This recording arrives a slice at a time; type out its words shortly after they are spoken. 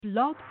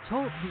Blog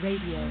Talk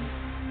Radio.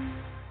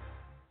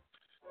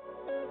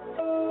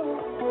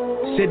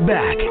 Sit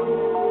back,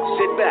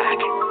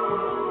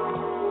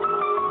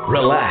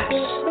 relax,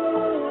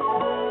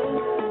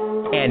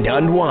 and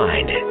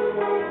unwind.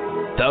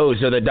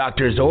 Those are the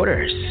doctor's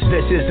orders.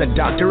 This is the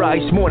Dr.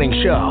 Ice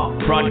Morning Show,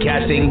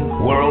 broadcasting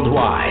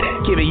worldwide,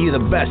 giving you the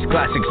best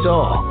classic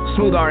soul,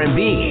 smooth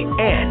R&B,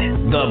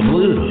 and the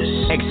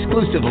blues,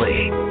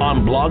 exclusively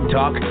on Blog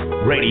Talk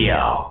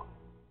Radio.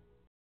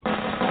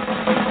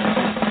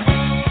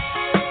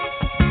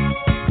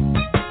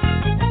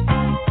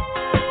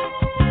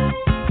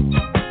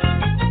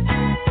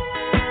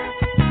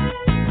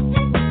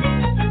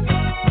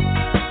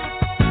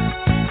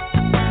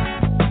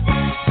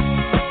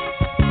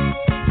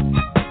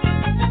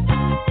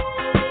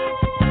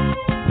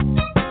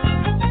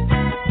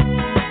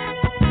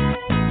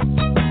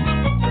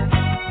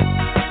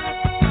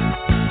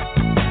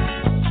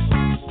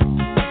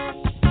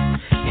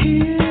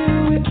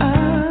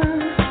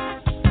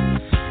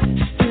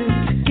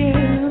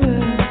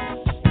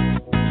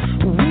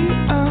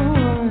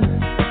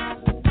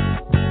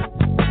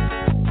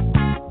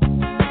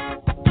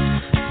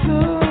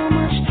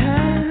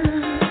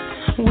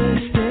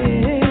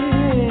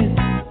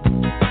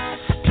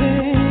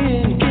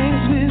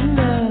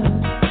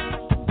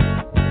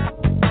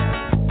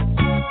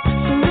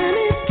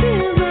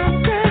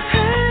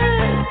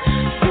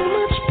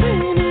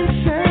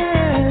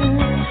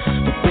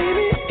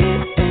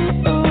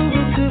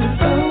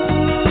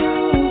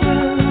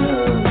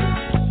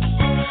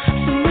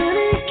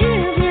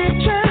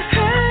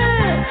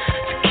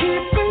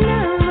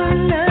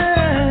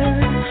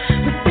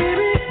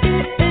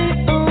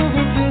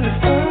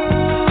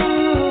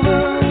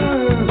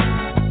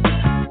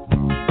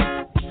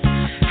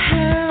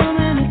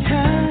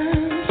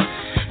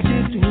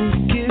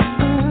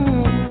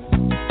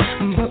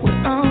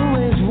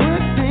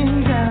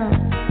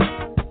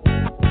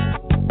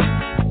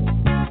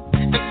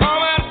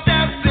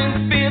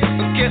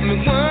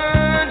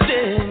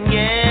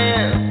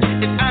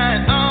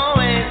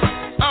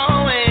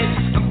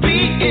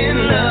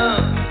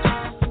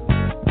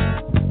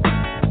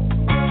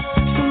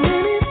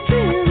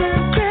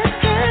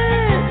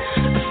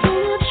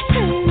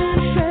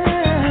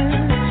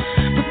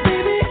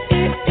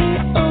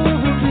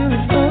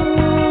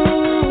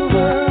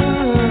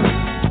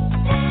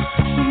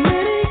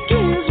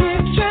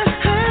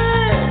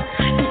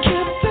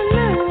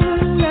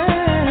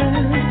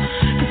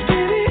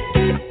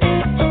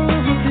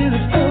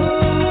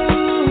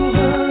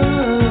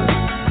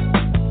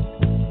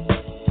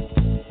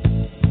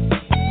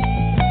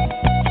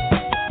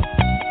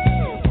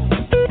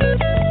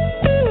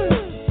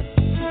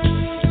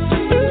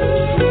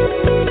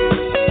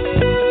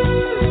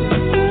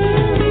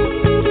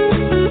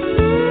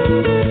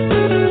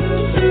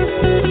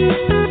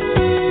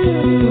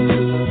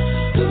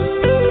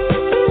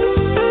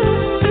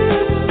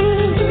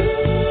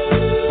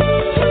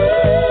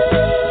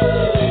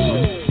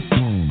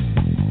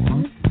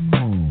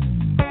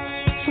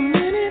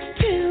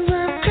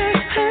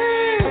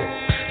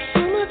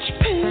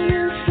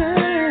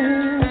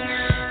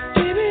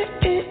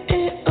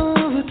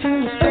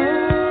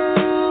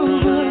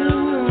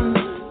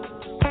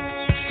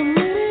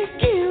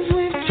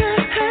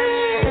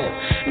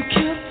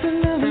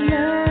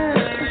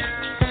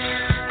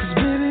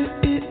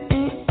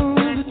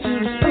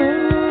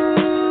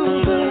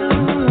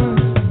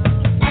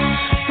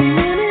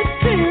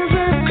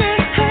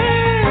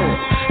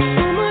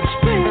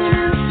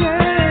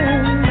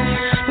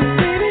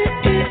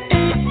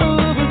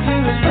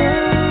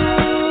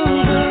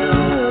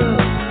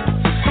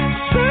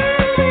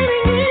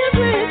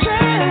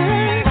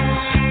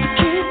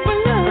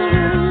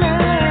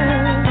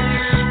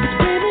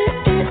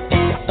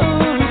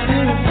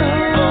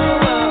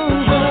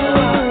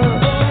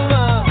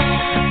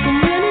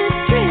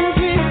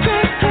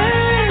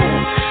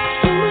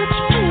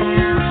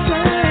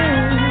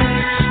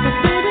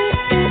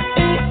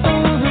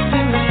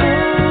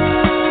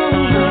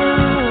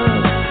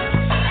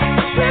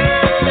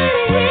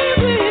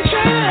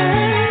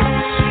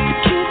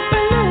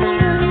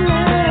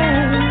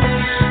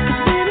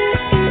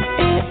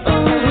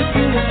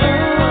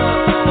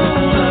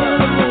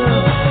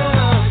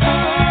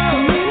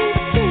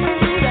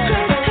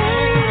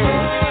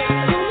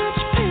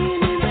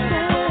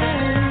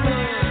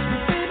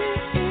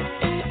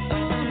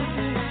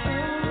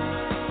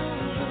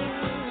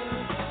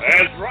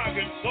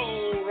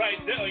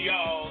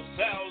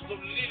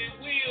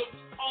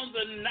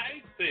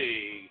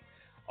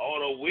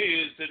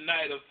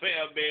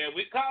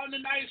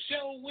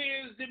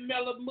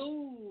 Mellow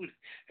mood.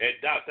 And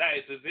Dr.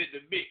 Ice is in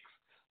the mix.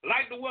 I'd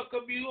like to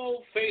welcome you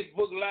on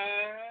Facebook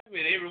Live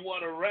and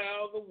everyone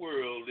around the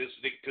world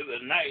listening to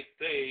the night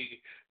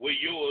thing with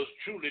yours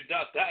truly,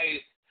 Dr.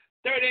 Ice.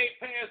 38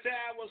 past the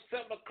hour,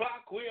 7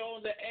 o'clock. We're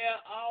on the air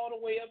all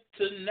the way up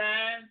to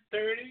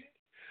 9:30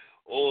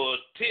 or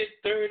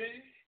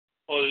 10:30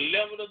 or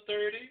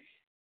 11:30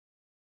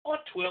 or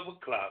 12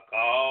 o'clock.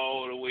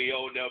 All the way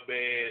on there,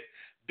 man.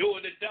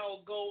 Doing the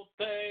doggone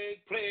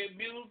thing, playing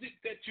music. music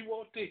that you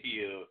want to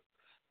hear,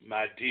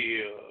 my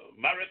dear.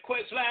 My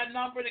request line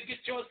number to get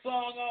your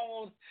song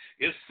on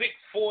is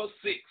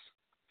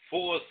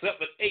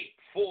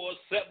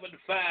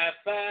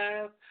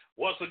 646-478-4755.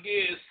 Once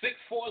again,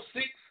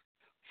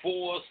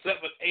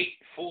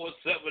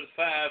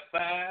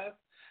 646-478-4755.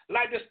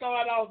 Like to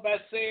start off by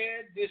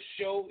saying this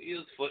show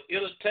is for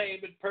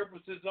entertainment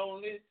purposes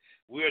only.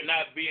 We're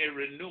not being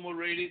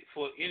remunerated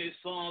for any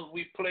songs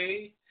we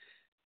play.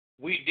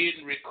 We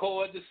didn't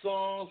record the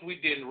songs. We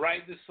didn't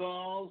write the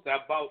songs. I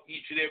bought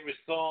each and every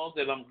song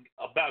that I'm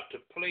about to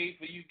play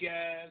for you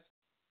guys.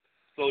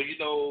 So you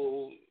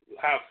know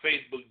how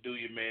Facebook do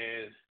you,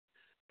 man.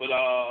 But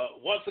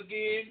once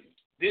again,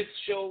 this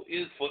show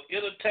is for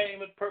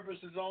entertainment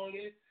purposes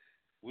only.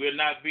 We're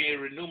not being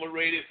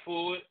remunerated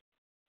for it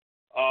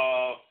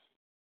or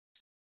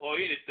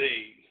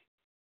anything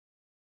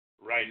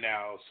right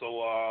now.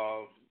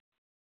 So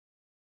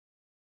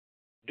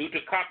due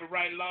to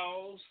copyright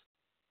laws,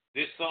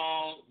 these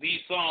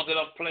songs that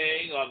I'm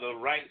playing are the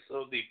rights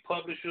of the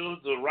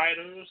publishers, the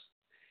writers,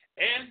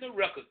 and the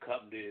record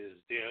companies.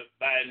 They're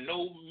by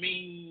no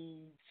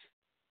means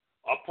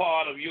a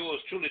part of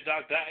yours truly,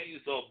 Dr.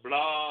 Ice, or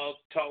Blog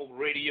Talk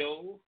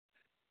Radio.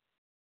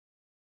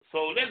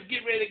 So let's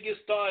get ready to get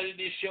started in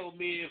this show,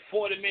 man.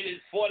 40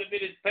 minutes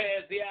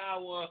past the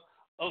hour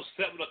of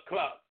 7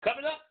 o'clock.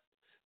 Coming up,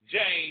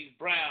 James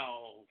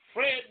Brown,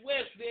 Fred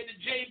Wesley, and the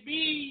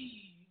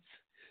JBs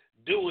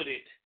doing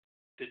it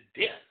to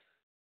death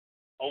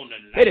on the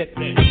night. Hit it.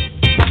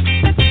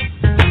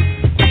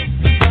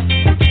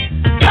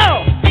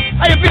 Oh,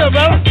 how you feel,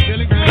 brother?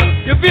 Feeling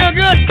good. You feel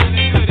good?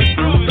 Feeling good.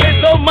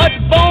 There's so much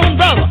bone,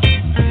 brother.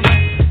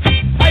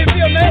 How you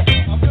feel, man? I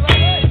feel all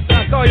right.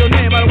 I call your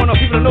name. I don't want no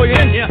people to know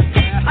you're in here.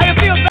 How you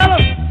feel, fella?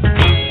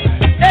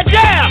 Hey,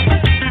 Jam!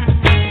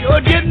 You're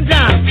getting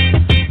down.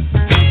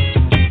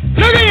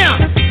 Look at him.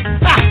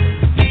 Ha.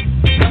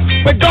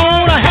 We're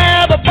gonna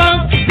have a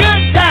funky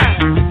good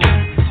time.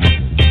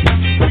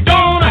 We're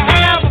gonna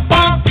have a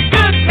funky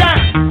good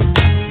time.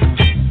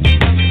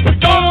 We're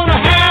gonna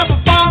have a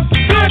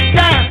funky good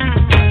time.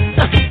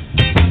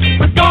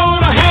 We're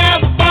gonna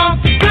have a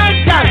funky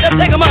good time. Let's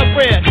take 'em up,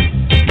 Fred.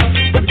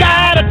 We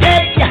gotta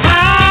take you high.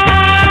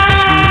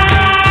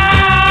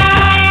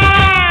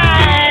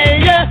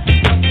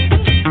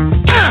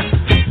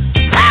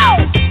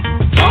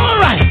 All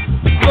right.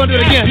 You wanna do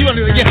it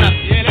again? Huh?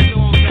 Yeah, let's go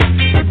on back.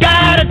 We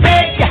gotta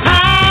take you high.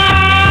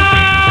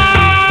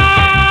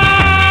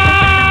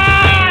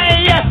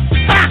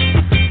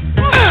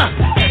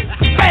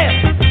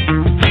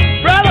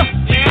 Brother,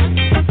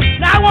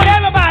 now I want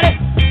everybody,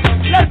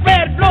 let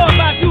Fred blow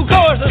about 2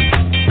 choruses.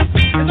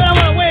 And then I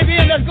want to wave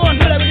in, let's go and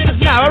do that with this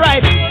now, all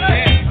right?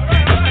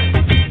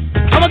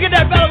 I'm going to get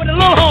that fella with the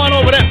little horn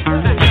over there.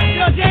 You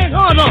know, James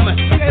Horn on me.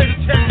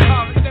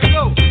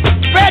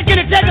 Fred, can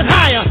you take us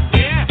higher?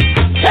 Yeah.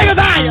 Take us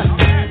higher.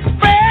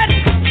 Fred!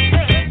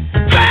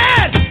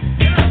 Fred!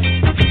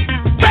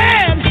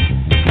 Fred!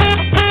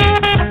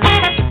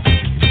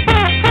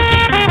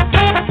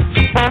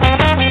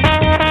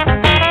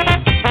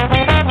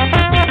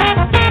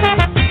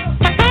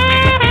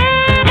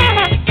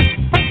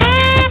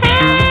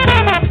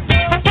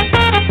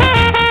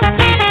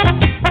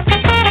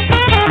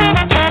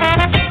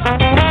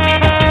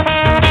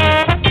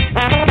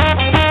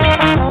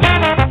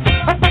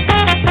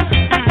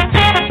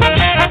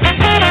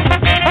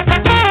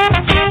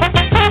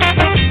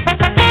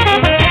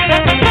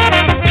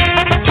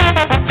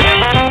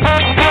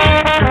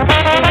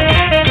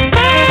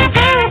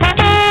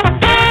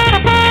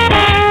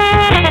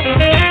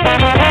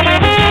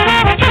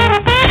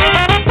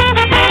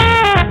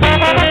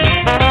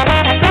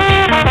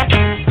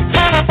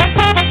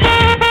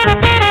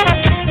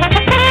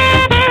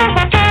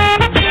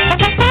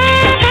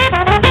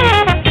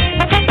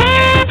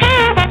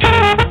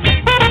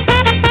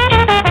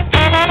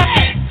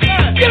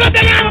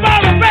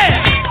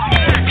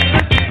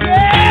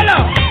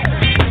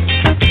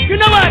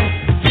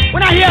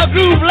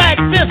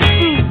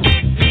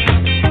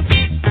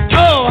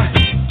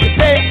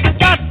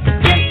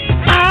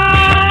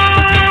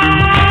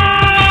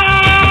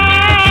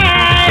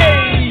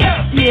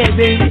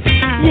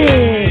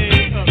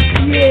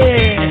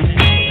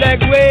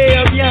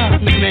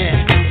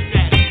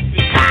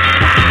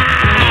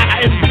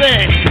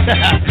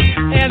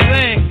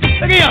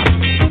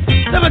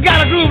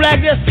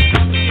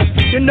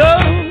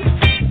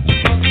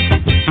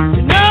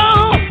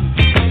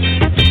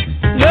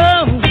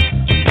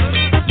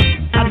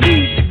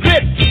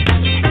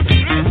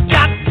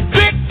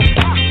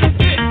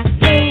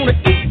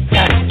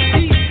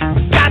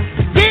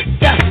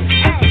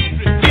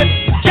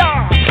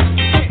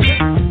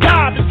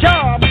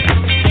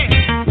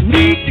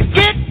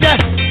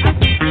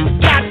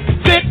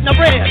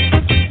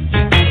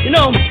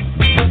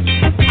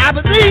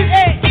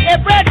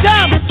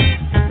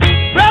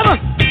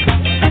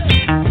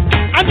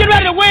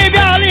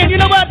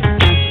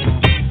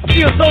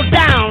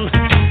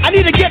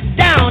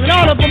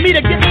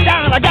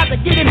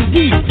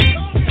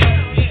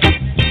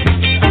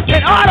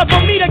 In order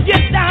for me to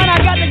get down, I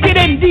got to get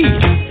in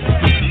deep.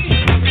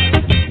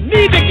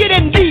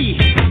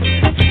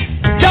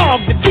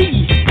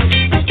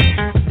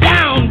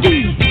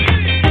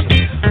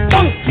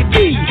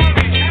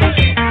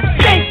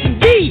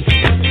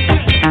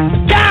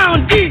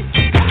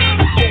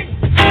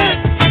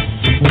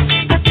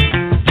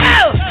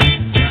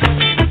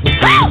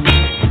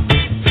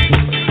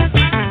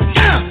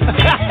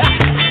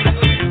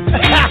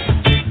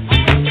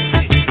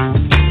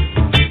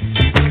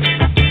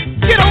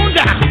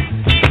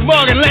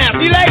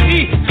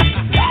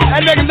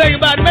 That make him think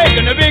about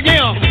making the big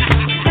M.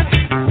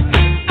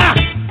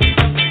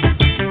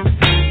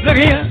 Look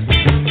here.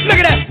 Look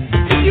at that.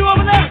 Is you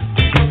over there?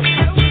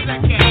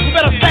 We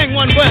better sing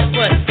one verse.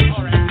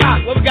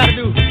 What we gotta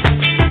do?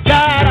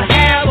 Gotta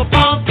have a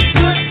funky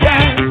good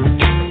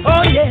time.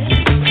 Oh yeah.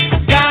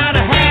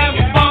 Gotta have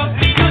a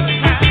funky good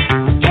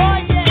time. Oh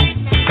yeah.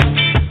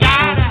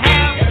 Gotta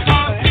have a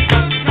funky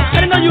good time. I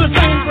didn't know you were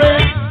singing,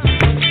 Fred.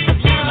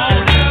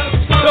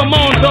 Don't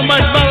moan so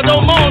much, brother.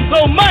 Don't moan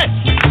so much.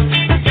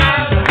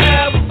 Gotta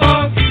have a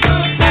funky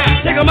good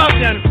time. Take 'em up,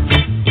 Jennifer.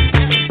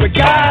 We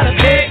gotta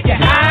take you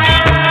high.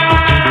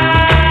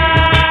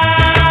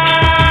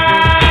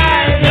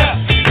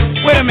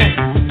 Wait a minute.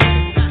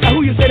 Now,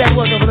 who you say that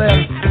was over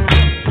there?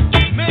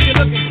 Maybe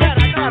looking cat.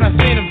 I thought I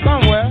seen him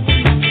somewhere.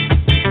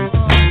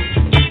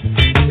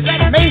 Is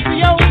that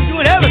Maceo? He's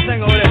doing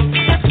everything over there.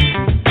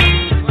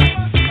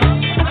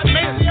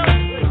 Maceo?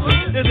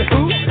 Is it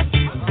who?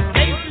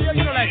 Maceo?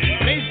 You know that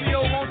Maceo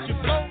wants you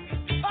blow?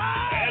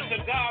 That's the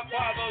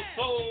Godfather of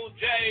Soul,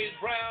 James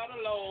Brown,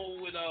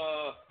 along with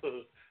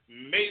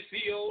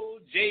Maceo,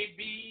 JB.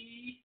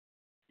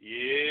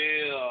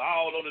 Yeah,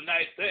 all on the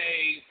night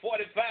thing.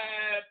 45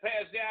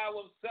 past the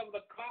hour of 7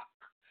 o'clock.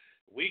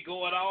 We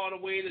going all the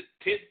way to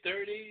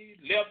 10:30,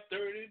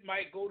 11:30,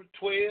 might go to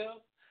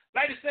 12.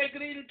 Like to say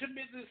good evening to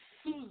Mrs.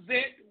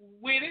 Suzette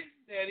Winnie.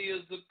 That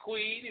is the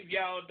queen, if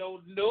y'all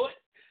don't know it.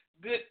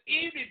 Good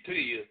evening to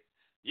you.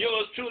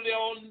 Yours truly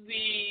on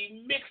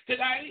the mix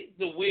tonight,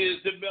 the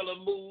Wisdom Mellow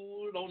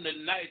Mood on the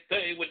night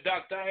thing with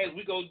Dr. Ice.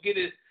 We're going to get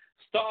it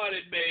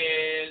started,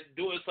 man,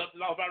 doing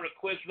something off our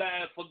request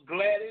line for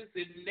Gladys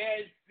in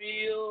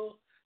Nashville,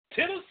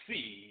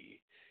 Tennessee.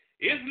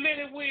 It's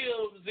Lenny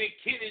Williams and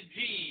Kenny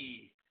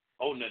G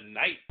on the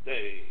night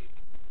thing.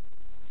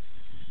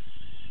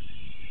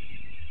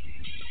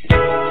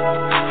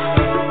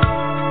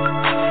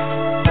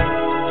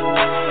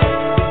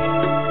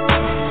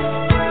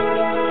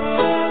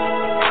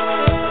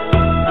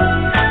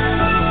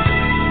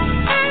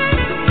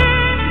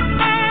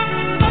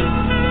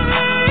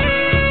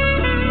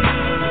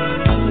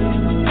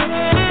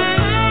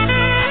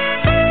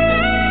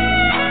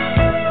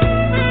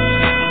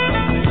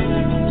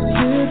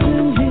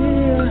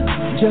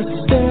 Just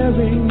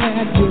staring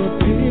at your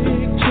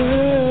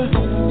picture,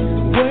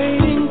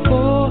 waiting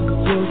for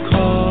your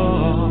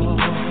call.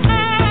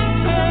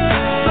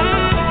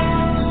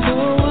 So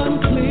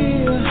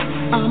unclear,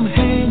 I'm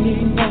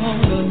hanging on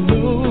a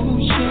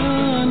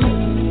notion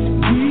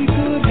we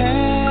could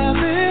have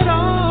it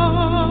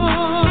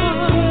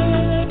all.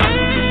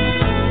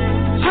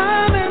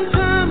 Time and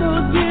time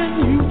again,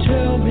 you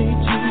tell me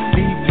to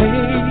be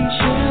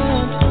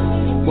patient,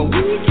 but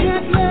we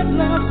can't let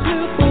love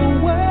slip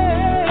away.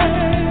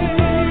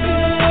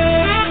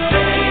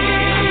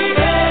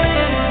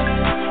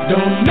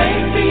 Don't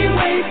make me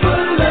wait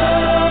for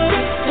love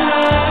this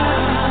time.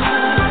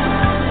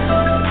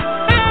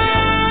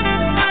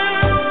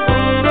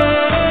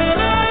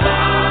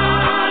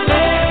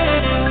 Darling,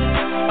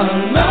 a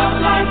love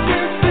like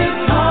this is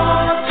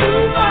hard to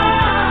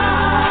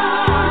find.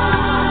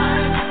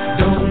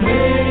 Don't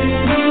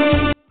make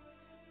me.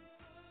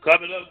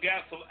 Coming up,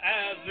 got some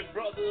Isley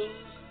Brothers.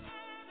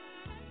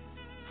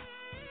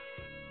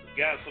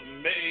 Got some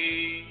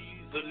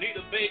Mays,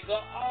 Anita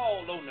Baker,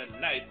 all on the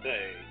night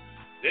thing.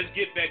 Let's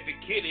get back to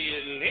Kenny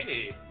and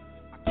Lenny.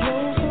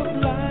 Close the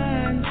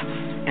blinds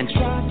and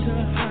try to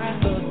hide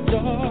the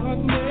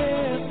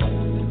darkness.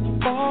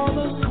 Fall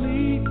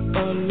asleep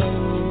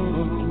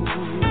alone.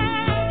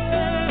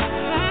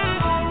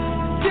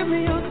 Give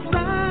me a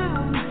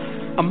sign.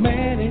 A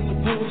man is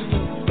supposed to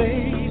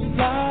face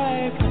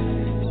life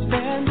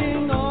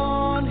standing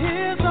on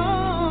his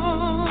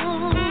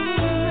own.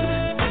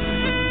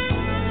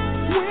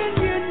 When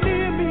you're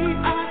near me,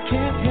 I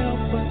can't help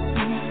but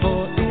see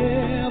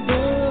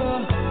forever.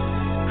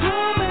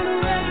 Come and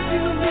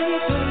rescue me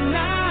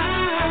tonight.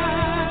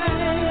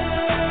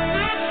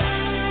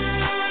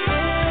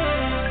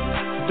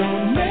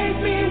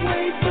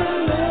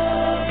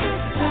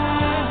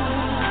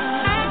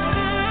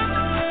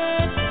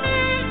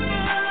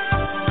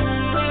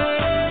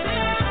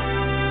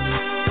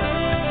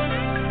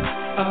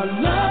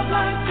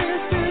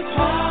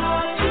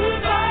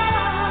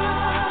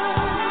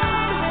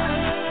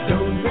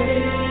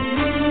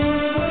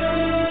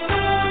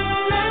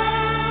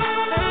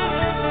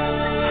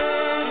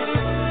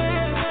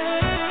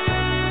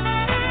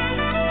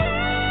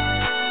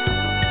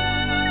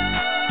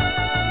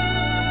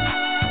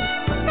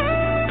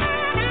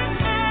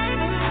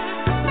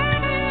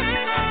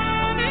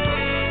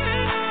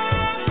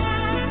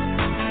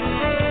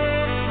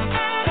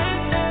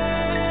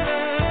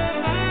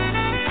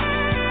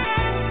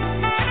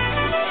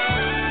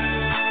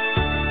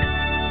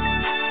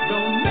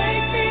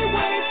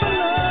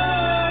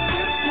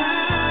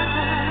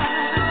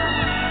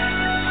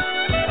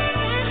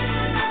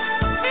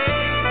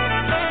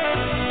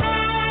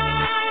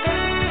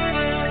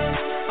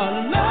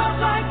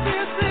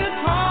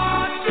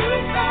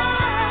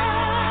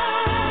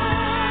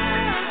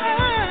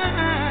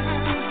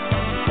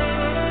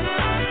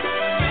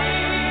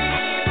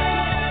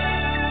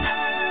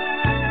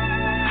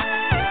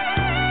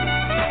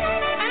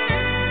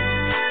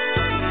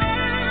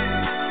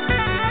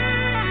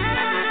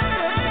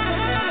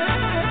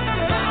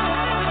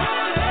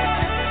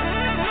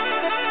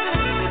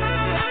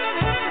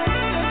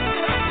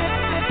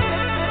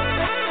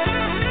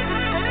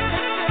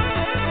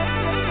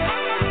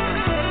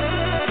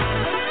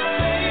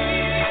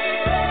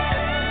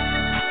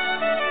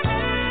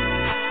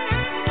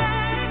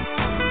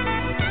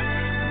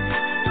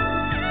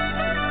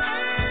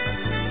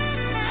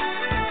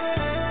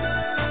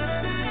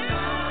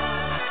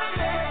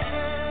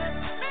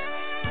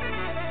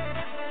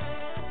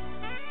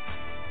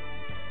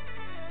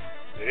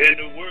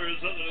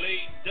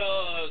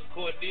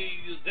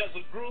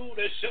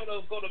 the show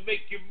that's going to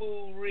make you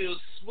move real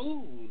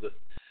smooth.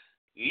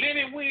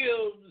 Lenny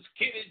Williams,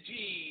 Kenny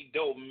G,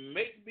 don't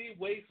make me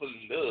wait for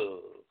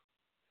love.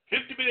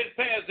 50 minutes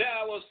past the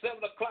hour, 7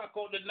 o'clock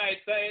on the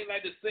night thing.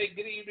 Like to say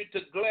good evening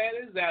to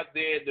Gladys out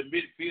there in the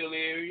midfield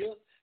area.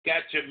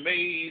 Got your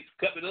maids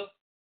coming up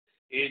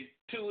in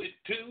 2 and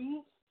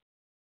 2.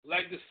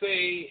 Like to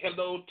say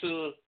hello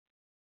to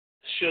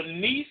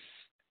Shanice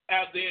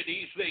out there in the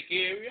East Lake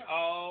area.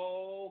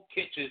 All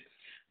catching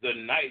the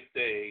night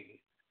thing.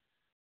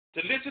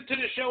 To listen to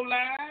the show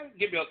live,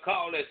 give me a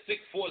call at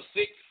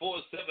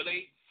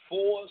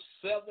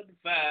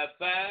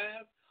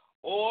 646-478-4755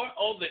 or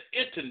on the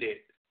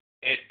internet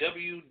at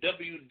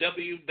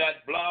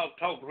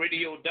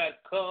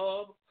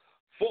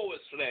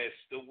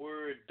www.blogtalkradio.com/the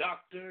word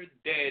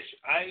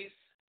Dr-Ice.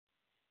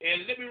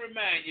 And let me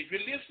remind you, if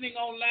you're listening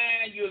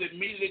online, you'll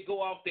immediately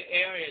go off the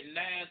air at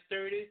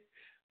 9:30.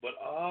 But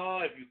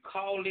if you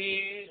call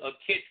in or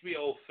catch me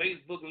on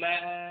Facebook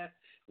Live,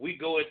 we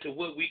go into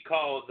what we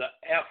call the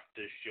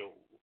after show.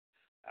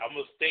 I'm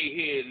going to stay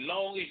here as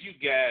long as you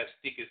guys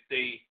stick and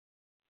stay.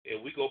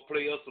 And we're going to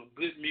play us some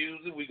good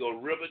music. We're going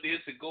to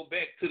reminisce and go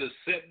back to the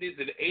 70s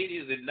and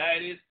 80s and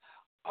 90s,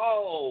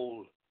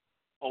 all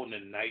on the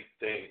night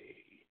thing.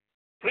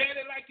 Playing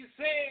it like you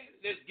said,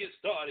 let's get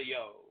started,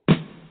 y'all.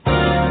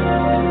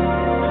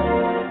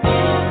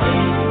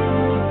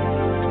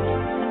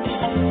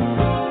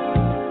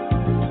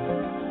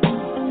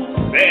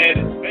 Bad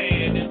is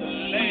bad in the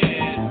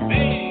last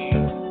man.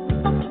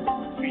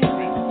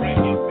 Featuring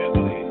Frankie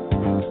Beverly.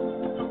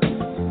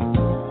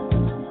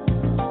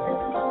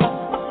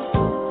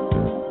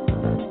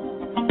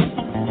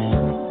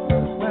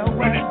 Well,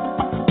 Run it.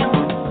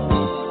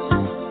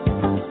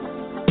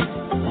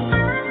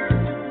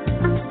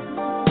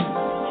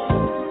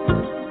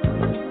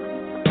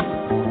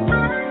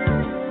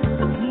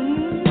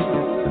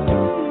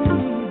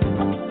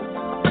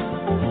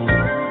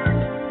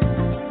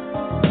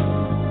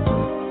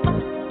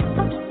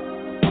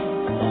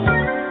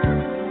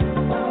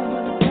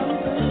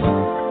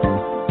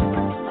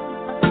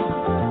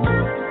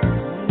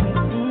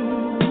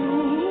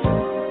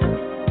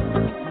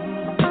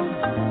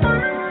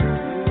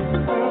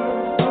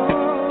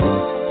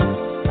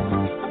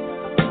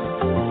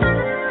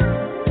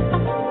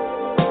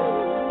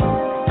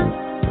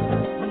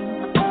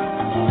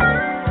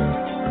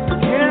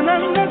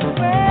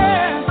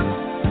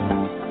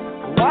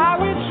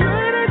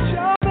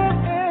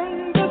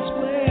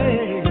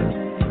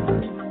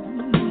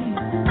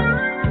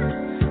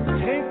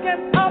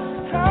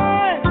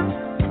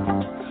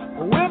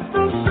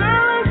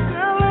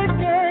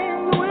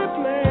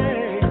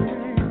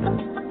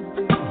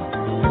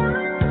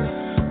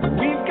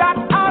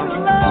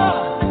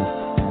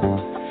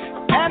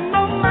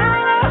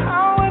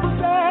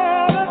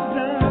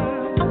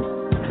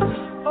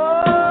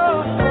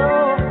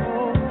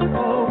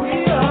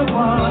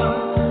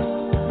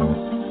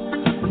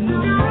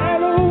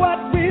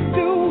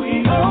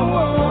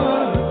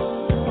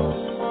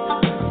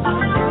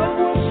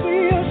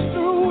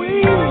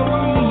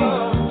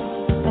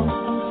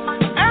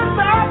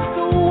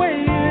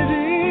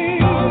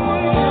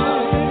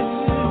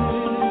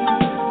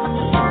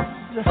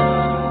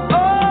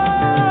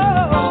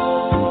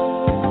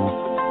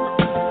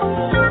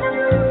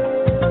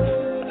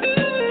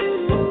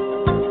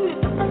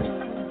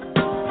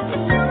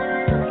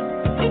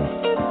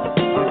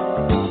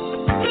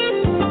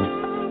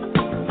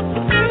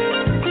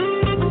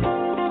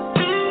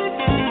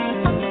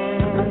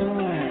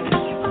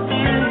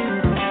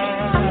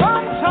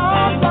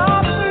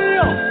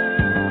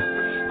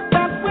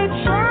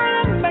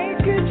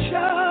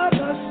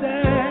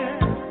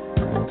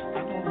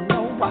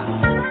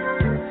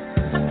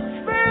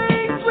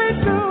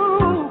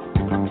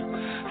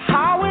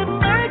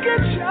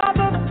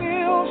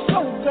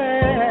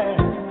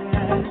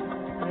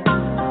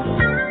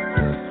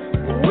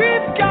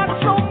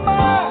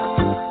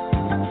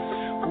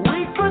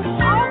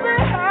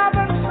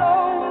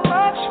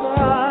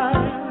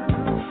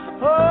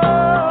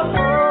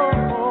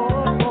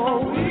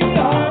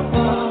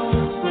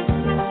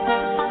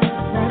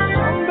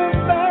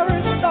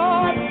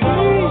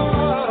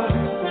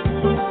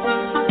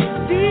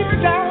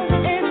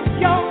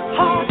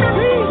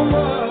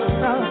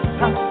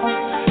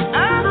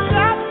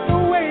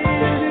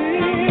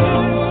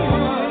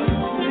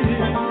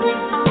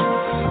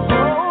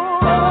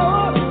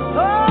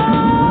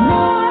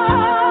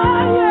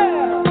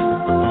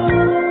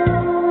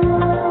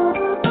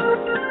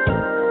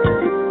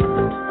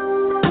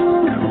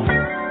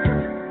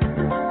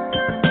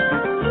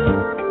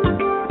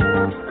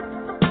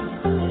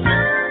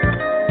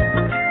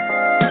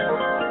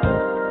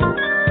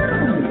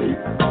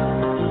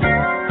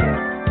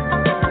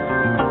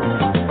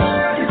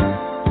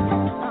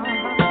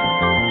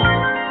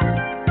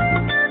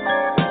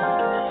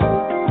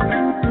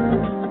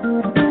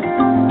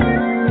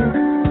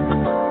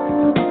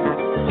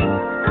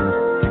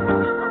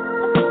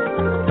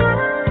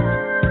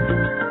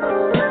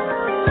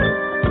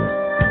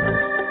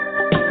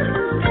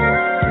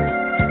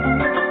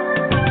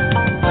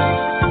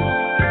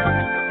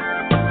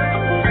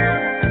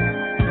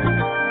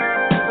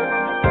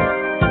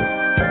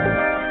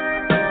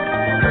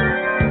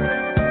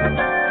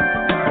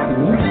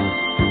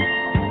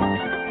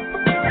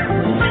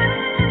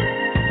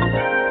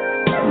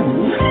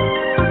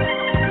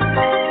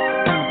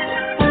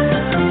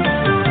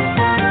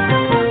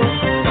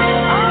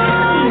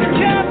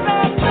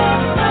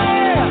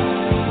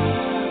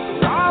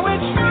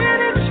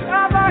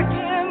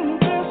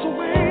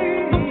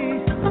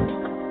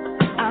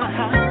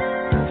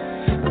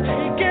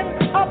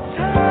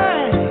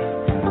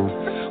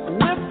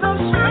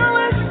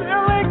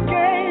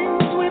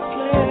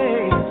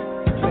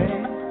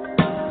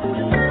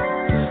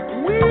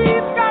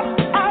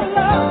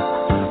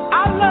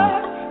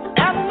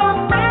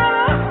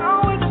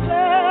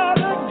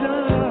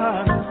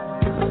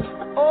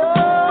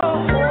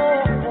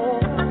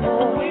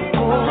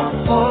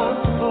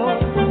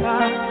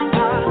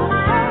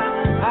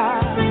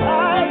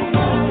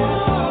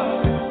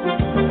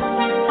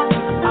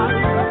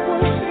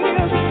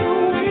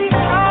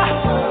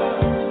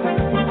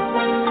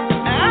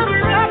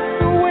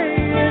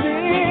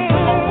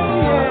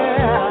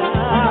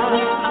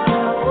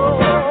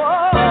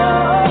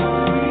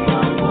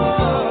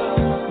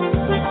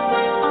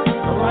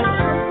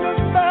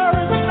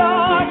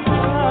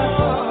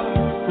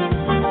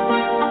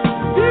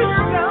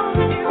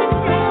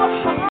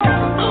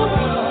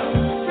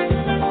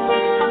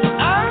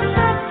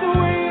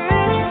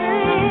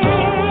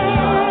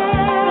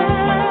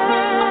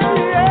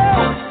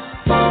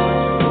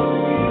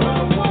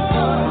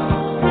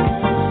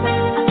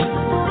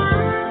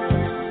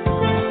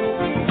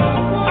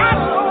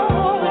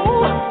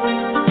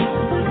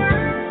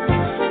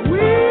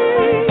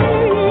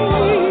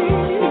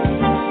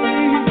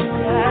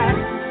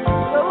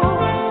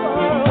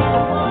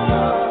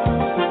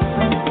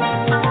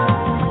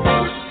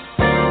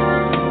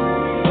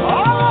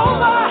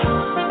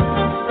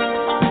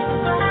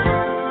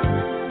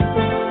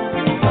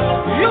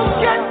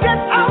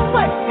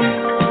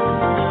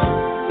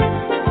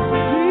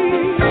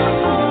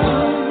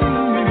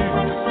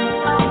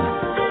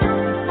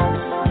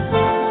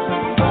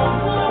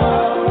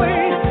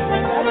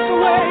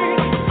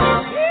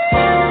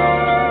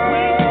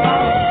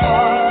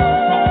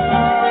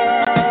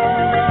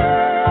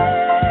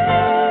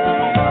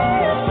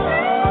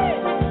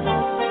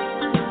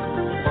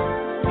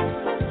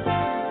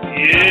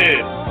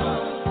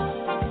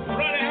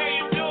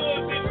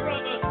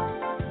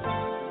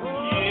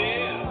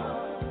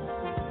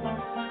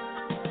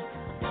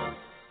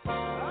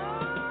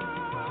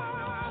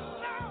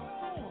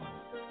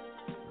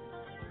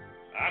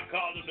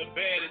 call them the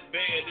baddest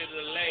band in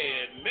the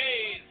land.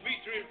 Maze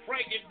featuring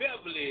Frankie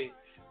Beverly.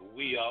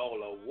 We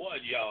all are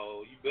one,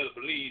 y'all. You better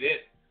believe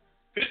that.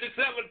 57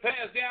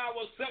 past the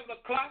hour, 7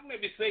 o'clock.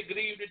 Let me say good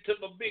evening to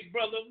my big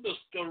brother,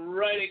 Mr.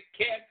 Ruddy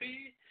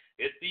Caffey.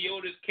 It's the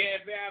Otis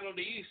Cafe out on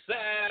the east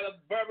side of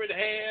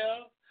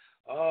Birmingham.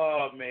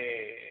 Oh,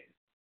 man.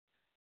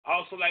 I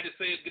also like to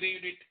say good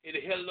evening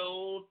and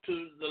hello to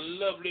the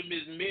lovely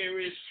Miss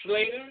Mary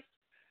Slater.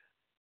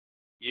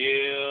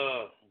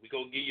 Yeah, we're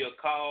going to give you a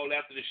call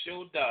after the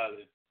show,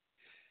 darling.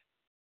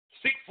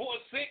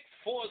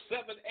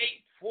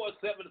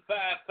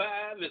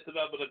 646-478-4755 is the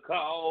number to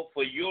call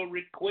for your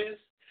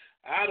request.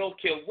 I don't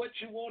care what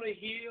you want to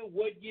hear,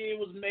 what year it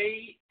was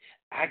made,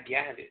 I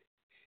got it.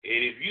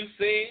 And if you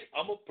say it,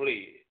 I'm going to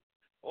play it.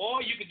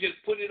 Or you can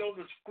just put it on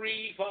the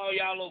screen for all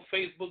y'all on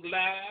Facebook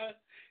Live.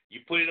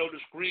 You put it on the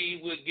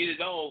screen, we'll get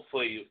it on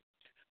for you.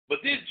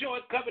 But this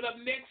joint coming up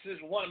next is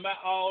one of my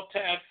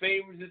all-time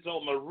favorites. It's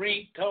on my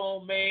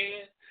ringtone,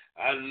 man.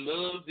 I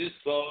love this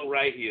song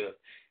right here.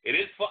 It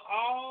is for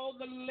all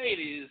the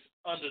ladies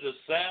under the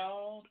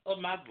sound of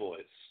my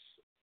voice.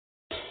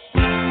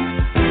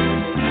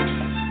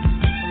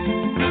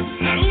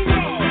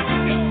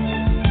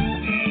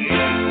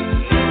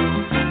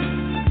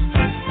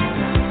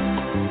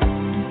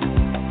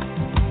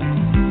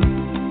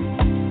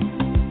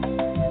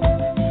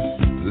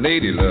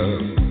 Lady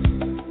love,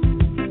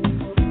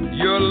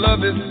 your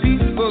love is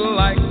peaceful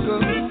like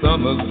a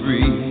summer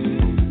breeze.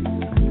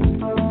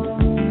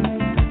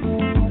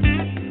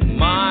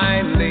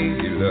 My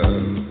lady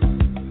love,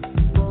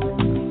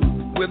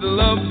 with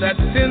love that's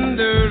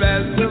tender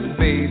as a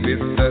baby's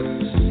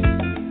touch,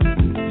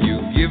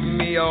 you give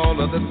me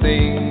all of the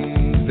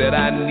things that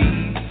I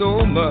need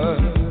so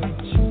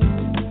much.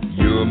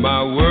 You're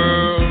my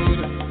world,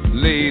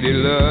 lady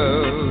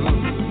love.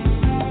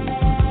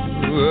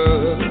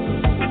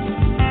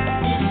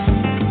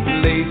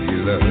 Lady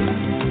love,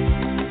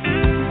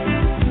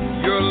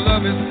 your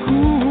love is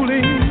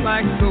cooling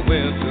like the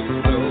winter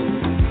snow.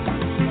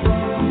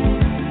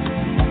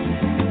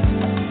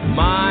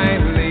 My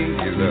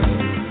lady love,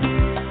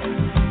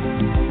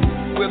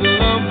 with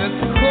love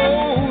that's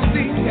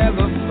cozy as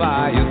a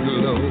fire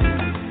glow.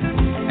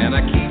 And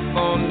I keep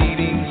on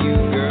needing you,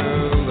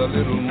 girl, a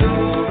little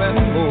more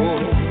and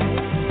more.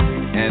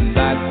 And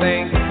I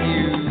thank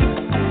you,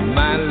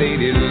 my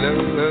lady love.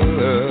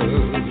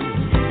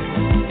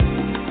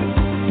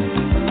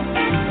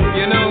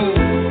 You know,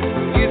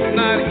 it's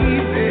not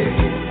easy,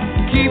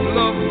 keep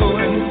love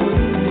going through.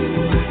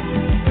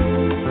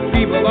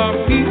 People are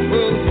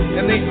people,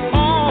 and they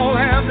all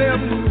have their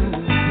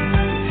moods.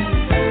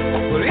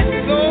 But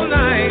it's so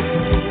nice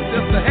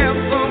just to have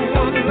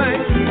someone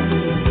like you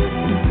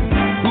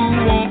who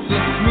wants a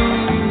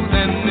smooth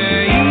and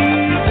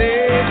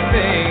easy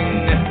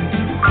thing,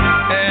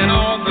 and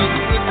all the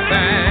good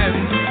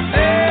times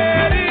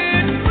that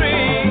it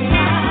brings.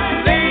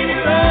 Lady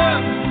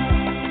love,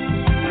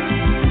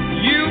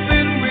 you've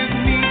been with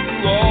me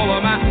through all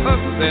of my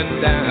ups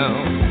and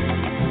downs.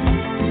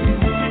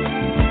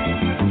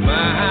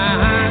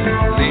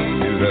 My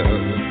lady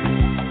love,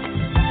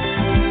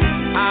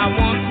 I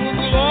once was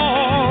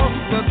lost,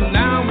 but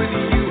now with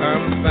you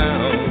I'm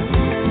found.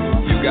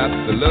 You got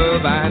the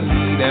love I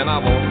need, and I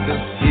want to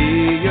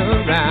see you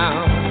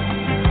around.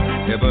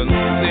 Heaven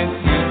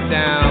sent you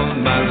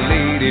down, my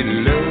lady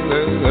love.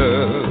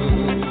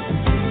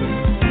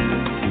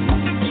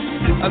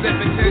 Let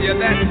me tell you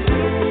that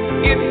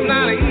it's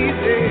not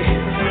easy to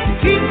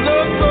keep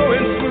love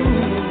going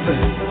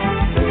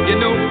smooth. You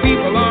know,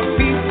 people are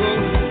people,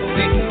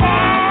 they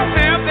all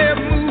have their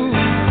moods.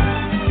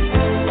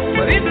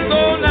 But it's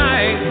so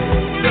nice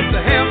just to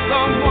have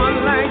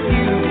someone like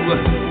you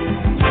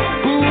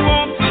who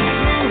wants a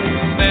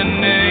smooth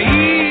and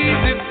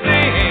easy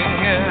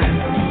thing,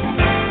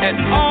 and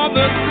all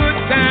the good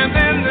times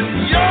and the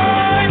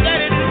joy that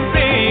it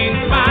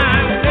brings.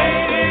 My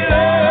lady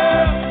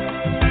love,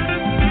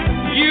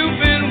 you've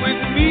been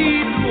with me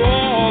through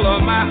all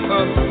of my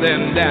ups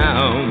and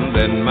downs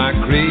and my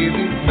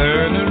crazy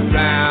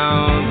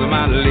turnarounds.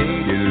 My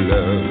lady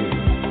love,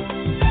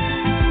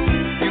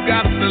 you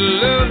got the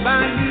love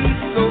I need,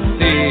 so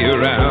stay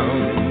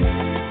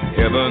around.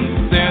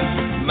 Heaven sent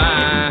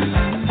my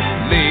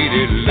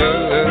lady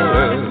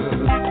love.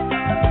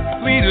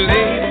 Sweet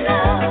lady,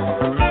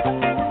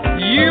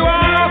 you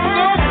are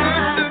so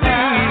good to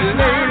me,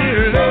 lady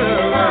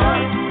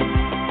love.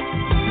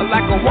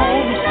 Like a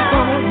warm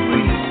summer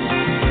breeze,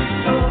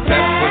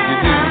 that's what you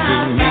do to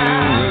me,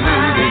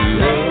 lady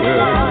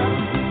love.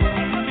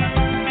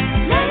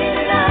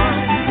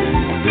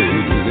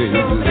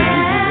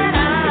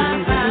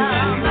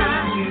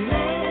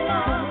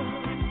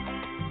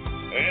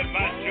 And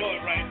my joy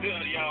right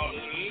there, y'all.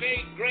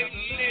 Late, great,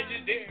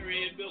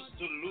 legendary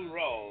Mr. Lou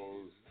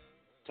Rawls.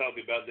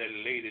 Talking about that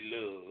lady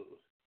love.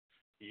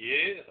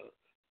 Yeah.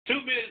 2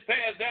 minutes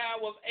past the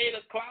hour of 8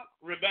 o'clock.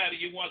 Reminding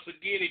you once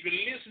again, if you're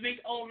listening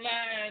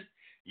online,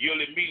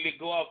 you'll immediately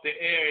go off the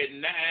air at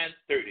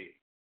 9:30.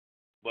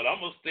 But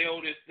I'm going to stay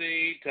on this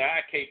thing till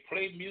I can't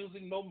play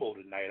music no more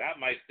tonight. I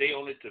might stay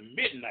on it till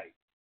midnight.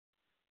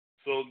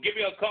 So give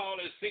me a call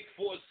at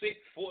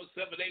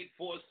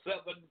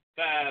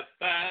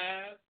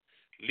 646-478-4755.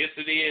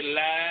 Listen in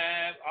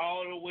live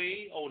all the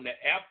way on the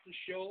after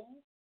show.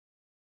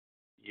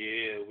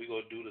 Yeah, we're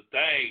going to do the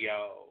thing,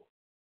 y'all.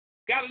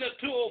 Got a little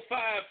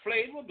 205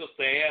 flavor,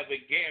 Mr.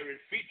 Alvin Garrett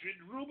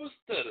featuring Ruben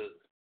Studdard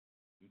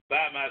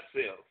by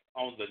myself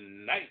on the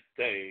Night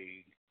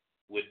Thing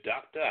with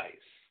Dr. Ice.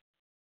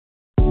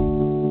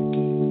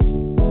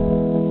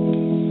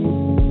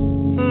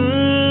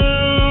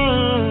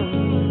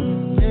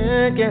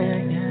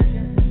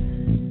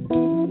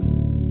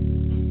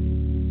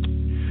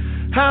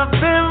 I've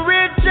been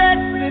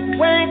rejected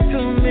way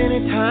too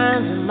many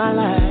times in my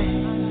life.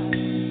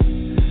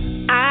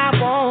 I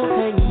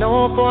won't take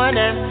no for an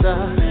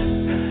answer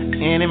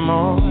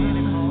anymore.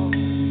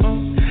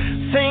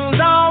 Sings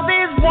all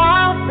these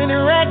walls been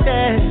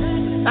erected,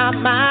 not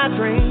my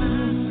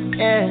dream,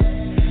 yeah.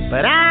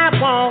 But I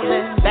won't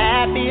let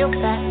that be a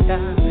factor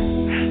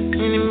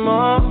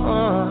anymore.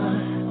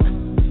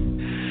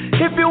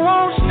 If you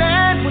won't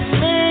stand with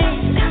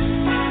me,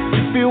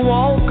 if you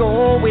won't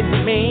go with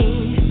me,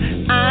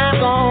 I'm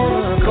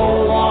gonna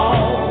go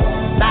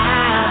on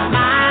by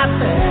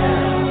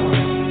myself.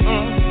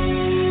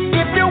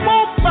 If you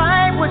won't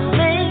fight with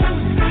me,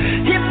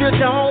 if you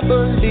don't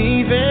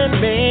believe in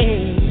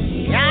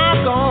me,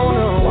 I'm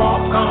gonna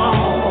walk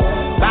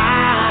on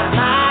by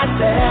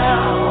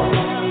myself.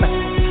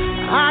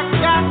 I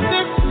got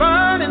this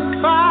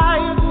burning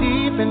fire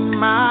deep in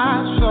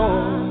my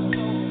soul,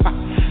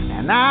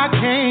 and I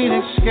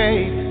can't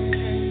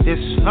escape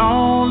this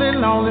lonely,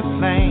 lonely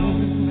flame.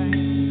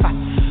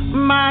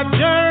 My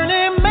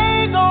journey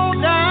may go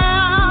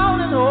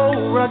down an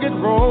old rugged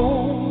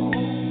road,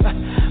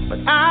 but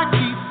I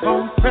keep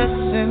on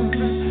pressing,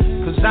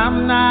 'cause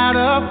I'm not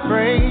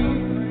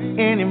afraid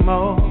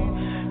anymore.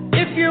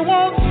 If you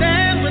won't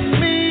stand with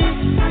me,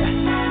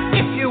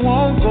 if you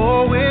won't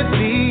go with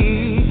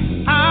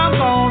me, I'm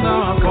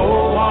gonna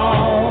go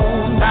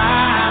on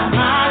by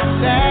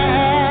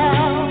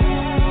myself.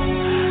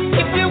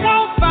 If you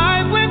won't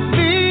fight with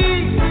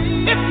me,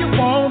 if you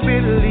won't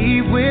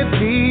believe with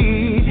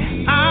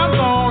me, I'm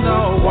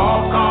gonna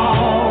walk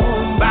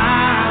on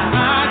by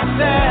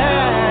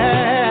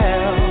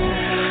myself.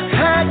 I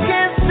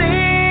can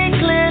see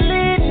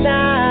clearly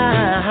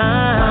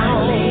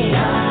now.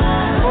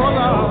 Oh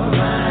Lord,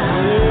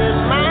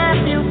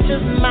 my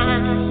future's my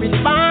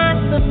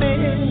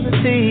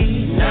responsibility.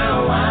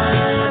 Now I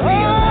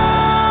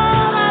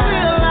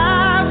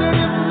realize that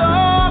if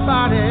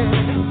nobody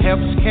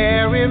helps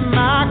carry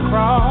my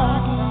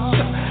cross,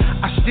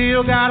 I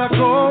still gotta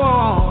go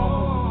on.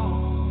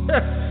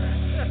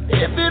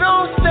 If you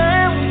don't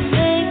stand with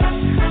me,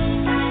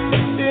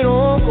 if you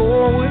don't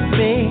go with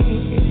me,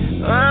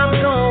 I'm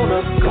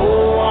gonna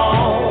go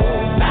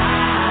on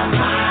by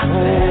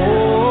myself.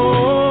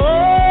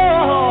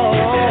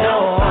 If you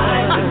don't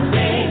fight with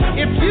me,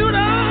 if you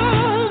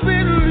don't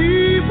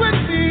believe with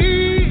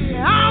me,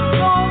 I'm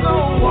gonna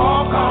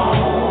walk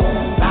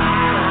on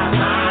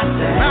by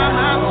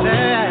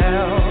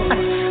myself.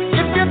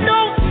 If you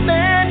don't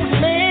stand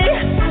with me,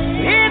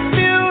 if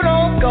you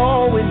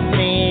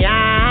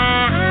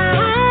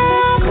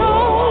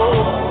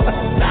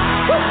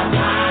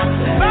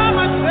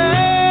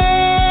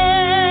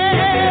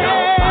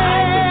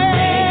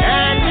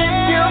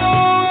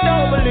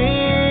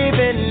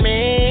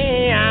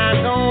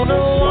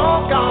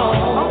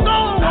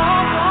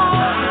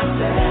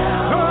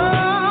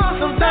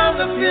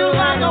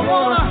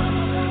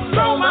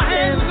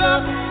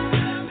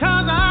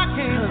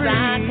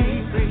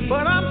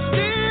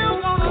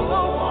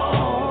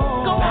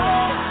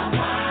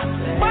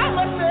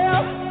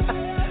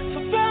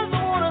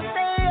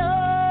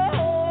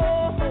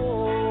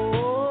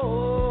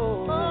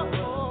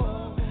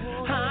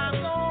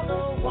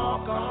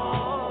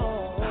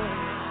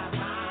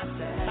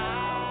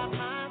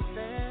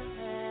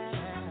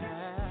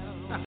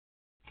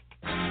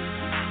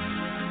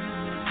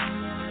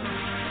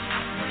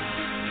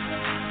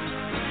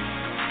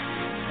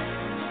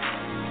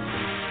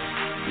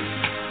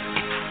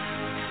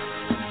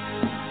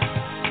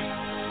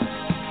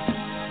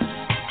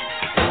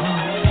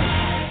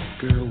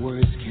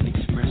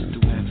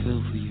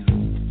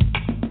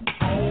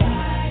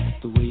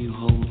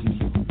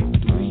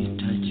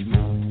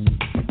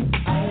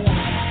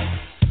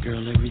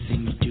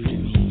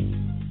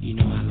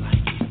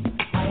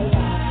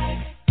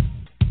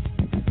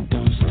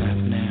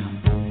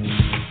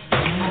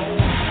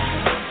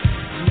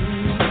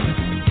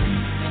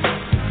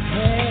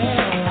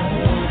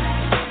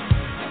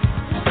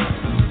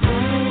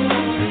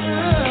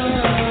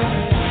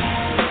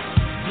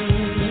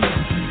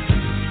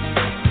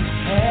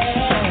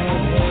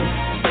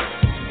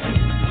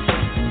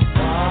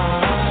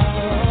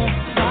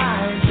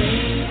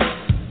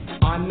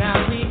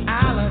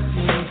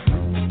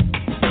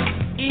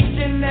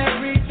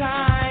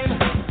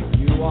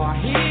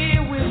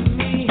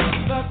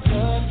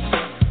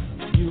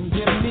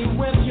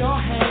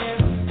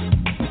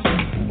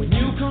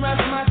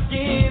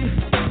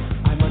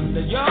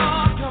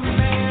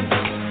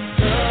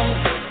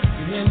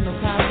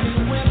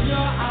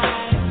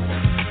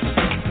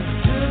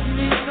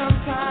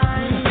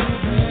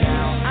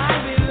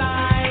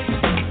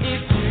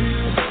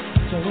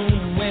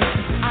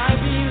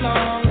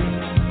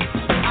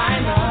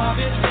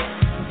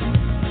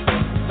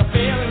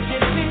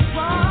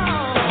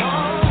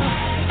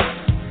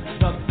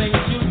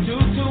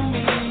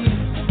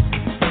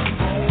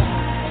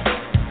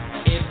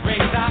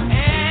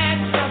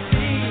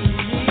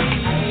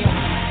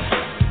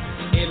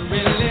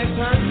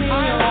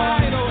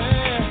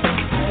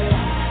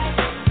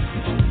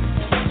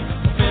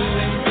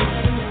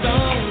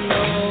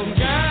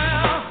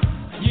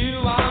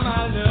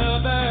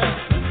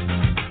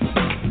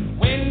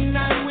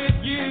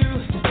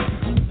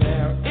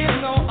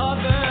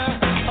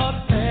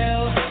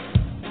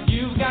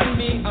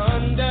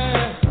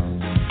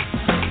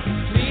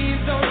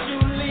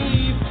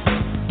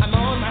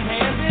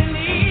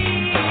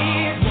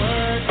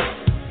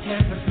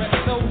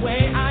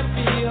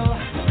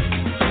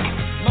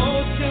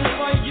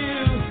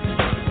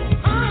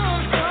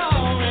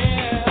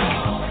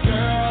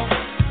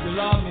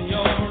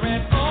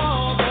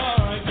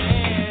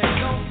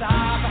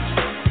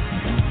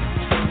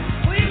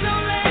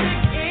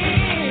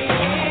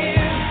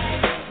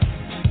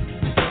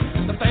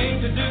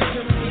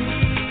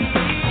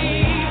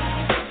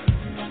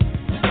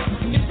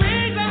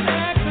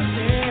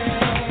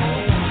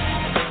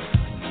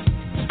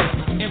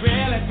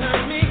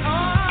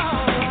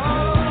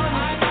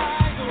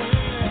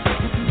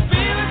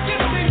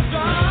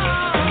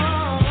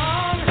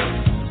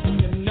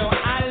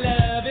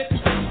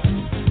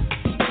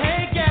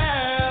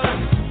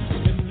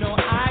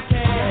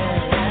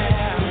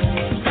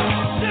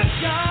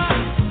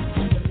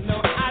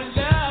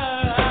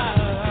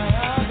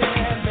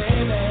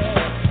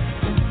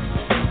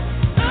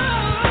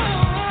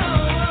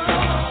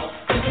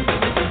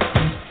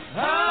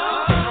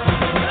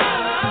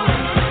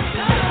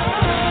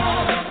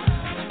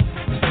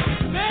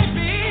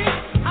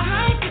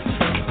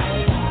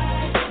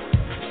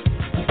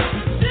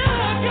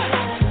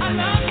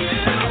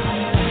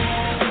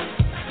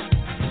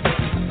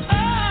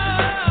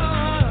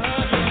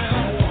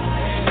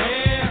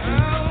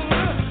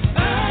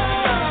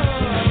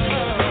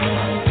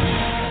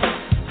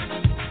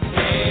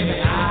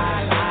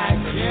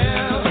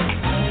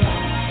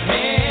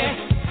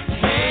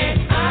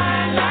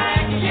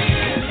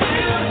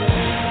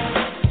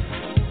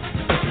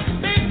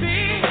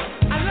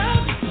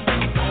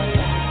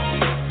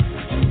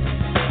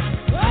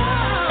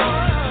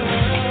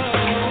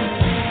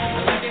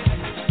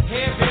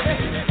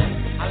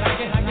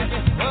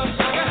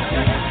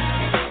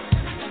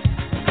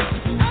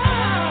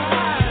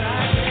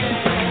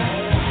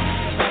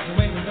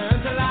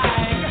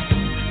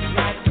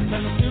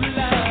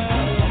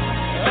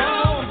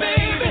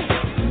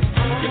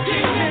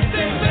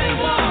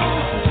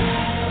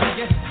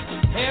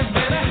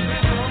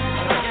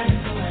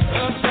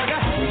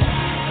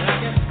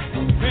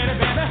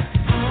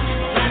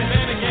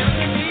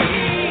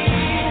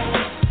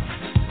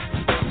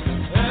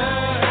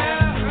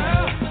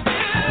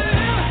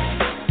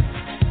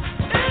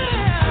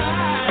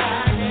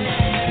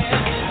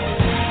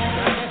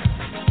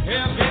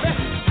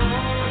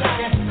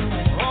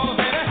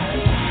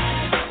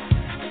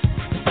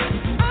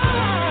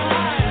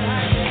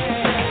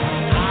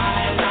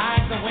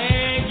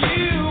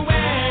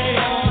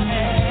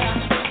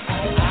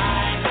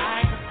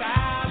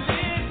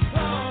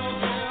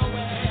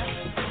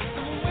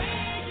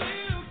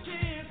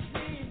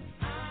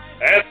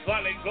That's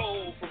solid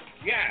gold from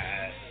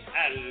God.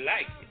 I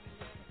like it.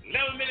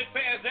 11 minutes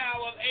past the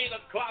hour of 8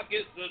 o'clock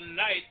is the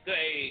night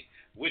day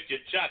with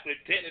your chocolate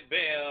teddy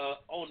bear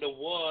on the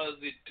ones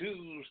and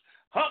twos.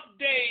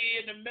 Hump day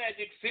in the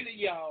Magic City,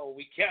 y'all.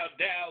 We count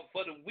down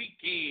for the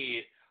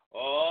weekend.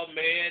 Oh,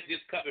 man,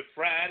 this coming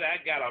Friday, I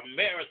got a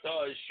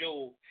marathon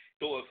show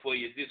doing for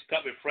you this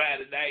coming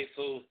Friday night.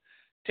 So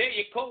tell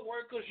your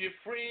co-workers, your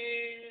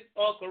friends,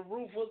 Uncle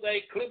Rufus,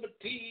 Aunt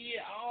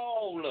Clementine,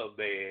 all of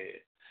them, man.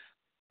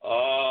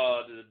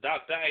 The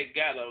Dr. Ice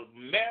got a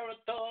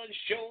marathon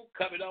show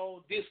coming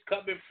on this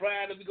coming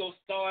Friday. We're going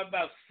to start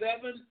about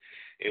 7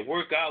 and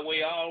work our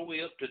way all the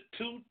way up to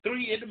 2,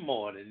 3 in the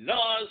morning.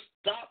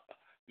 Non-stop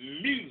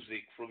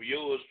music from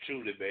yours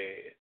truly,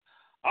 man.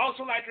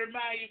 Also like to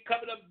remind you,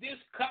 coming up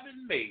this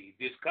coming May,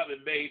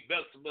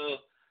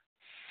 Festival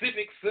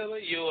Civic Center,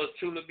 yours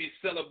truly be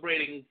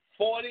celebrating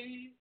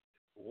 41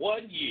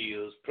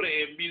 years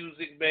playing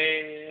music,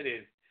 man,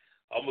 and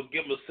I'm going to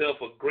give myself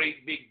a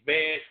great big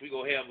bash. We're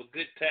going to have a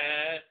good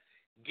time.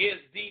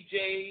 Guest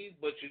DJs,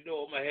 but you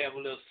know I'm going to have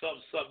a little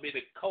something in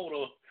the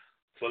corner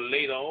for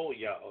later on,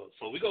 y'all.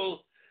 So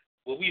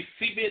when we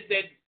cement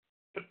that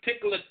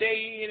particular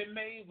day in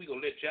May, we're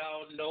going to let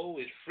y'all know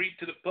it's free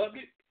to the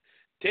public.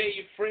 Tell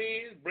your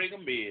friends, bring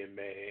them in,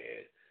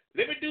 man.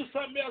 Let me do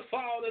something else for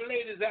all the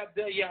ladies out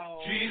there,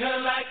 y'all. Treat her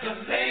like a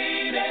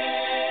lady.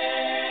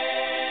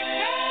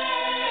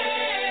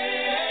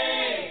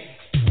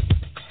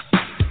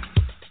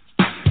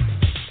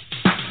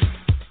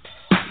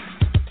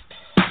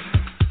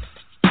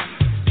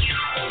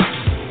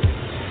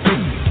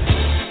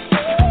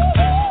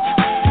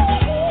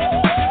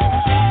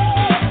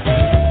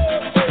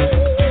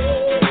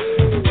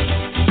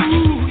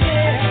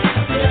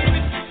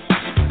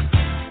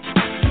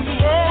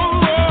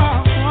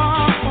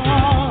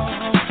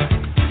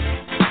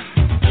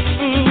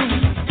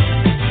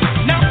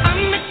 Now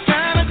I'm the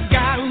kind of guy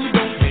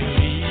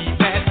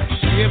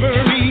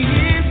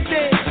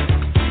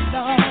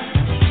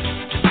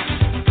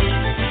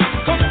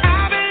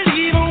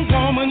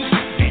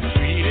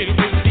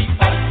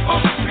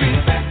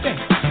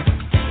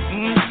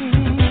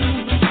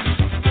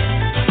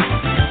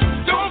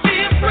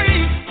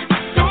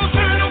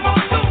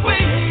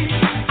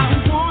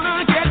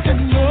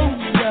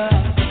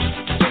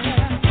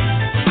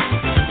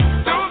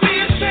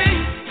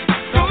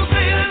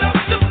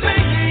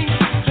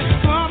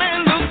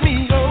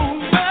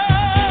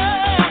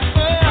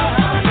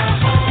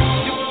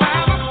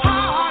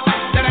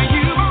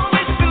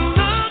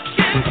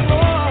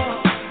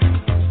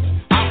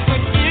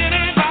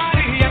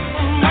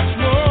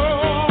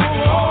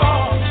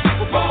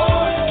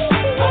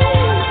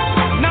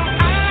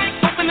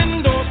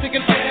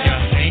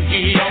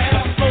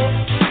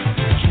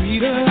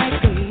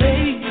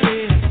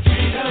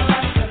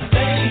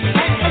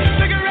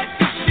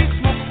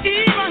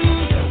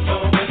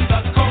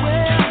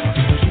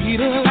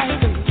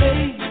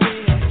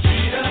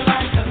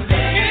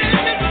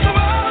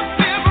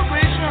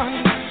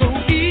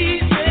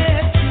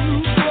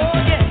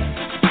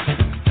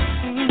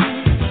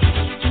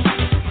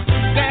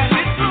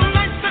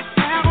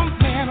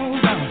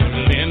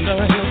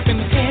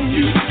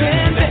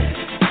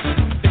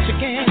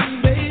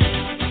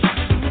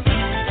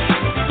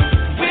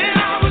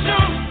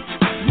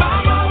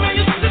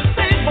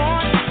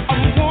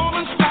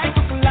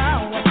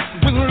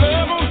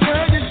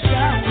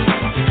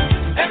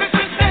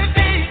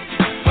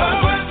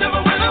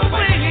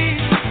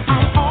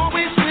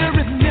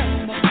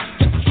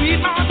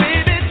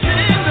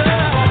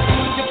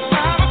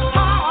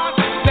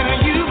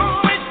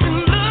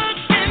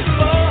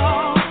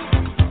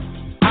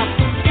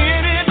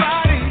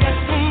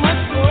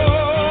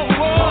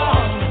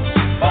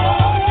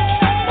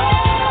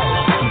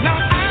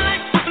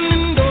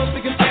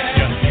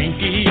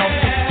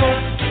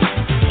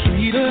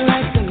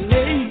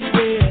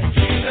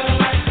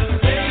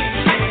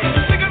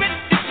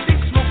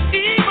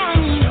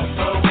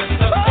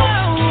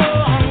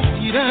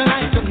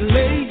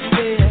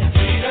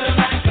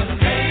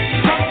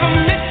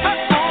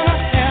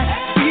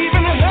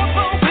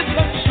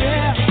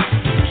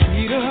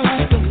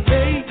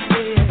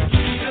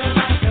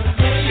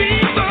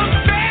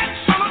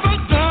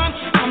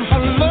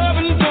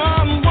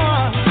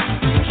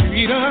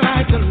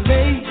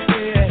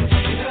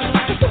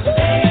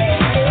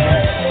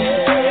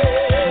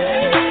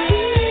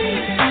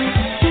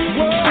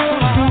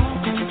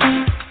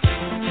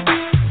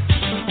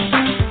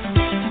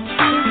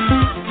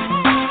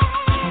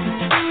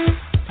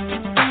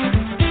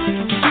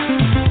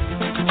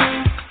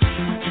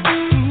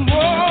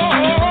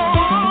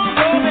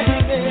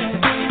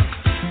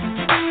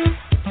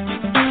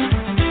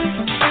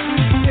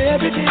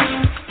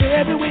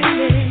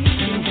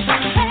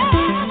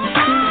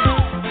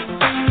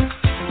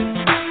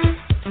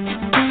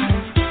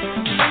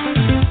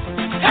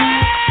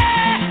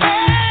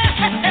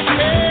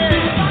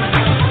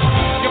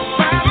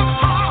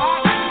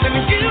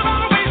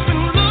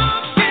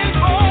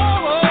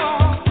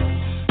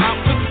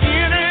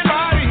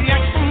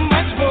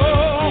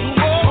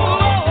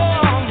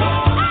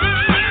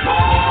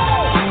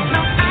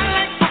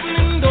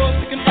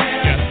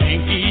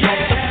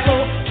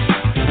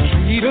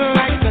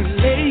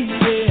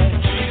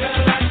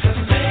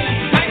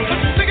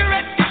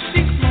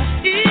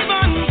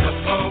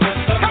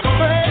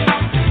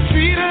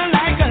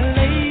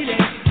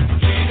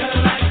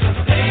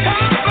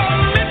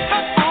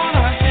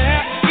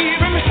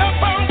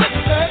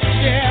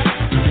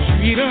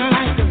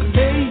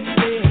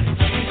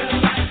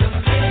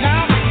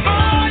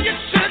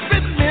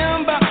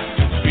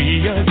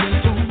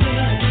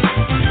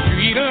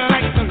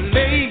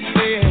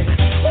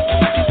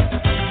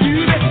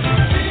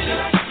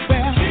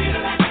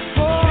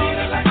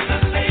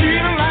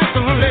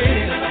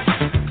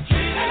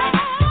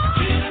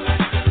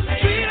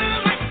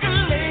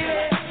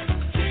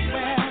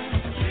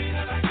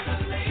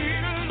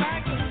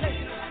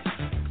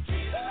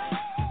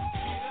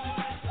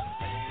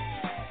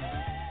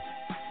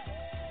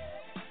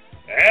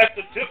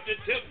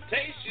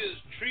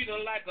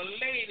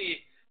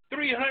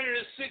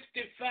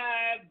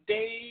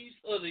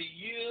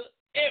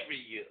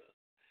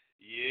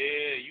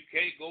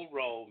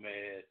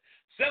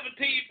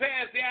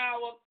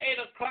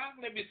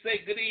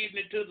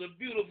evening to the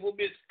beautiful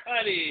Miss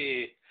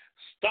Connie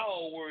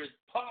Stallworth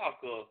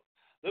Parker,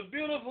 the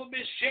beautiful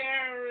Miss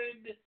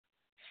Sharon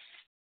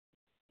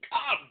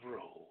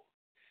Cobro,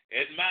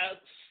 and my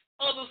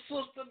other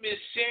sister, Miss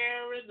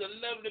Sharon, the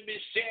lovely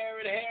Miss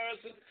Sharon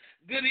Harrison.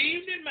 Good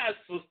evening, my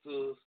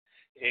sisters.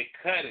 And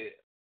Cuddy.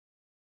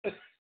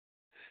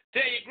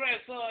 Tell your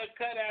grandson,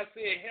 Cuddy, I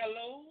said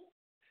hello.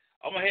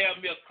 I'm going to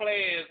have me a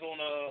class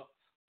on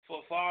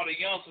for all the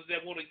youngsters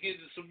that want to get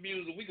into some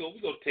music. We're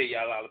gonna tell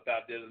y'all all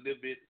about that a little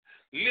bit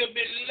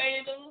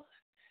later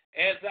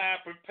as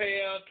I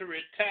prepare to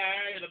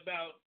retire in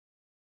about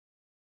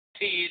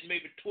 10,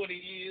 maybe 20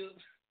 years.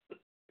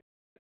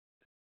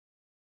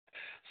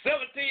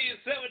 17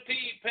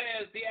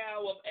 past the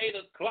hour of 8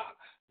 o'clock.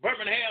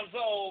 Birmingham's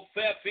own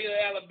Fairfield,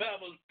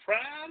 Alabama's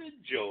pride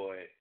and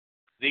joy.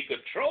 The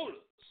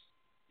Controllers.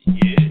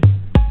 Yeah.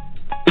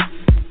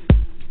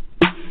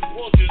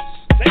 Won't you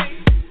stay?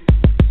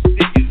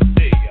 Did you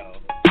stay, y'all?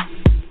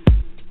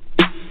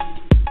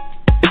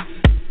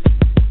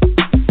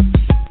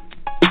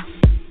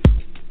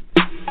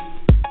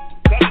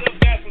 Coming up,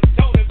 got some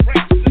Tony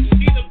Braxton,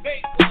 Regina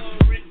Baker,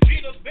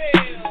 Regina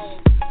Bell,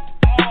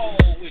 all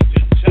with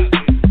your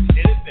chocolate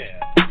teddy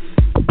bear.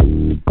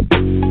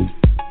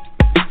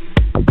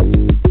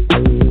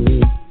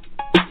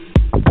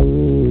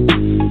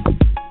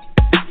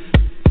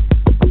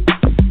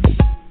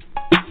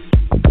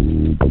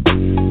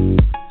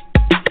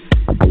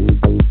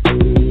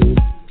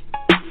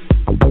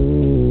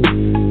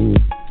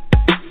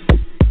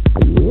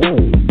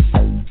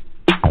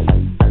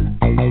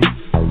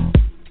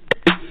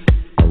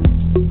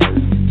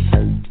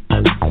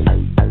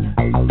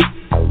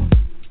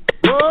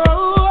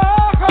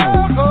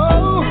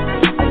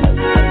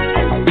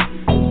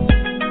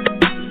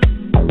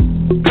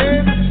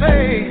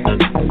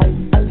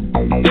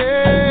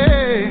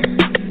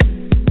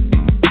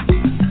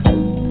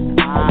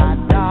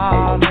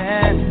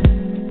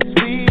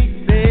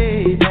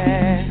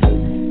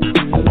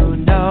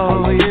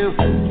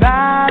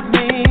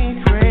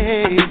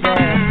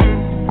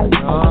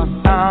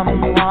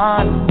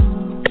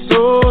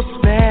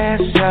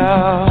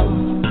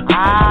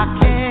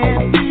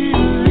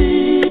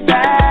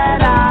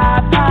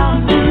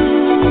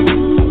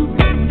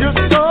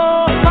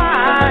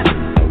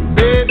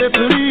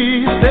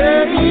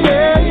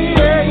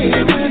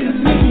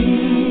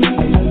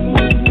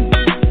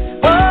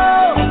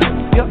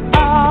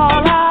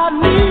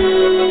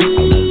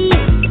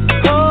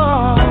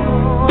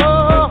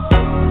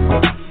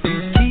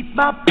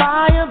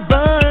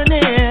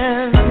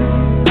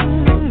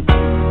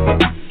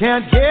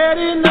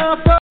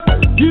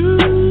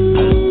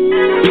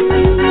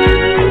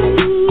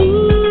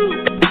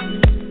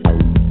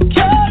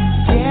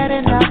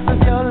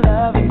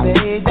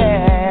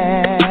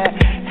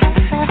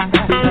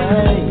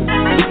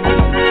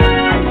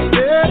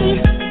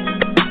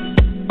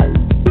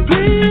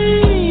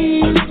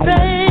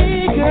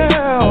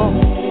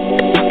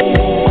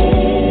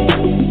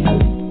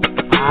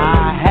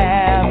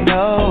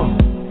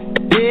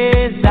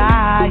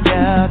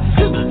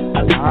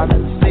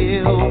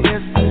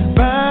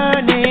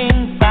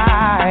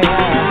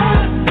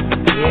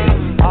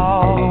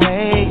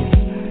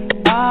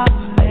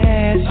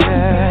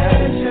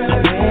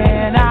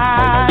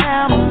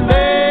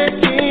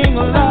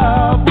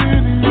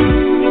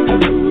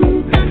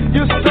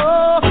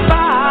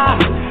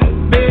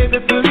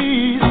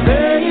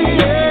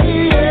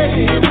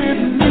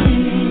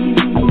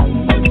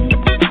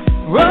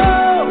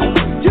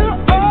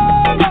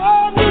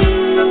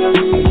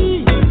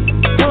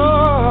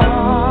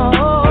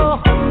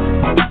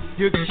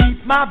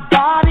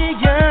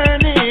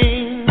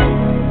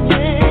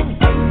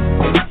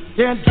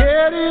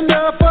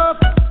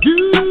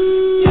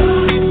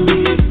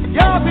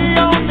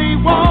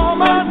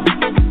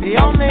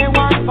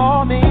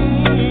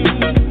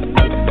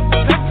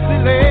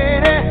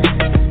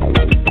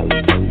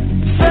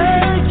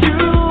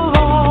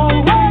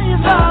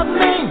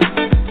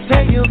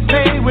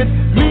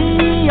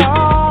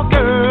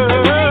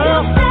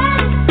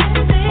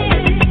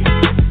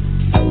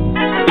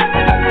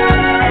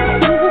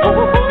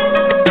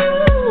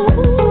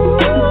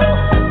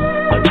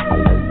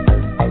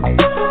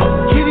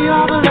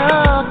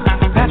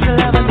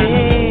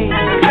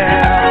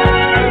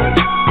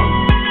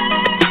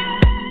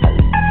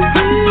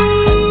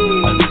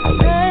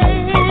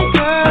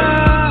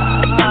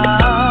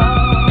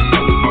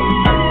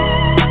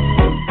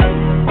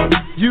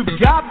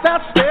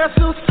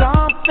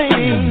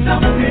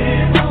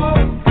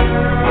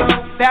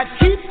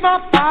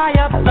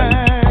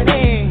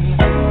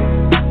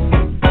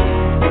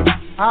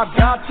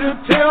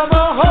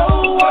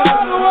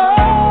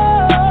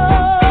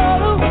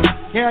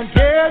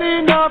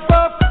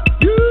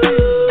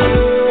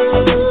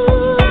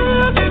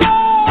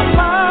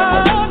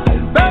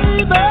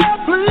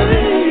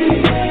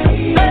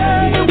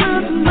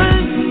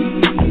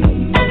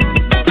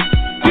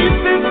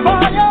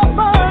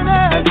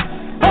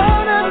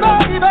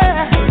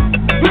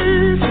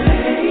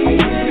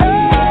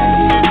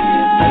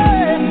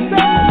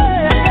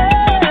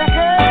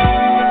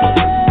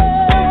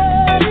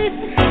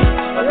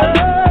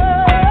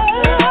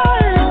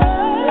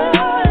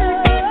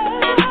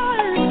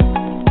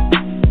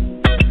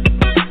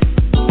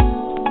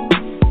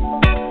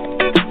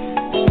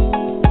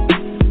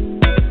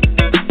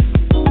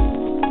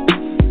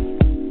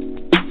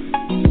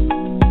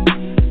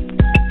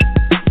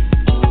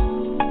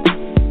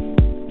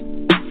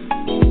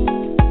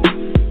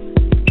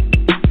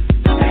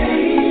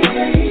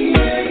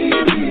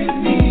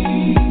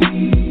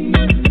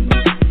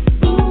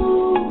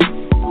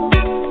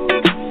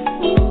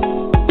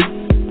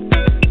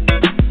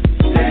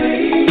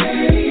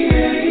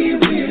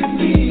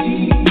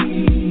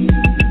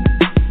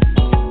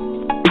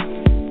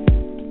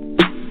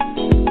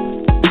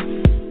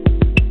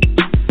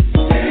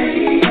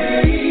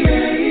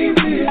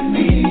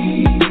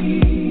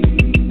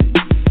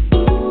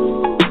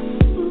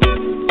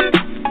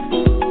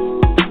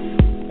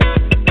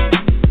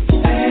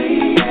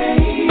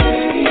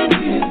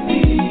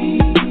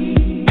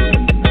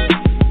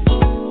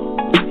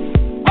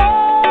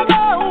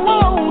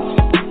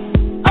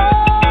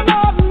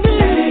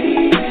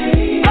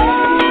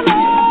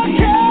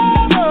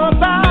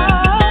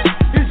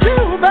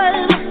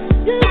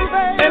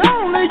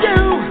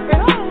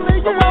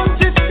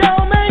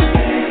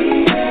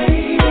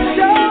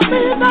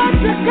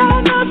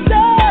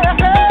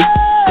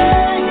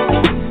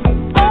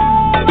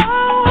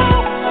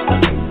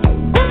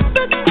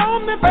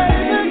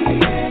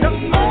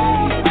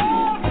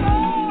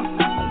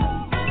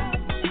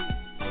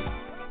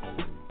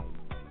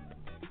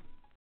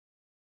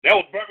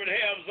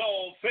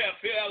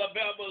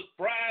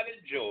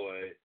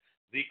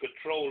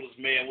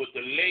 man, with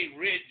the late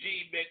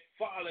Reggie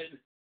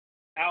McFarland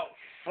out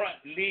front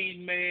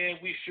lead, man.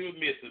 We sure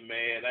miss him,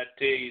 man. I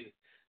tell you,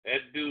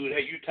 that dude,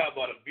 hey, you talk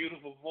about a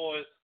beautiful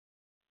voice.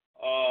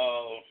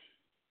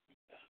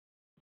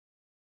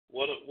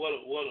 What an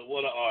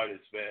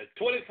artist, man.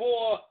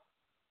 24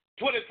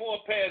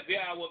 past the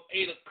hour of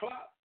 8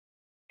 o'clock.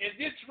 And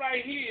this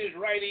right here is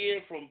right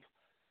here from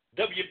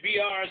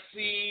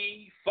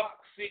WBRC, Fox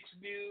 6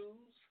 News.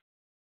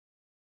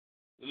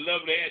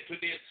 Lovely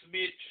Antoinette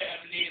Smith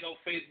chiming in on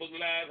Facebook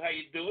Live. How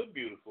you doing?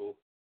 Beautiful.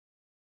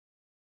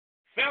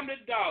 Family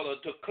Dollar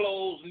to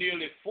close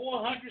nearly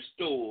 400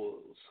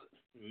 stores.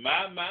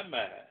 My.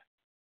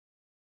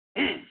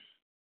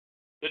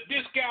 The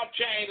discount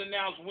chain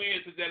announced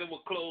Wednesday that it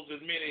will close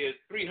as many as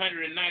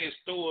 390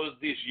 stores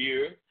this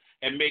year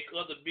and make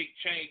other big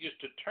changes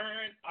to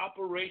turn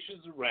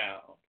operations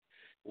around.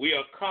 We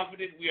are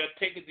confident we are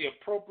taking the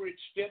appropriate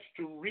steps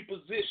to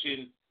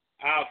reposition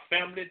our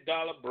Family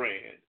Dollar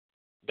brand.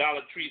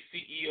 Dollar Tree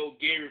CEO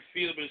Gary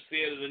Philbin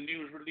said in a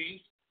news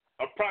release,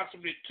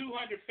 approximately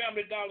 200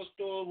 Family Dollar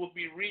stores will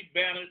be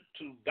rebranded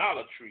to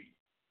Dollar Tree.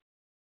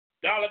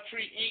 Dollar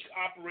Tree, Inc.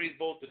 operates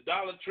both the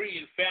Dollar Tree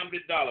and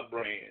Family Dollar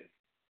brands.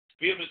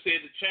 Philbin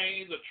said the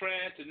chains are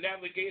trying to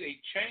navigate a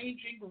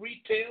changing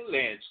retail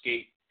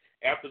landscape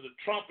after the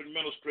Trump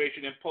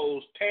administration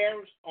imposed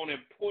tariffs on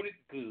imported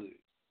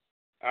goods.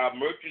 Our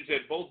merchants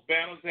at both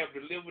banners have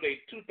delivered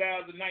a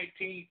 2019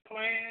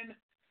 plan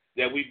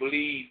that we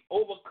believe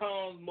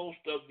overcomes most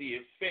of the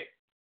effect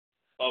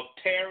of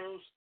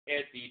tariffs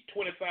at the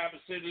 25%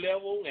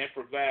 level and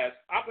provides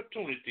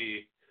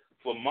opportunity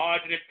for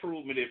margin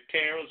improvement if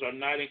tariffs are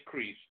not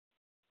increased.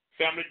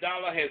 Family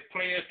Dollar has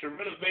plans to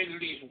renovate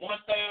at least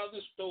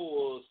 1,000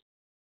 stores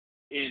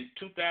in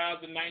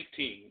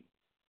 2019.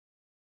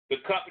 The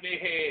company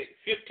had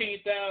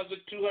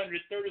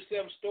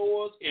 15,237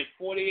 stores in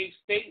 48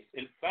 states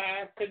and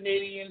 5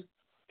 Canadian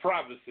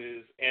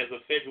provinces as of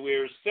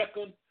February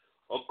 2nd,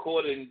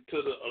 according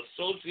to the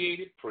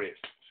Associated Press.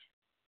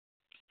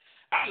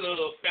 I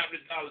love Family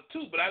Dollar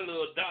too, but I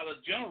love Dollar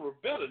General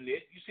better than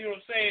it. You see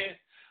what I'm saying?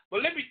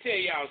 But let me tell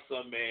y'all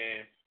something,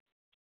 man.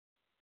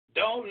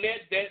 Don't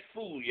let that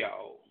fool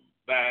y'all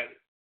by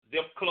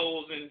them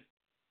closing.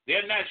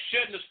 They're not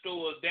shutting the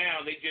stores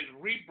down. They just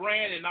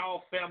rebranding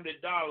all Family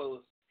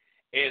Dollars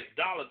as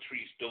Dollar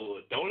Tree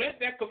stores. Don't let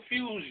that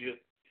confuse you.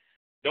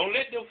 Don't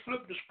let them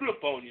flip the script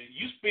on you.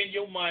 You spend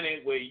your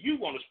money where you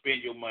want to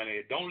spend your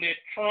money. Don't let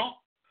Trump,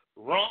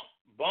 Rump,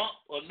 Bump,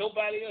 or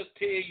nobody else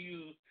tell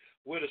you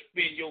where to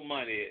spend your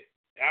money at.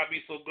 I'll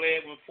be so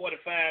glad when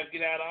 45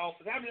 get out of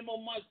office. How many more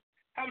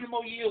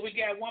years we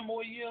got? One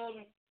more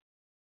year?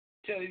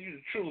 Telling you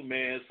the truth,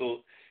 man.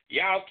 So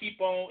y'all keep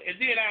on. And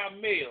then our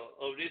mayor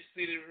of this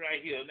city right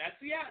here. Now,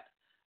 see,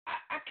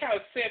 I kind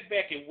of sat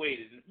back and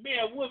waited.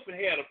 Mayor Woodford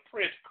had a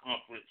press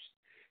conference.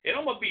 And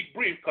I'm going to be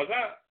brief because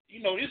this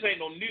ain't no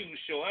news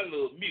show. I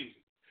love music.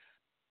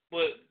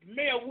 But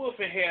Mayor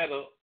Woodford had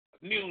a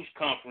news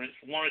conference,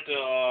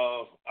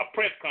 a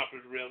press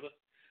conference rather,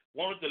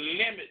 wanted to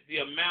limit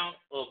the amount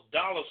of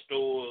dollar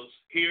stores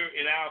here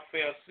in our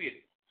fair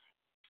city.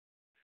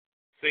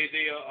 Say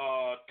they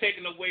are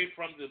taken away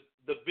from the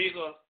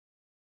bigger,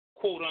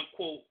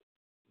 quote-unquote,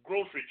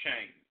 grocery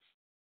chains.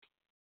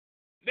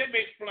 Let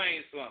me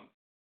explain something.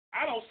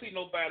 I don't see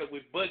nobody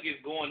with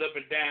buggies going up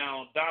and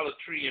down Dollar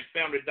Tree and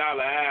Family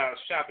Dollar aisles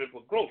shopping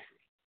for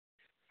groceries.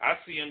 I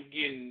see them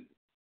getting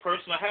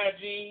personal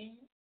hygiene,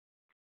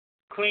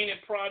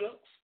 cleaning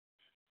products,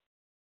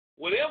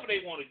 whatever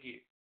they want to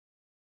get,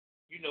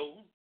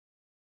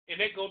 and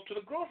they go to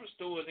the grocery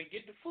stores and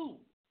get the food.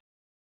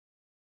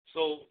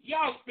 So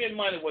y'all spend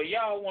money where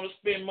y'all want to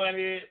spend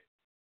money.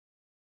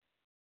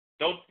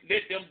 Don't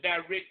let them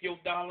direct your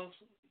dollars.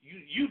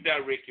 You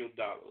direct your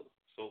dollars.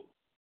 So,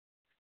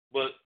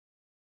 but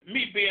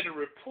me being a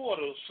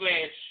reporter /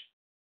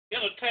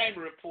 entertainment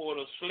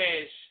reporter /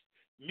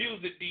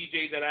 music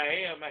DJ that I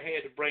am, I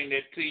had to bring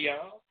that to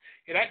y'all.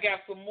 And I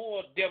got some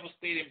more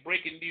devastating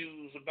breaking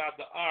news about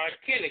the R.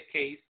 Kelly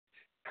case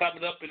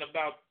coming up in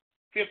about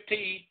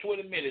 15,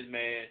 20 minutes,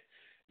 man.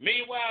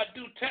 Meanwhile,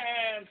 due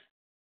time,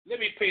 let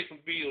me pay some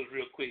bills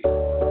real quick.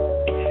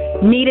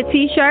 Need a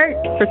t-shirt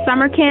for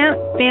summer camp,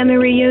 family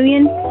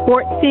reunion,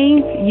 sports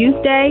teams,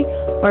 youth day,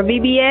 or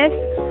VBS?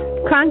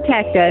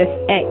 Contact us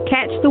at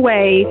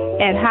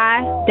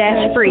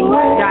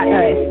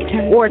catchthewave@high-free.us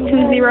or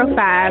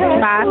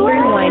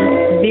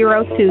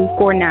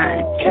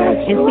 205-531-0249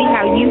 and see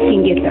how you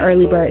can get the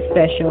early bird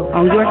special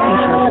on your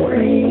t-shirt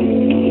order.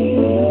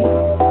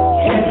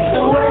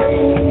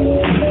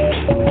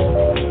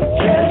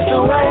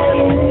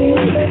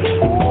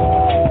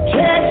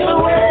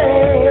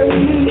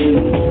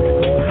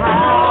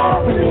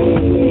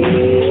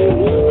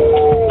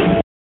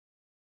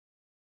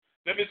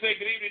 Let me say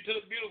good evening to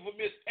the beautiful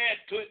Miss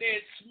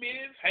Antoinette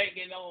Smith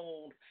hanging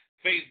on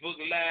Facebook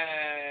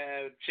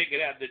Live. Check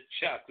it out, the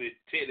chocolate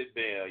teddy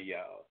bear,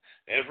 y'all.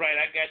 That's right,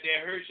 I got that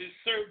Hershey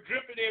syrup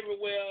dripping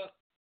everywhere.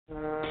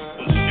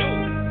 For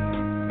sure.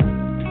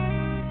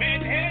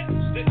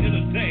 Manhattan to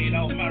entertain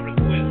on my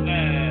request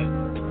line.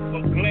 So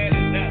glad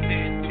it's out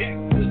there.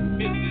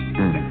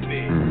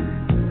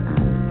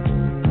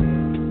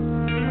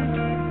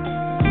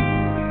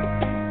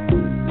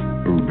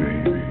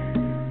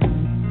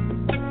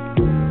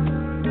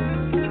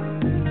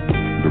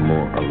 The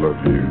more I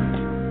love you,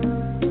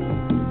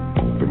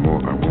 the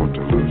more I want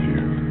to love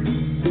you.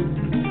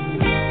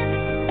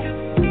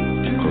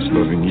 'Cause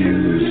loving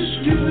you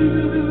is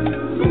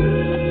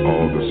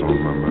all that's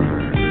on my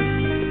mind.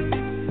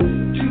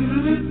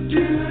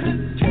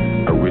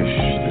 I wish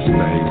this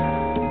night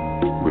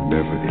would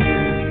never end.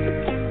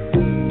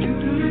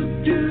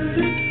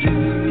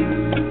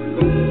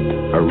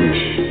 I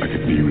wish I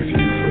could be with you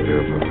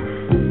forever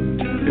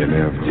and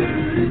ever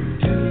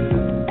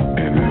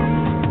and ever.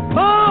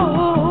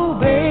 Oh,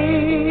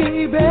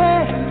 baby,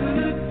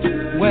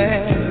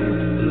 well,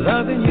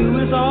 loving you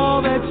is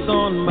all that's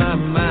on my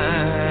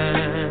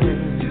mind.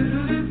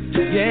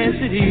 Yes,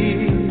 it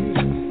is.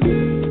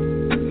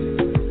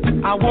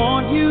 I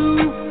want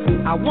you,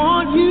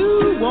 want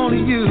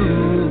you.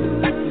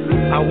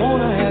 I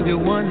want to have you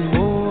one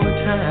more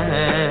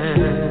time.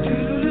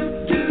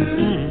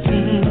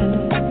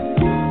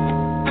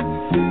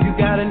 You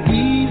got an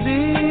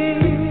easy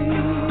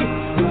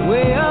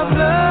way of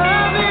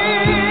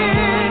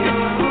loving,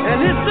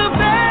 and it's the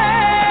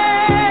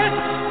best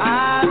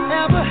I've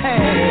ever had.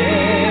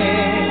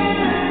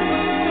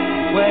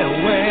 Well,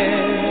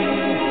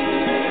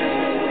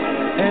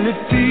 and it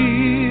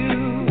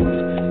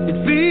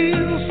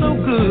feels so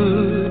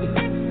good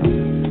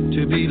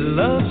to be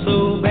loved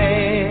so bad.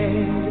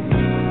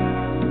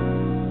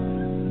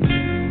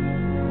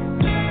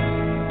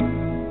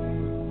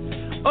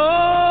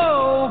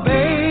 Oh,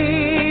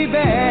 baby,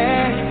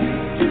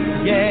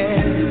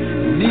 yeah,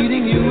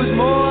 needing you is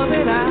more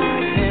than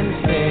I can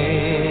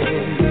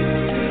stand.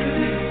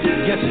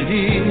 Yes, it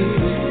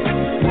is.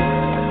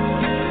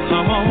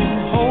 Come on,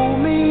 hold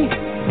me,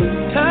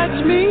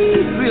 touch me,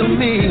 thrill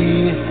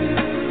me,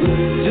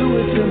 do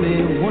it to me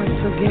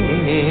once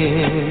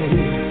again.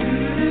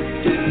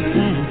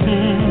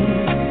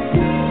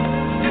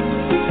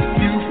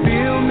 You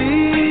fill me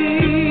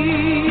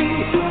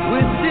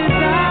with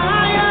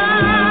desire,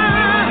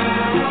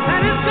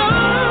 and it's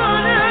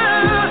gonna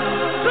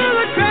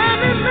drive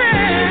me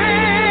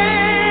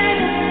mad.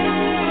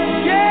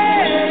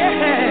 Yeah,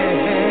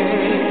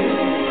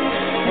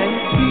 and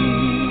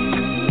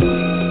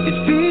it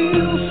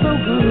feels so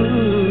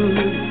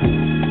good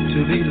to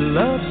be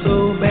loved so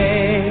bad.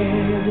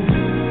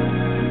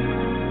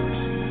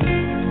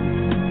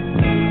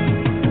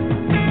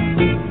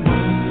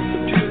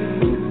 1,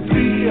 2,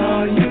 3,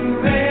 are you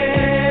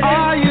ready?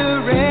 Are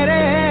you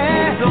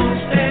ready? Hold on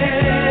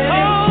steady.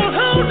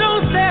 Hold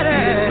on steady.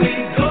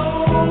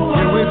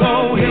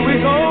 Here we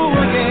go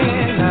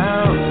again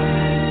now.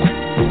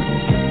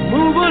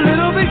 Move a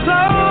little bit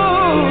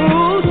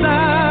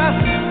closer.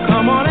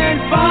 Come on and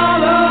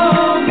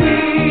follow me.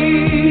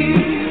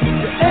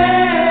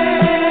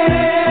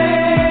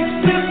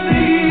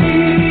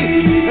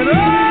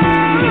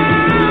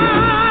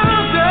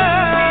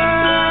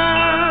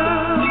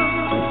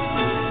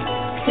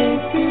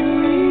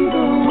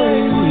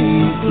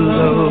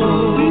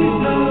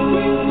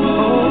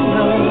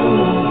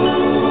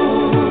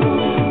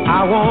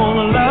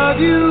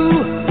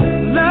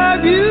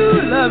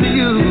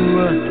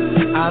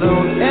 I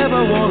don't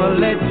ever want to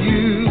let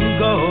you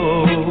go.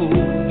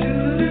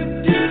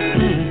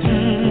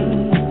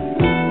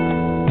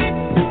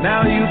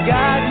 Now you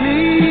got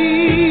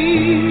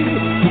me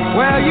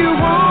where you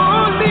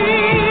want me,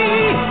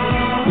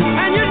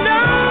 and you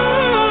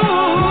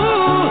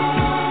know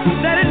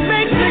that it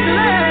makes me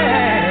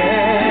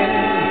glad.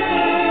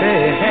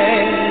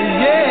 Hey,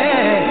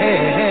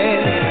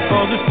 yeah,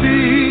 'cause it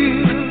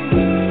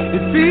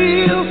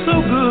feels so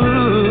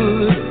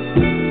good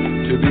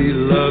to be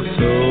loved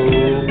so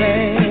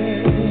bad.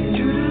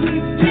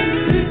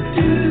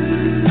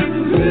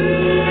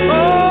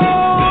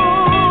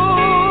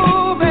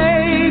 Oh,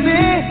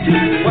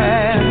 baby,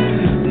 well,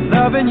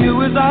 loving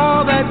you is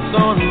all that's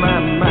on my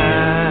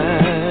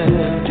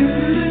mind.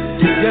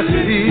 Yes,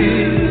 it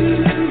is.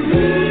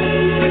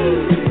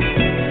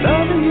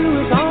 Loving you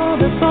is all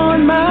that's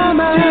on my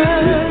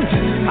mind.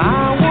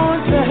 I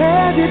want to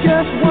have you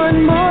just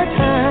one more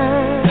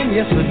time.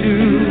 Yes, I do.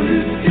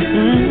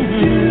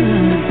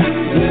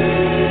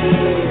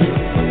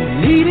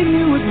 Needing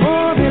you is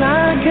more than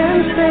I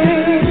can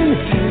stand.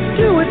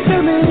 Do it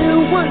to me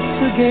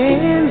once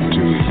again.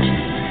 Do it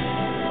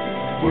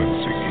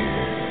once again.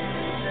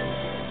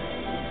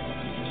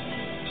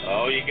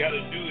 All you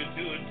gotta do is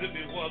do it to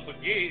me once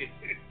again.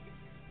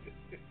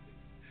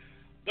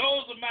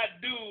 Those are my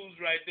dudes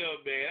right there,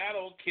 man. I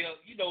don't care.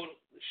 You know,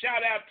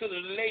 shout out to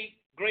the late,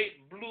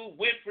 great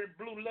Winfred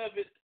Blue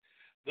Lovett,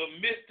 the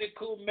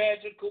mystical,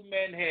 magical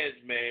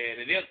Manhattan, man.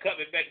 And they're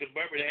coming back to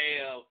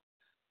Birmingham.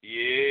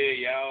 Yeah,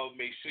 y'all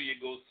make sure you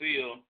go see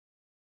them.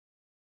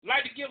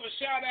 Like to give a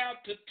shout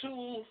out to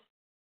 2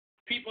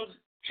 people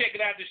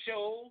checking out the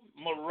show.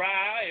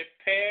 Mariah in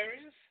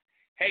Paris,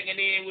 hanging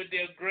in with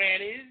their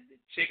grannies,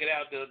 checking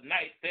out the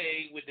night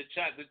thing with the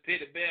chocolate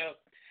teddy bear.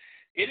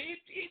 It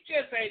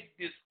just ain't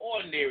this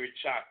ordinary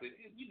chocolate.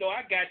 You know,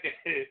 I got that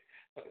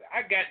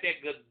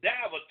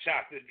Godiva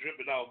chocolate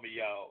dripping off me,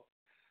 y'all.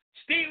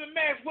 Stephen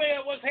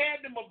Maxwell, what's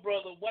happening, my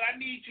brother? What I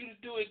need you to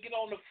do is get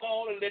on the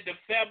phone and let the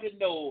family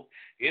know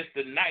it's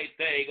the night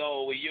thing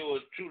on with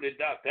yours truly,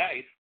 Dr.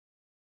 Ice.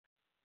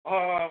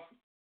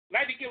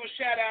 Like to give a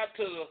shout out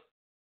to the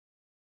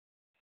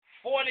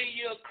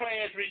 40-year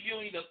class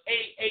reunion of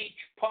A.H.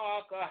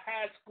 Parker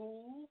High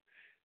School,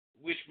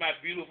 which my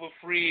beautiful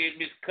friend,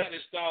 Miss Cutty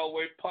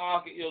Starway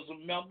Parker, is a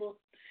member.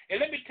 And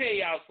let me tell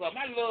y'all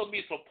something. I love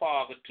me some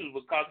Parker, too,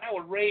 because I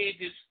was raised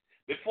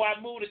before I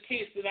moved to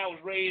Kingston, I was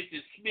raised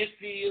in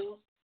Smithfield.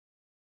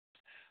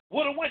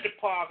 Would have went to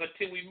Parker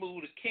till we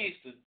moved to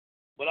Kingston,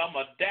 but I'm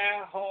a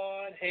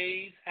die-hard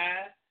Hayes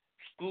High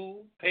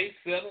School pace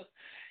setter.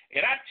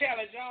 And I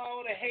challenge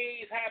all the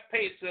Hayes High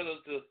pace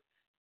setters to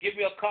give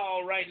me a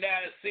call right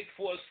now at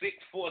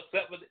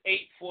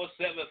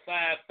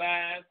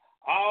 646-478-4755.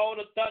 All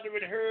the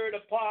Thundering Herd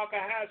of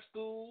Parker High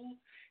School,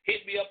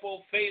 hit me up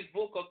on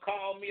Facebook or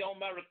call me on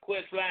my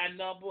request line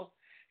number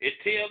and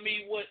tell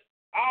me what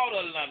all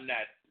the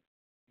alumni.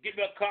 Give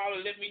me a call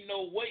and let me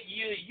know what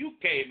year you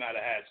came out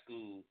of high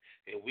school,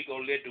 and we're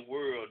going to let the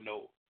world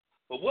know.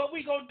 But what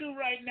we're going to do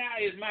right now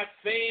is my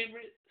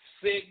favorite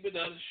segment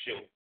of the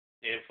show.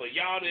 And for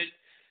y'all that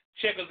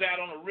check us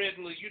out on a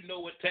regular, you know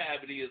what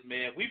time it is,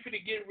 man. We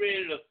finna get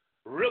ready to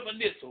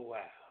reminisce a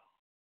while.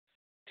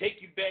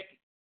 Take you back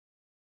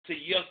to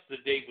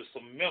yesterday with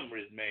some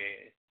memories,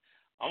 man.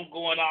 I'm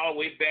going all the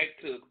way back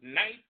to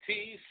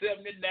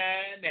 1979,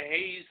 the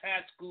Hayes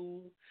High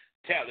School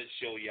talent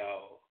show,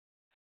 y'all.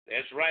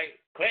 That's right.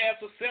 Class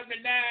of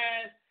 79,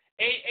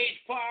 A.H.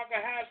 Parker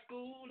High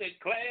School, and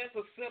class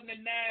of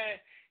 79,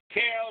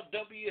 Carol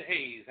W.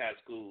 Hayes High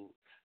School.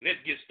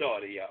 Let's get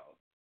started, y'all.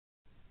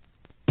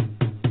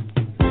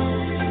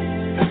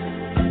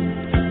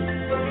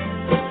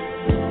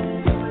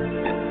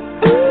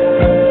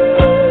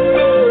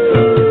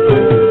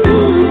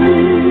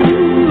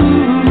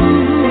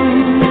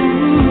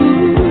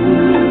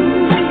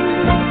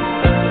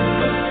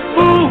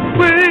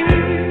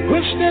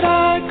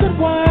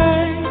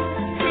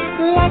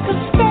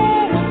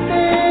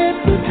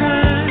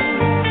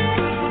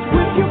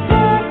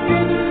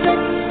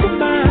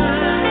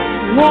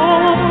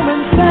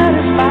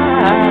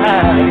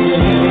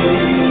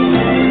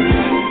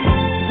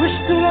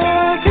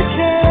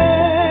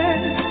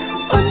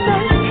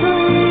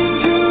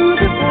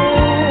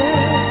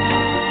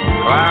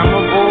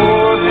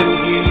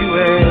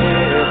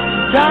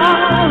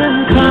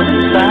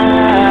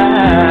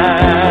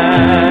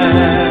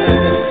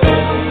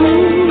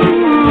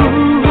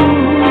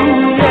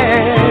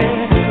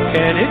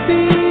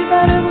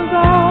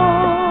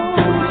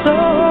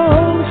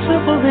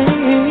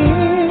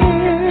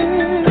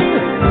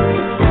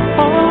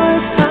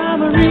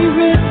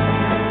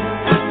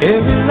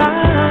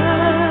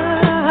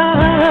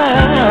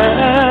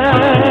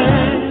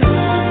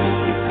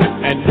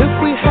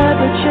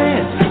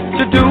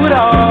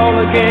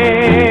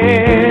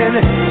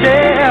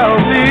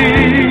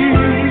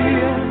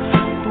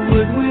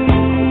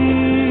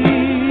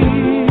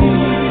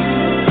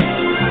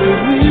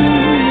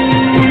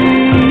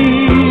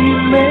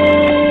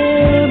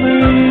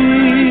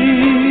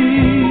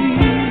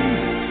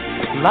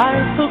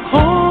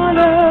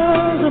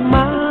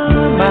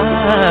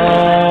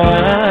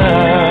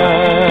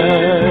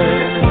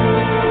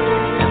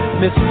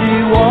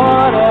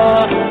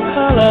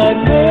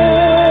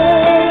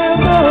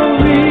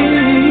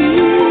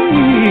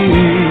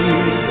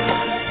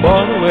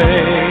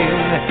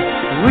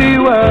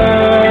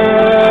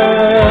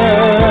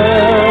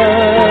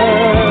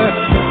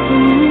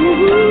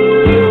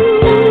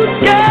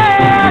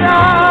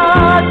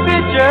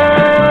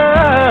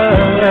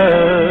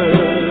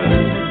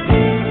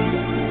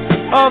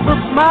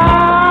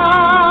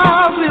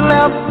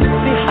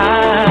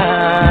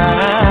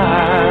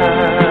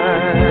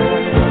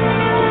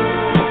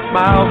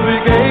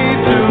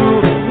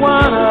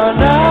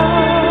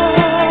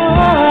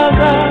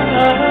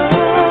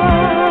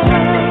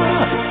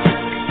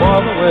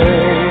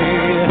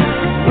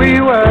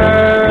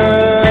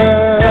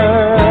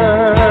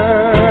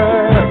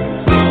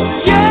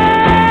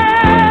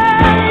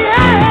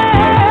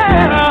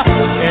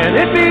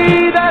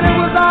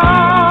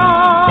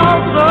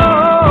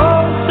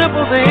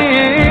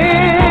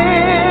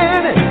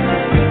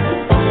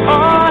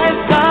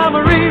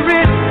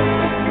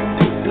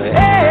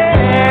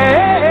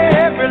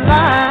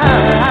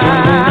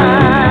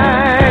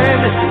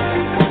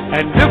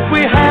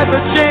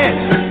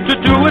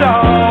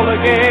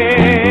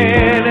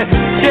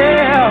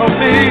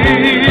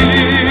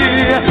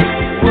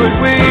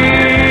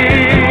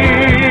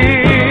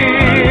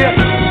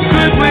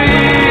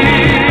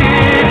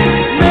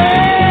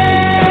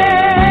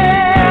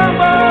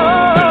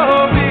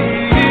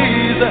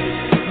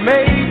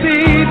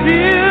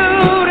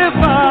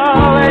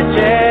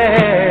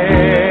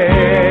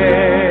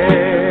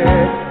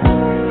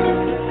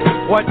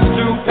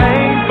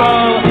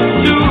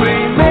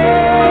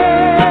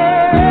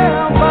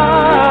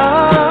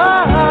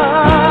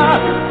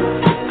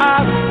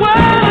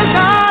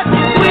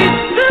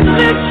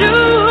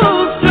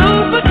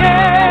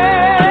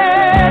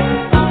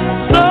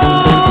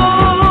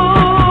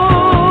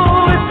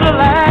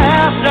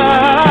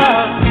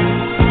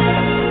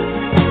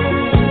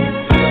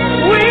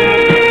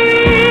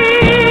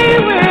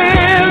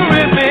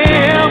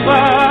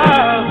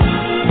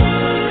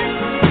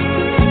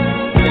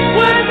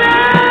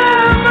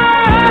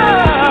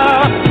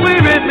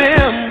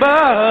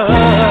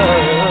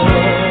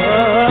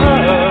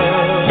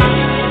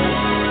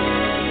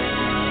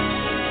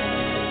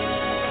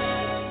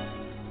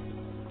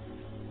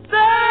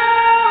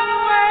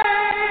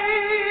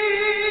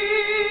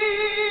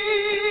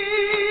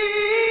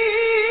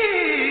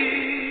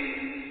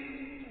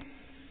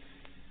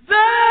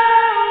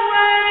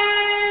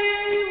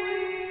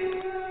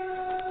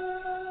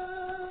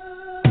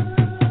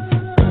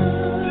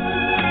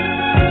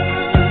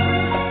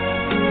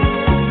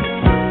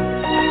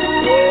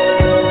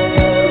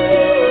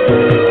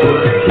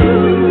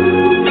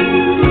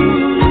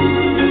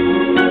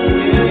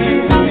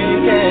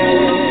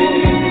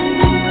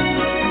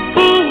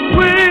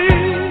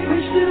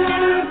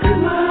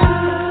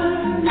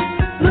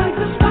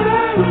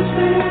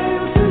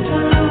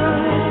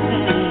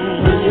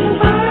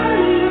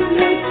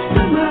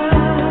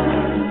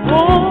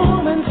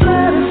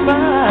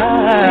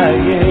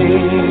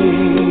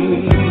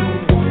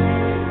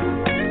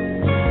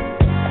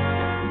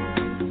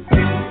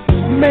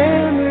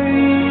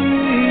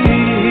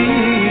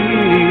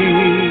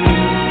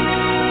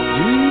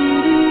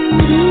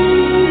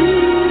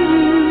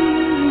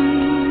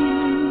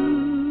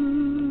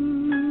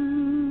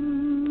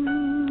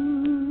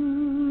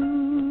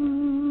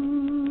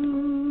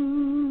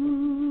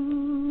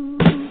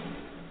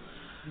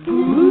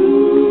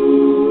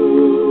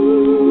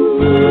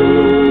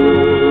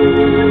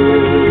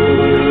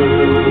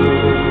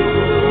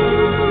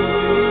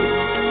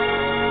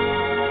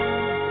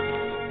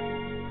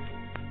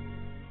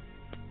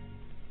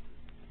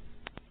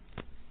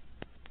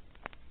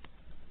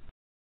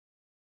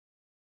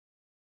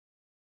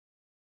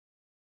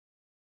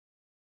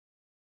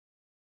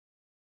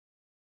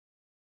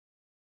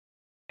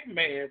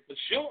 man, for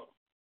sure.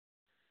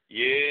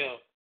 Yeah.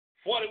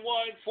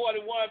 41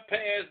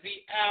 past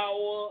the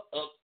hour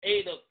of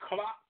 8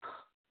 o'clock.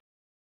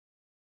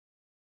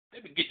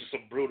 Let me get you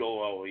some Bruno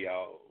on,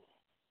 y'all.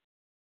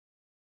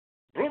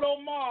 Bruno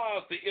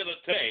Mars to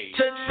entertain.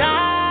 Tonight,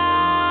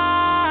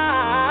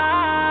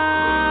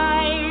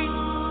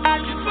 I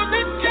just want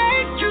to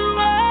take you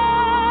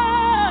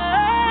higher.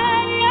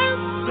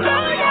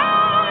 Blow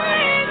your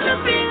hands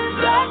up in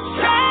the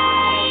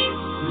tight.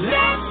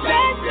 Let's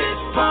set this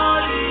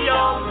party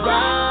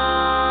alright.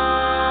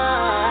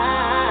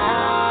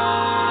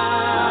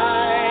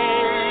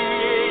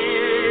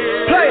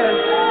 Players,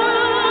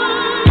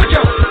 put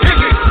your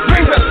pinky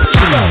rings up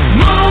to the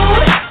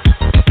moon.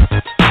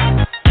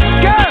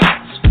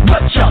 Girls,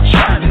 what y'all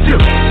trying to do?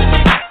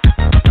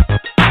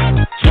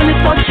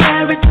 24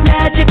 karat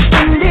magic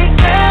in the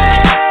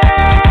air.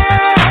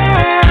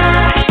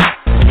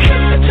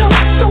 Hit the toe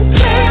so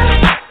clear.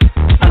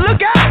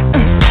 Look out.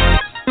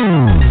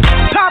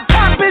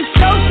 Pop is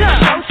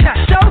showtime.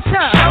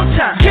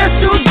 Guess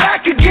who's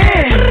back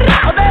again?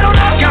 Oh, they don't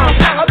know.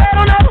 Oh, they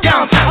don't know.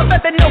 I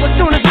bet they know as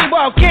soon as we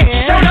walk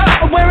in.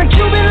 I'm wearing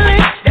Cuban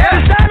links.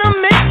 Designer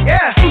mix.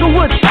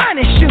 Inglewood's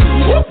finest shoes.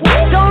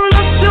 Don't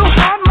look too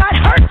hard, might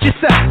hurt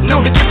yourself.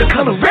 Known to give the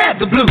color red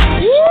the blue.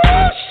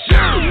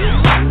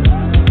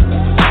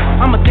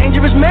 I'm a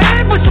dangerous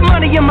man with some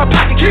money in my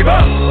pocket. Keep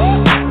up.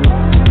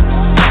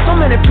 So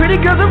many pretty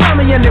girls around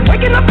me and they're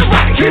waking up the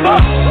rocket. Keep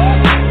up.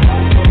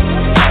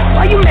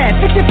 Why you mad?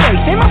 Fix your face.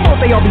 Ain't my fault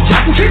they all be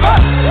jocking. Keep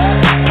up.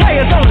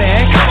 Players only.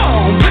 Come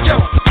on, put your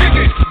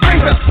pinky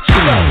rings up to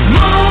the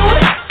moon.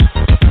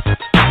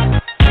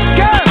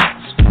 Girls,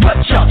 what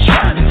y'all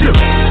trying to do?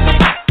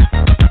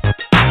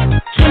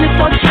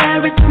 24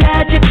 karat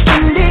magic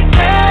in the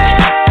air.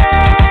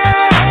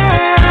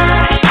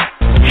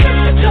 Hit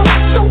the toe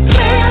so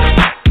clear.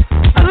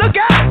 Look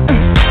out.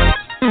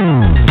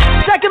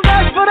 Second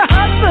verse for the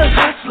hustlers,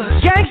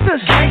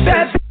 gangsters,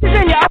 bad bitches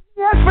and your ass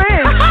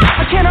friends.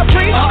 I cannot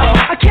preach.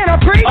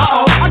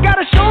 I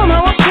gotta show them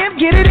how I can't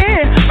get it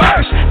in.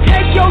 First,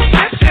 take your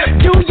sip,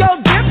 do your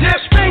dip,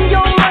 spend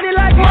your money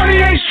like money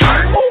ain't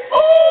shirt.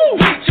 Ooh,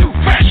 we too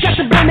fresh. Got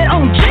to blame it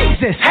on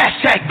Jesus.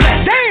 Hashtag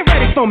blessed. They ain't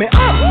ready for me.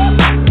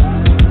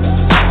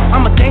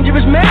 I'm a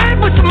dangerous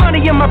man with some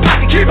money in my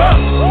pocket. Keep up.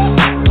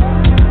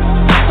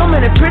 So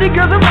many pretty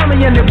girls around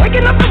me and they're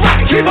waking up the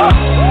rocket. Keep up.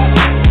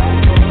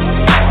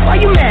 Why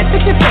you mad?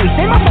 Fix your face.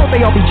 Ain't my fault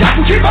they all be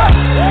jocking. Keep up.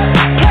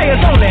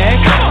 Players only.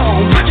 Come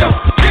on, put your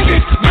pinky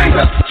rings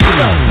up to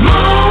the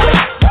moon.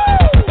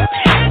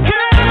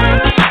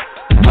 Girls,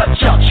 what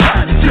y'all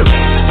trying to do?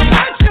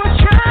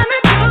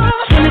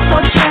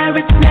 24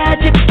 karat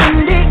magic in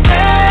the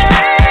air.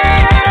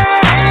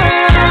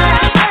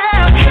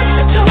 Hit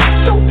the toe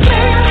so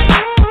clear.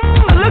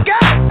 Look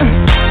out.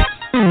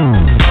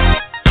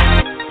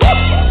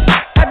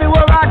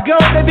 Everywhere I go,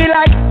 they be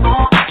like,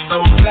 oh, so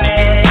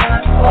bad.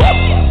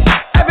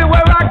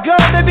 Everywhere I go,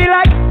 they be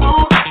like,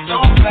 oh, so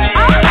bad.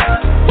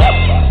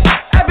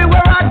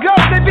 Everywhere I go,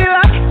 they be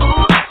like,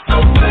 oh, so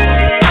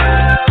bad.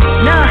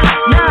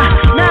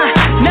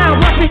 Now,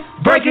 watch me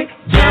break it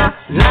down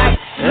like,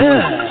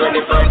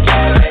 24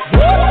 karat.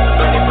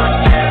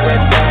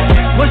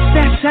 What's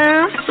that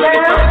sound?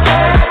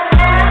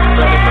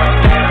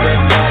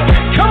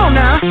 Come on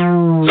now.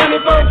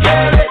 24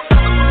 karat.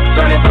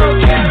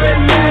 24 karat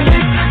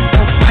magic.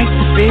 Don't fight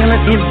the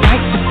feeling,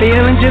 invite the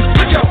feeling. Just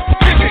put your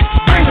pinky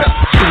rings up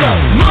to the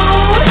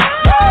moon.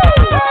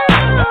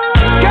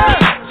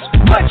 Girls,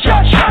 what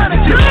y'all trying to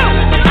do?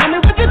 Tell me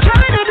what you're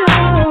trying to do.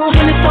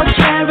 24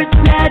 karat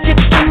magic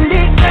in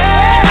the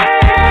air.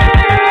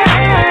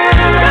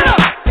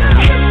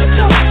 Hit the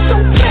toe so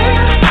clear.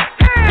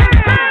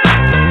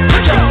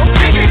 Put your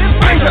pinky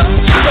rings up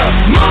to the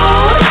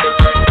moon.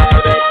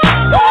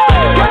 Girls,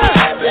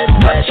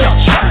 what y'all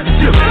trying to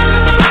do?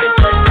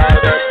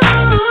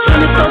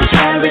 24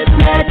 karat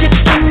magic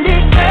in the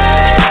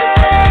air.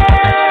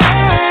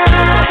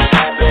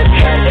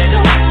 Hit the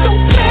toe so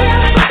clear.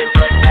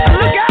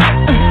 Look out.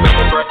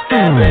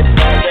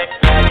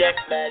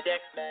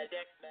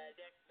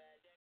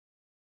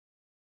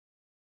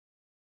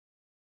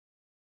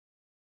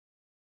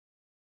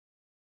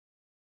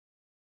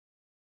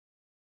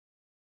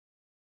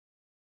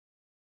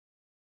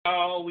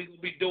 We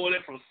will be doing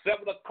it from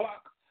 7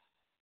 o'clock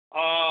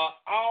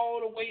all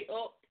the way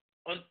up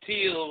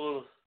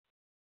until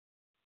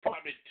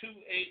probably 2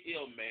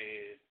 a.m.,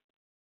 man.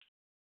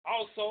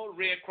 Also,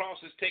 Red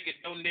Cross is taking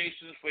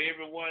donations for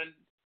everyone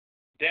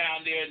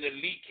down there in the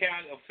Lee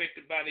County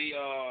affected by the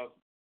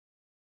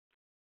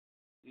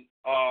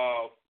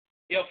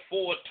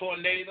F4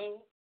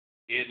 tornado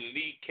in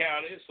Lee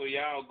County. So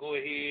y'all go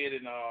ahead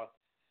and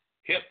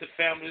help the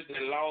families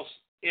that lost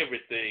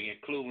everything,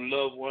 including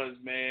loved ones,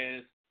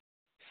 man.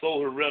 So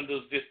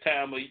horrendous this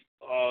time of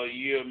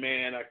year,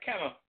 man.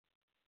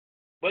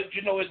 But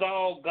you know, it's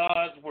all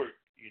God's work.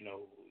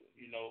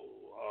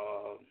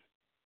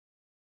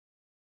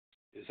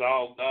 It's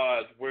all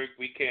God's work.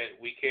 We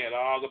can't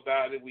argue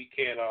about it. We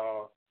can't.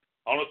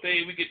 Only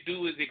thing we can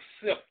do is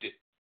accept it.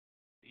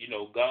 You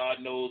know,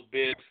 God knows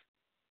best.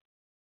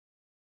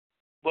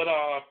 But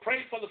pray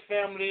for the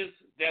families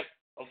that's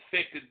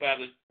affected by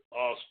the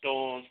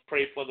storms.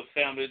 Pray for the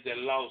families that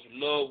lost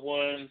loved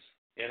ones.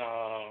 And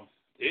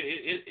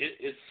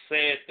it's a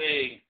sad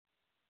thing.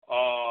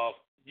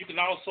 You can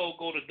also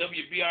go to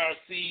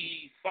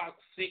WBRC Fox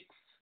 6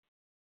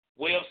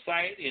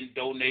 website and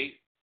donate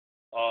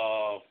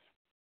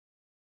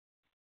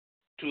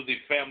to the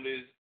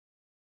families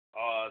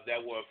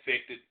that were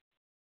affected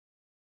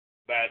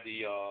by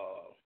the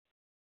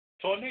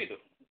tornado.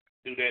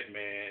 Do that,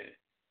 man.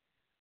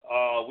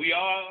 We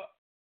are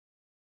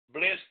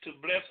blessed to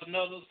bless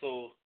another,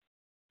 so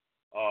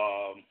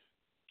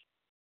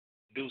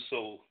do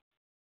so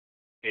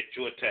at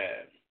your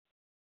time.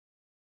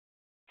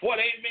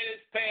 48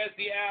 minutes past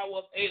the hour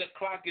of 8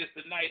 o'clock is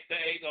the night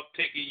thing. I'm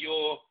taking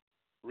your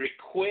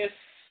requests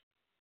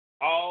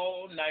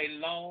all night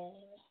long.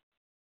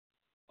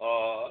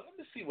 Let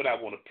me see what I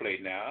want to play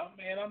now.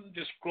 Man, I'm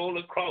just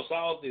scrolling across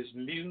all this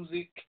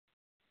music.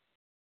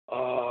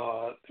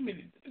 Let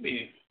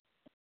me.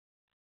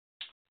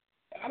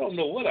 I don't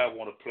know what I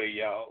want to play,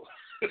 y'all.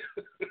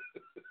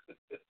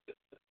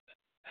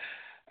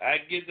 I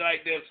get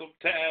like that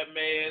sometime,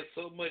 man.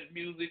 So much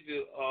music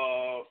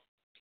to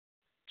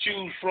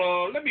choose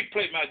from. Let me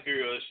play my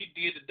girl. She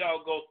did the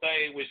doggone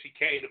thing when she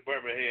came to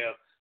Birmingham.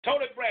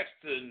 Tony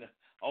Braxton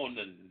on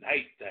the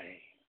night thing.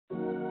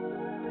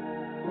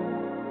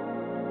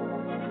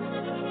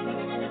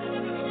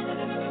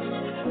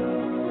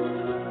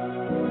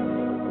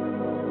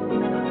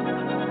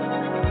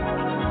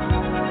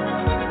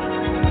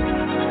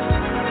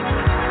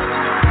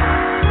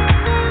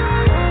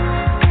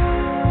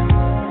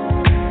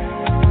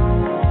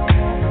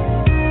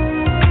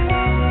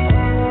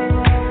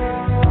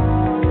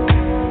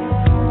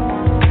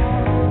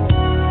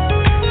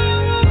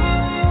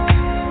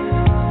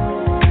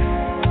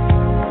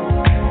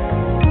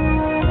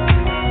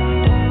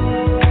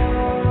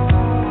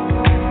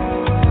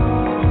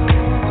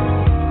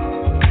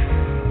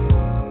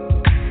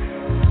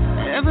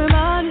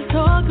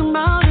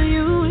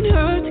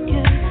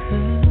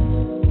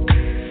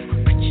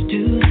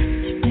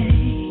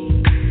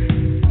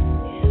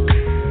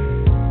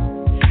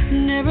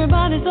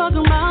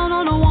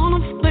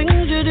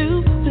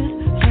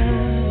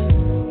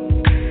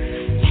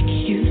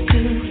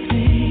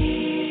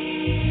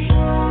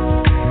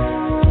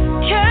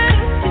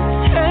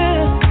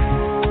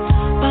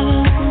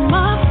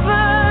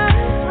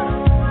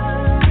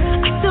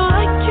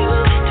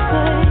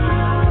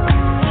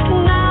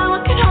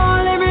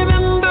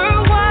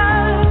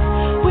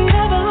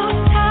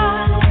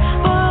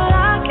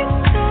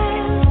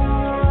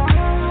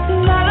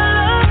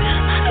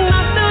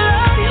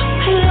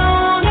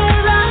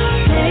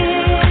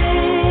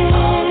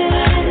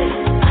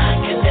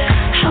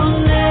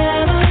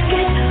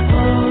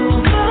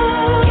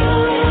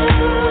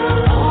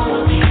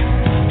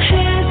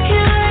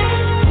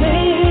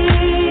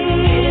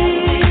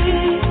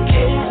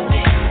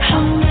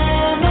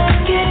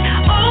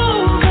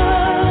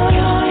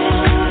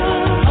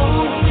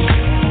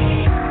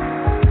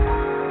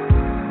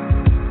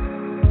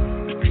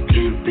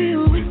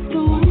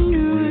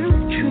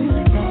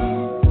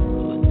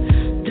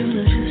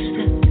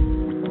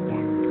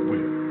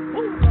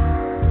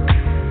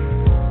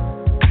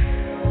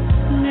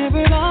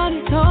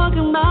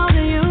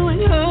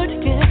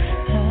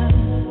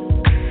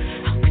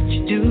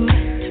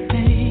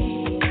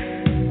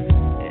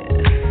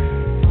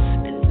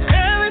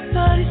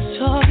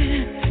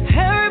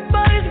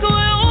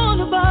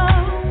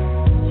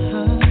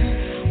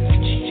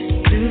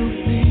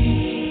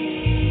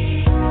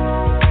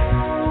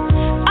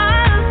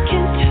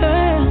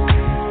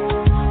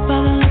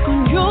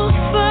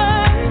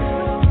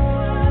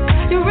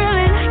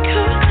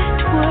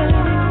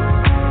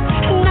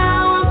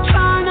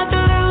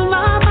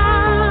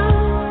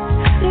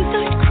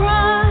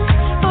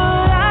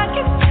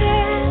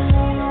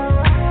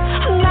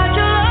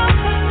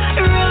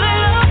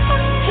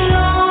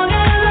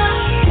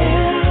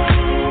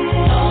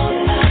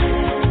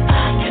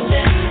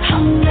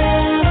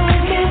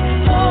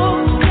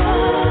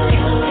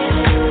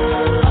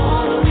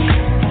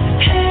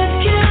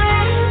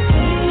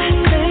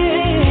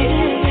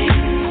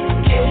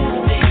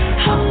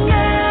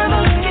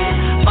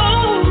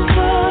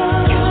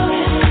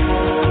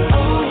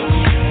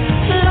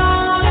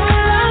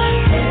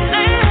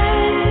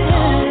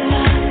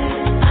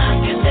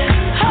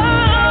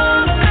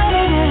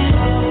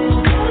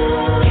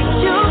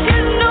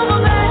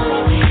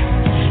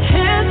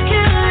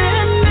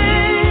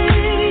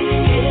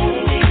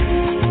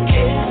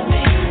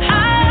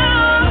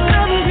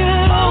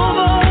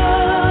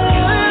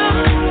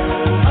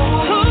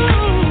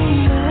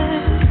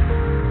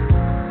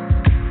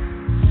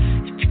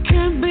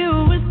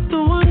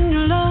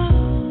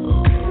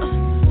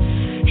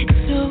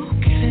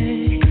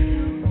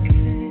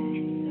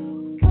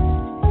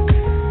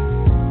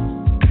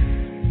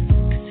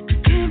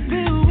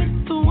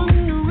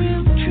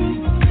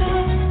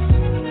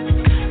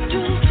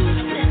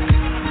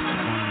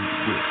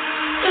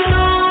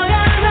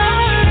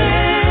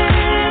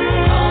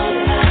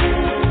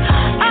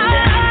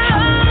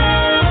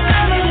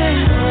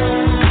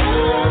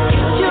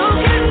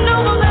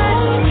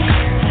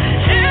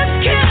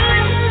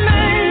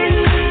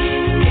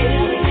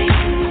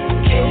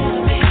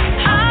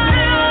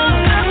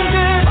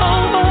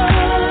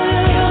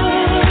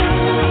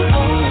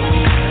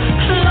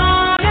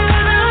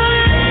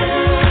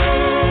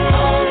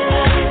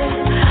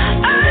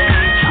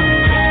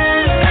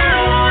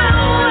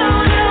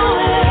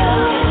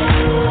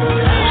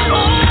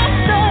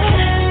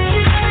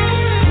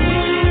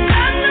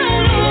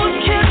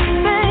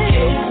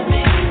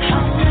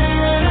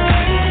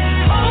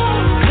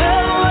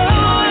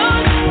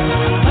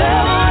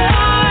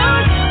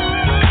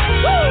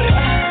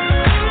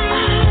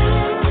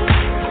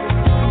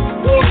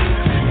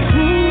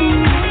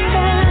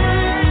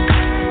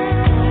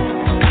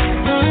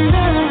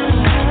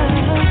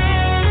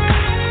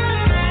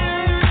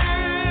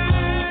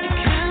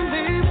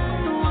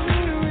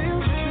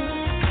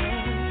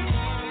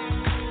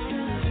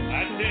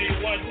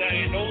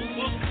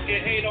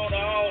 can hate on her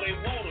all they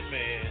want her,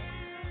 man.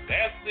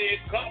 That's the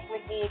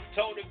incomparable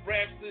Tony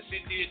Braxton.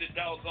 She did the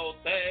doggone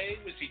thing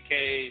when she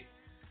came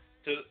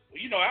to,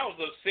 I was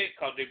upset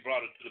because they brought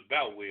her to the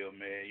Boutwell,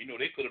 man.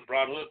 They could have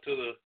brought her to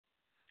the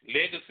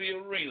Legacy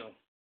Arena.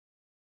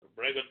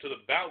 Bring her to the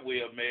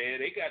Boutwell,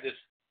 man. They got to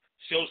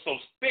show some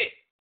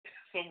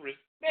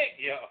respect,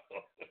 y'all.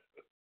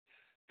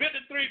 53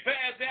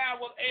 past the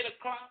hour, 8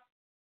 o'clock.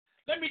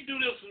 Let me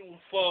do this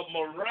for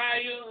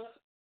Mariah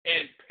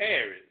and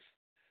Paris.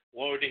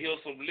 Wanted to hear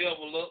some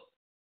Level Up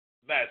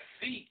by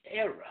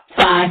Sierra.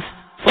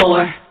 5,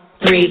 4,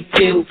 3,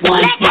 2, 1.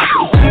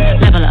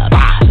 Level up,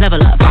 level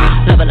up,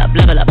 level up,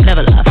 level up,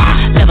 level up,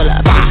 level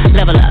up,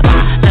 level up,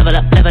 level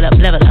up, level up,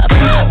 level up.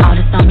 All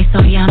this on me so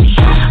yummy,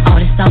 all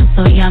this sauce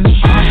so yummy.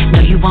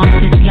 Know you want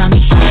this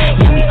yummy,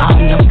 yummy all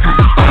in your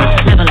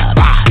tummy. Level up,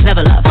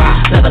 level up,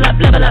 level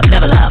up, level up,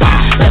 level up,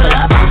 level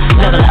up,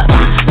 level up,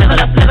 level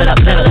up, level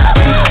up, level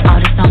up. All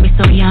this on me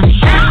so yummy,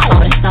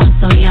 all this sauce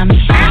so yummy.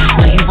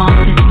 Know you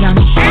want this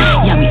yummy,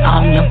 yummy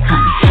all in your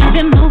tummy.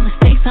 Them no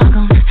mistakes are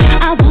gone,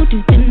 I won't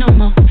do them no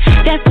more.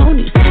 That's old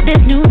news, that's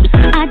news.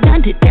 I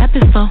done did that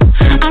before.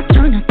 I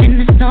turn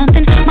nothing to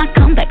something. My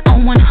comeback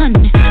on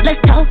 100.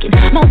 Let's talk it,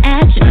 more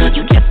action.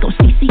 You just gon'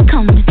 see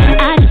coming.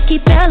 I just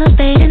keep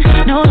elevating.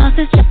 No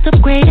losses, just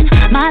upgrading.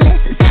 My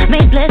lessons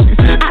made blessings.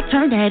 I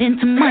turn that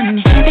into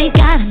money. They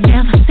gotta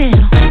never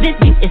settle. This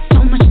beat is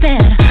so much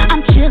better.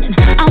 I'm chilling,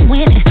 I'm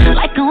winning,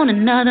 like on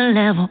another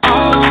level.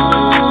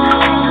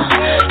 Oh,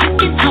 you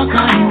can talk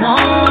all you want.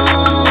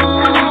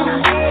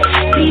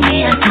 See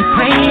me, I can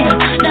pray to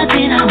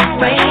nothing I'm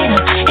afraid of,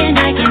 and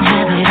I can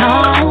have it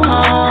all.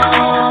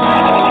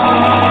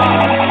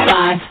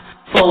 5,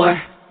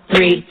 4,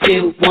 3,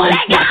 2, 1.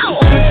 Let go.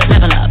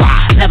 Level up,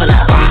 level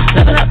up,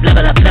 level up,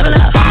 level up, level up,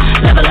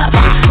 level up,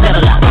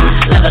 level up,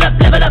 level up,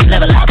 level up,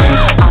 level up.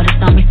 All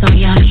this on me so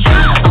yummy,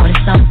 all this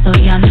sauce so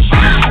yummy.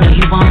 Know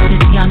you want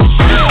this yummy,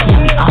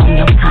 yummy all in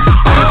your tummy.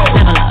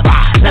 Level up,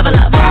 level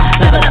up,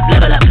 level up,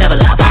 level up,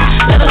 level up,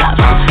 level up,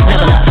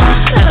 level up,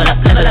 level up,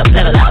 level up,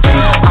 level up.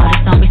 All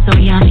this on me so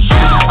yummy,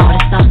 all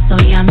this sauce so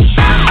yummy.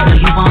 Know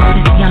you want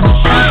this yummy,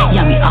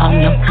 yummy all in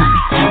your tummy.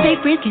 They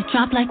friends get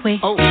dropped like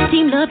weight.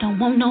 Team love don't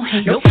want no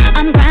hate.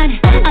 I'm grinding,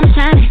 I'm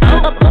shining,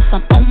 up,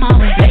 I'm on my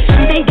way.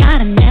 They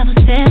gotta never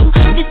settle.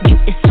 This view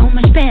is so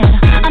much better.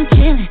 I'm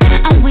chilling,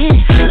 I'm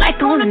winning,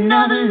 like on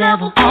another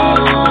level.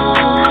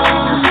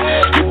 Oh,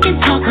 you can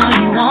talk all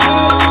you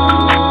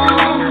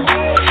want.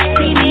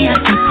 See me, I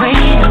can pray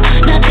to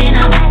nothing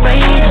I'm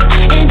afraid of,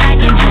 and I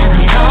can have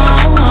it all.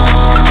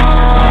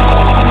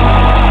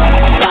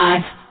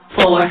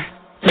 5, 4,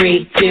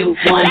 3, 2,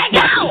 1. Let go.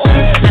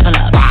 Level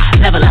up,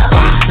 level up,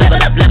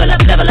 level up, level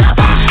up, level up,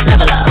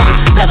 level up,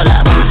 level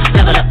up,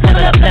 level up,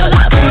 level up, level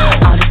up.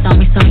 All this on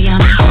me so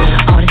yummy,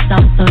 all this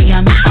sauce so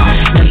yummy.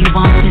 Know you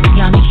want this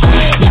yummy,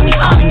 yummy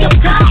all in your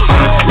tummy.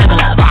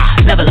 Level up,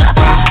 level up,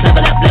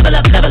 level up, level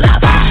up, level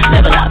up,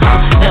 level up,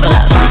 level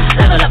up,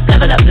 level up,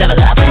 level up,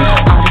 level up.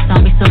 All this on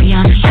me so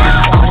yummy,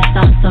 all this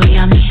sauce so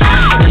yummy.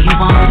 Know you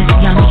want this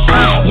yummy,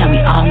 yummy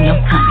all in your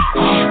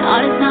tummy. All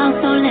this sauce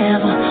so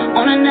level,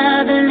 on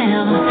another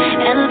level.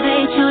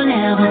 Elevate your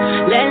level,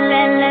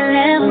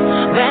 level,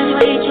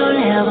 graduate your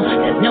level.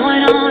 There's no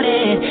one on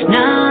it,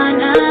 nah,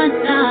 nah,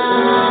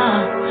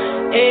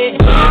 nah. Eh.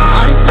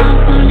 All this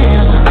sauce so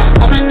level,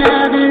 on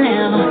another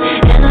level.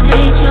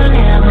 Elevate your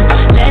level,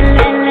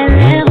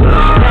 level,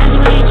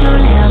 graduate your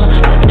level.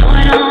 There's no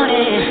one on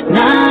it,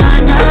 nah,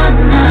 nah,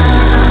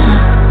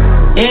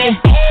 nah. Eh.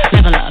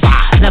 Level up,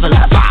 level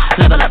up,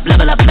 level up,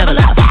 level up, level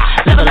up,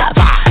 level up,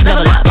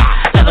 level up,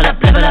 level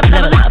up, level up,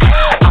 level up.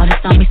 All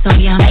this on me so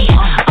yummy,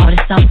 all this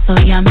sauce so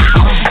yummy.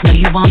 Know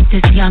you want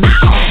this yummy,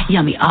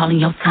 yummy all in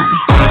your tummy.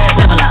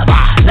 Level up,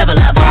 level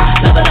up,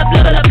 level up,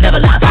 level up,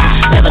 level up,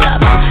 level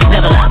up,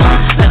 level up,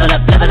 level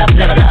up, level up,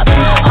 level up.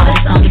 All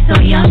this on me so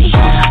yummy,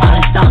 all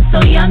this sauce so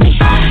yummy.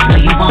 Know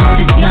you want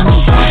this yummy,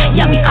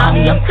 yummy all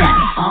in your tummy.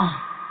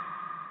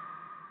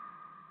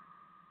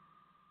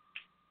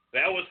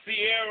 That was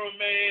Sierra,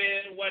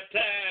 man. One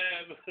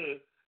time.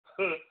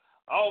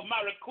 All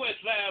my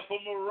request line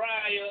for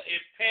Mariah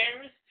in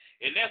Paris.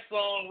 And that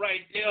song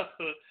right there.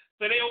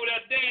 So they over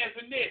there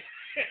dancing this.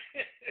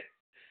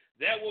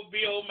 That will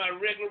be on my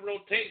regular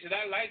rotation.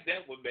 I like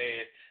that one,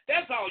 man.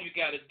 That's all you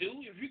got to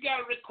do. If you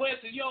got a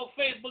request and you're on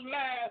Facebook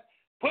Live,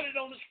 put it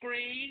on the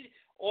screen.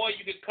 Or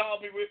you can call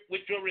me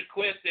with your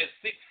request at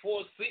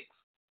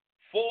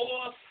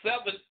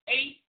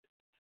 646-478-4755.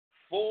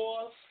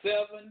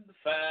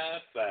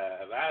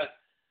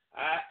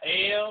 I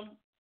am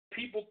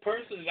people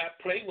person and I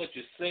play what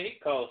you say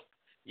because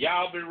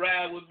y'all been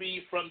riding with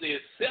me from the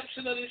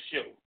inception of this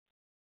show.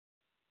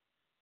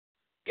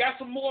 Got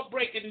some more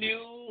breaking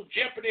news.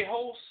 Jeopardy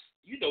host,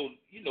 you know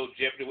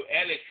Jeopardy with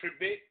Alex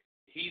Trebek.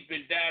 He's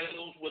been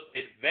diagnosed with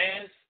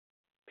advanced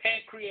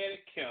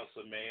pancreatic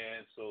cancer,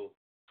 man. So,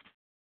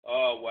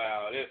 oh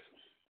wow,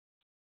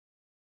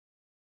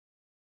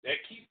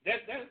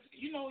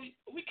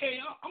 we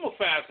can't. I'm gonna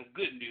find some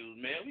good news,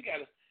 man. We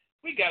gotta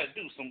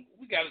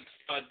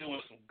start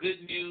doing some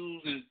good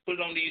news and put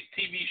it on these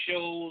TV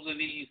shows and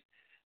these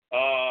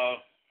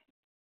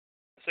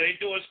So they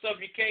doing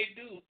stuff you can't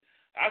do.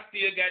 I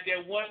still got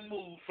that one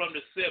move from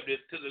the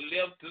 70s to the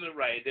left to the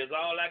right. That's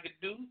all I could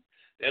do.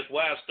 That's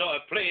why I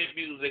started playing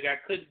music. I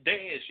couldn't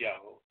dance,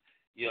 y'all.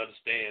 You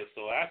understand?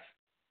 So I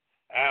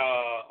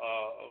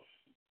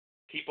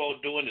keep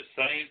on doing the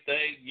same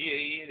thing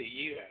year in and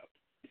year out.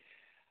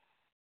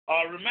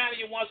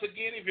 Reminding you once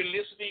again, if you're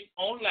listening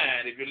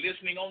online, if you're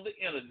listening on the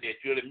internet,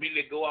 you'll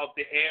immediately go off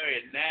the air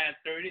at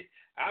 9:30.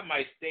 I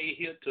might stay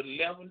here till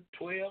 11,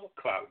 12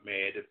 o'clock,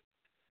 man,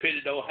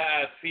 depending on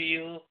how I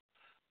feel.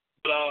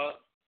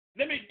 But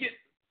let me get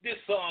this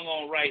song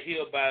on right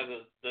here by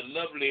the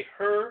lovely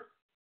Her.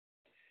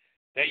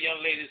 That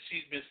young lady,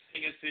 she's been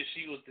singing since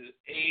she was the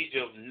age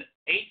of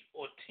 8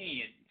 or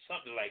 10,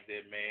 something like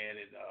that, man.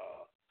 And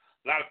a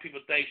lot of people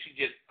think she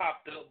just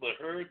popped up, but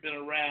Her's been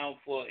around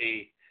for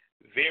a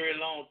very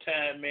long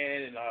time,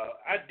 man, and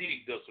I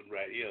dig this one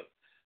right here.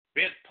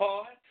 Best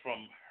part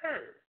from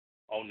Her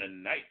on the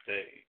Night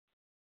Thing.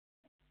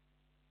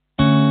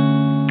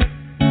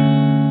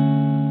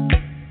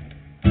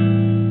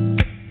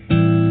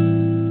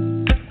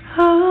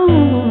 Oh,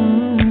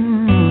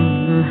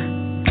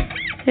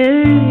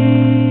 hey.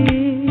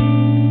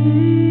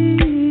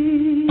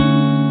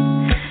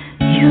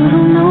 You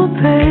don't know,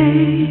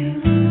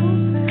 babe,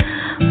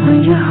 when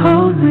you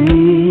hold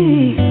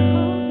me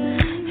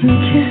and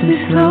kiss me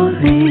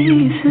slowly,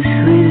 it's the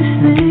sweetest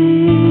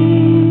thing.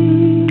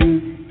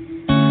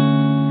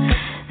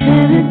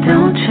 And it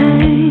don't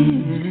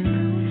change.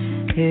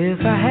 If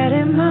I had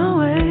it my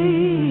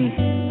way,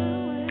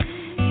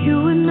 you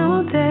would know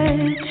that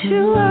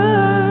you are.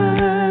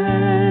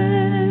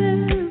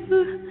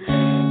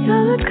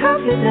 You're the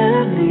coffee that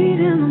I need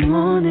in the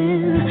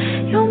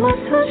morning. You're my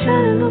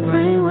sunshine in the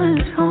rain when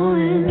it's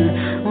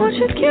pouring. Won't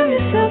you give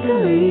yourself to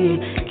me?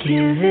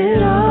 Give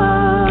it all.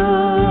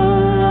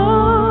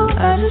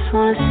 I just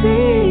wanna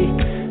see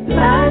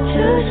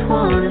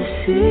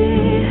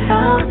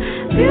how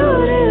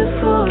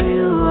beautiful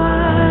you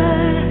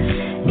are.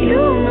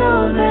 You know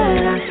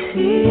that I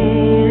see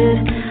it.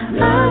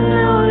 I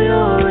know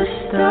you're a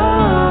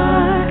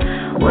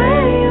star.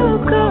 Where you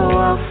go,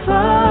 I'll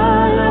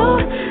follow,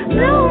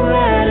 no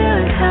matter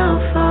how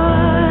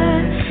far.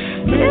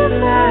 If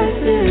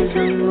life is a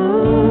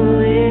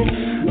movie,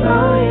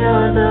 oh,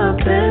 you're the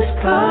best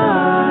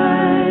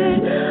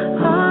part.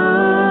 Oh,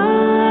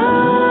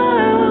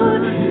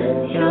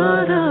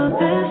 you're the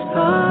best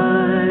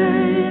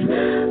part.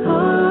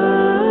 Oh,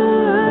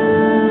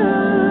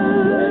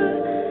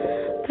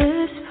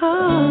 best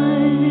part.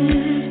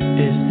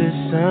 It's the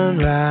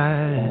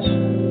sunrise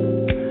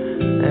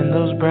and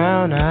those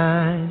brown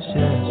eyes,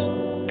 yes.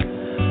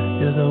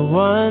 You're the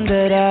one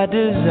that I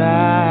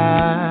desire.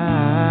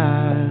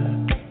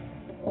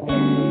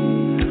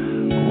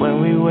 When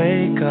we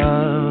wake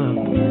up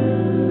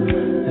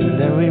and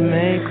then we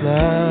make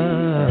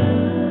love,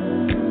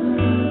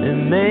 it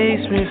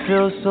makes me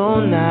feel so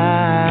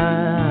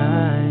nice.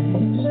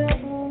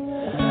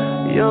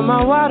 You're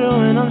my water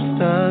when I'm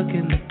stuck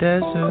in the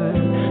desert.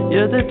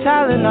 You're the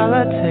Tylenol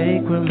I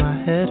take when my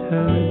head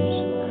hurts.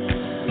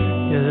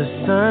 You're the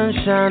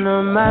sunshine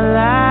of my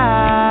life.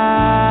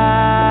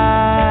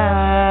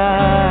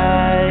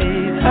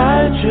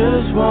 I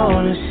just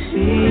wanna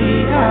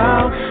see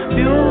how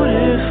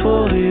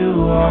beautiful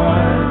you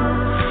are.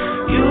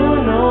 You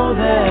know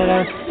that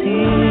I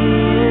see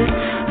it.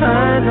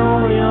 I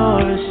know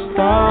you're a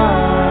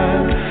star.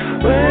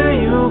 Where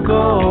you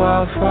go,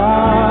 I'll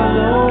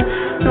follow,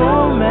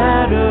 no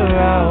matter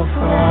how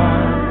far.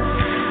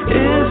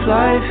 If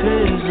life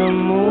is a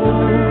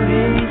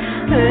movie,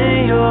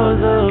 then you're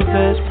the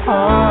best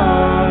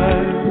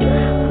part.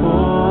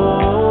 Oh,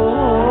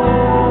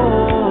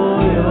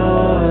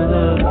 you're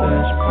the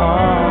best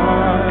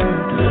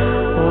part.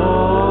 Oh,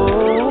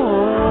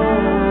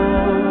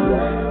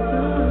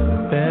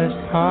 best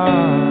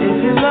part. If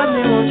you love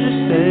me, won't you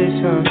say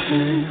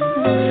something?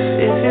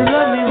 If you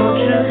love me,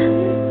 won't you?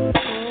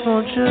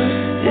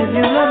 If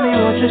you love me,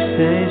 won't you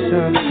say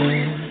something?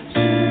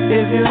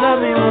 If you love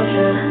me, won't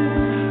you?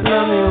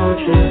 Love me, won't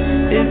you?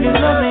 If you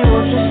love me,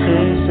 won't you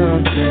say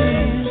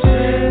something?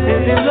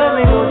 If you love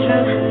me, won't you?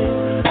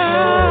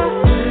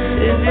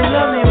 If you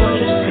love me, won't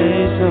you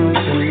say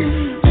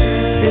something?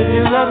 If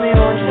you love me,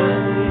 won't you?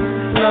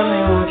 Love me,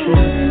 won't you?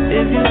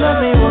 If you love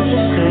me, won't you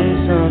say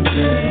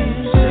something?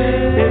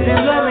 If you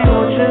love me,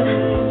 won't you?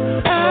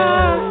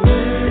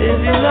 If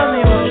you love me,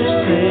 won't you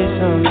say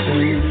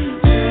something?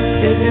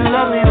 If you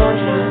love me, won't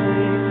you?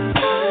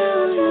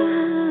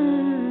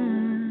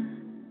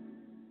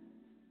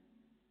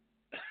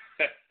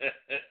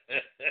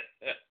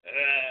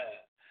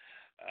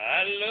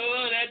 I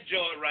love that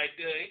joint right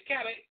there. It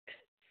kind of,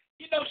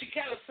 she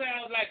kind of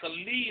sounds like a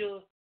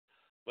Leah,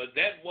 but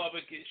that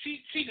woman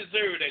she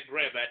deserved that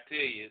Grammy. I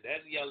tell you,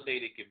 that young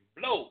lady can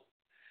blow.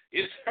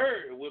 It's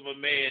Her with my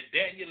man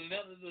Daniel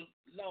Leonard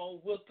along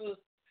with her.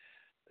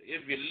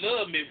 If you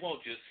love me,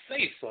 won't you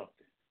say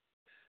something?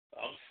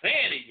 I'm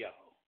saying it,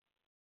 y'all.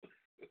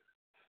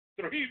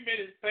 3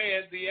 minutes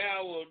past the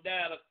hour of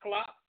 9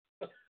 o'clock.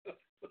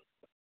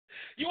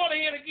 You want to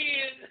hear it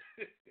again?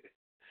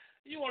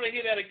 You want to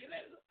hear that again?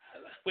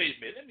 Wait a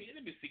minute.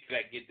 Let me see. Can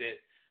I get that?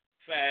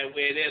 Find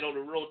where that on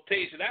the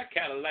rotation. I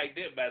kind of like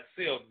that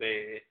myself,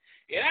 man.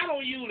 And I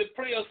don't usually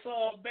play a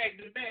song back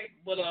to back,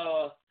 but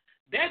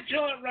that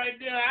joint right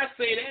there, I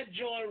say that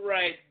joint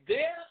right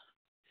there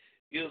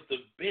is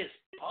the best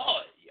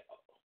part,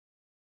 y'all.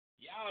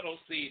 Y'all don't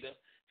see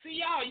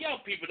y'all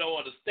young people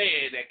don't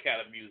understand that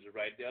kind of music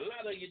right there. A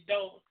lot of you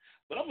don't,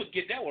 but I'm gonna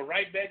get that one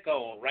right back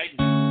on right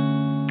now.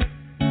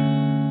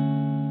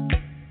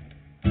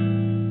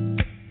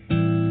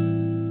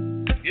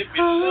 If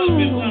you love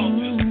me, why don't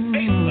you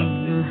say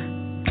something?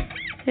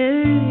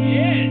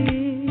 Yeah.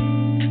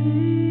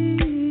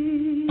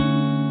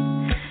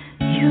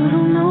 You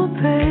don't know,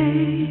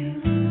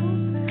 babe,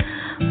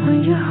 when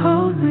you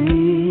hold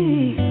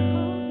me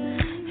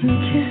and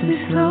kiss me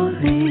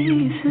slowly,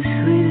 it's the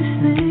sweetest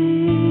thing.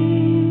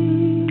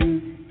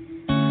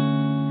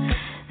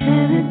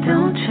 And it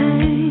don't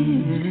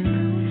change.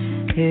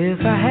 If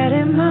I had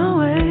it my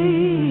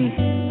way,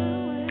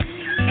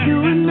 you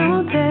would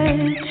know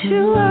that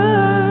you are.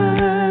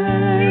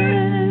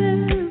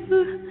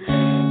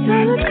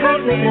 You're the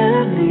coffee that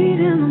I need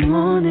in the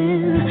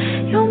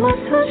morning. You're my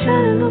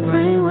sunshine in the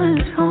rain when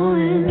it's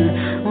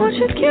pouring. Won't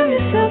you give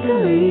yourself to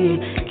me?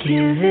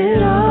 Give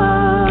it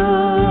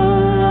all.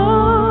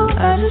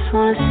 I just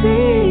wanna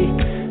see.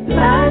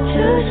 I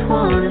just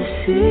wanna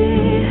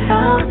see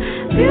how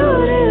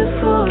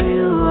beautiful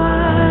you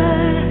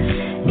are.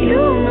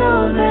 You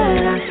know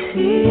that I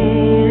see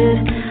it.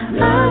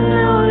 I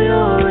know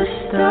you're a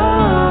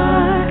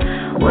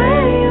star.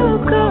 Where you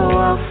go,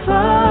 I'll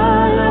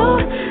follow,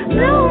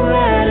 no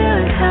matter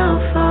how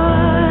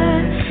far.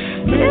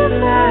 If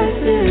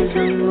life is a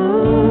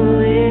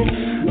movie,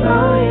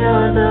 oh,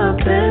 you're the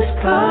best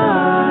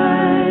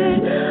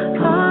part.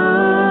 Oh,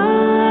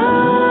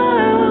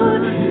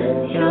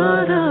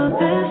 you're the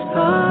best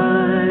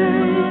part.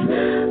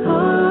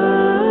 Oh,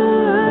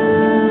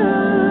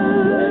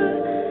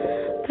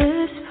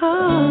 best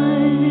part.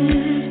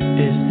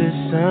 It's the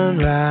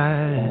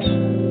sunrise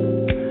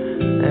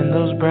and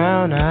those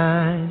brown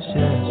eyes,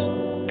 yes.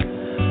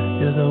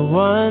 You're the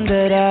one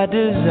that I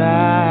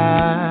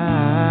desire.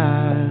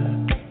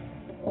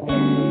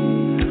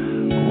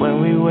 When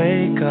we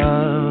wake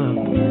up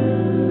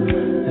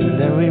and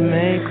then we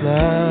make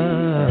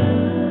love,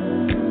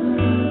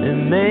 it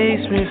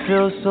makes me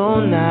feel so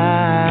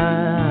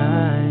nice.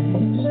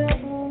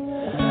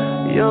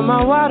 You're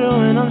my water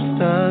when I'm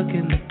stuck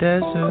in the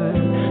desert.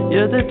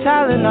 You're the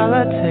Tylenol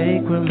I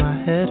take when my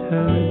head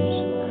hurts.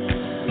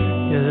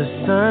 You're the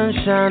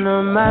sunshine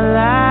of my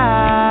life.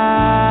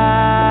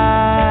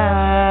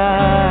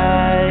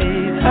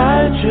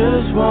 I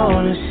just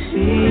wanna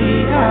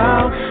see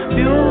how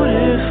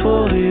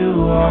beautiful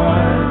you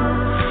are.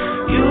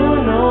 You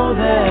know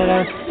that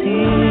I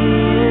see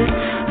it.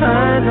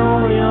 I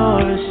know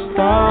you're a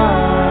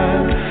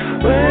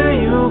star. Where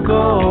you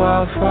go,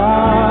 I'll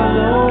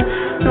follow,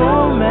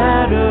 no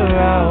matter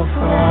how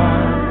far.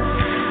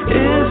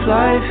 If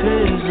life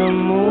is a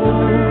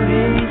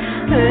movie,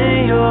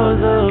 then you're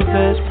the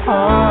best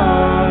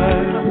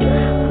part.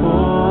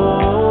 Oh,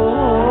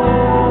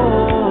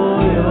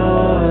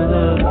 you're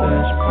the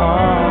best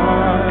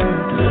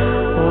part.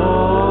 Oh,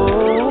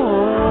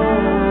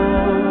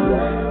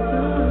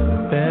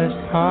 best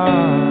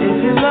part. If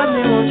you love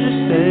me, won't you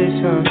say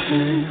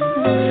something?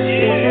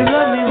 If you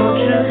love me, won't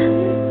you?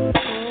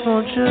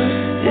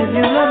 If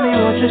you love me,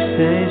 won't you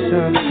say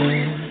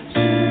something?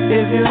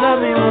 If you love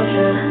me, won't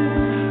you?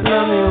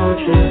 Love me, won't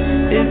you?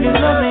 If you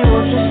love me,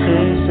 won't you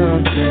say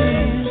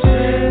something?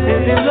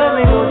 If you love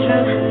me, won't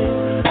you?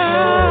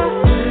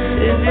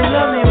 If you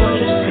love me, won't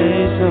you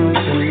say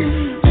something?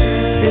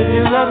 If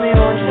you love me,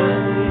 won't you?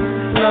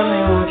 Love me,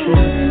 won't you?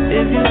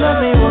 If you love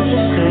me, won't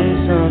you say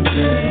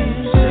something?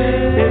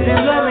 If you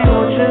love me,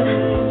 won't you?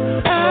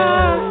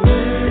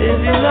 If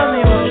you love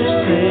me, won't you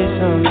say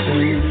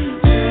something?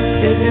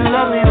 If you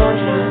love me, won't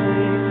you?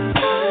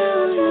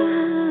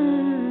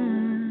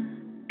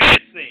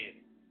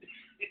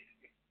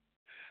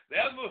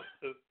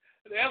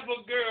 That's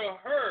my girl,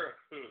 her,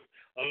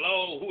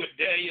 along with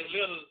Daniel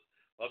Little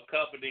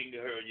accompanying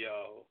her,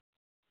 y'all.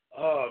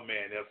 Oh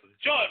man, that's a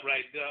joint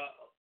right there.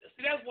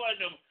 See, that's one of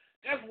them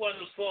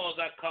songs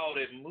I call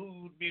it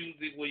mood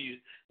music, where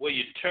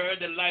you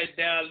turn the light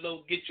down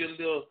low, get your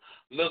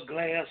little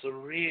glass of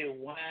red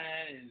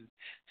wine.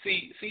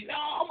 See,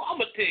 now I'm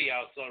gonna tell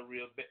y'all something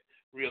real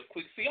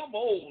quick. See, I'm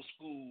old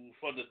school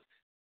from the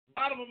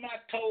bottom of my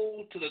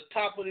toe to the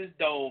top of this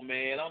dome,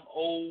 man. I'm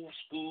old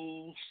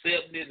school,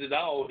 70s and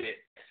all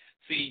that.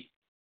 See,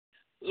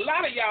 a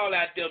lot of y'all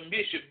out there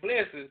miss your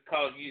blessings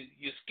because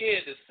you're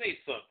scared to say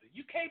something.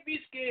 You can't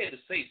be scared to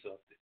say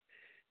something.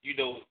 You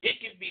know, it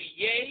can be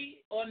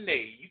yay or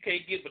nay. You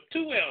can't give but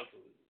two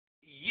answers,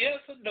 yes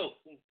or no.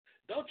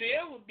 Don't you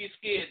ever be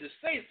scared to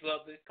say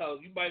something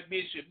because you might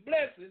miss your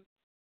blessing.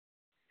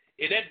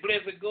 And that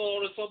blessing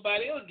go on to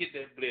somebody else get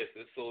that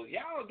blessing. So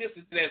y'all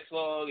listen to that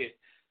song and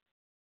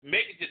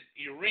make it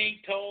your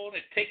ringtone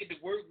and take it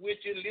to work with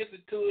you.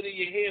 Listen to it in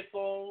your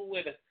headphones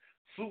when the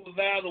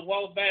supervisor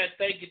walk by and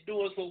think you're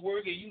doing some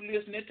work and you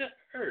listening to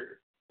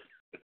her.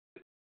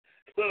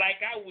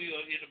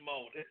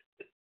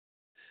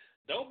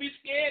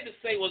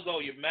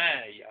 on your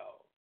mind,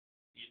 y'all.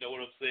 You know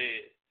what I'm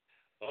saying?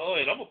 Oh,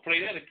 and I'm going to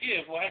play that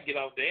again before I get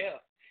off the air.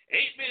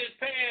 8 minutes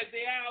past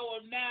the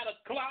hour of 9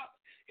 o'clock,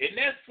 and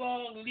that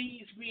song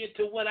leads me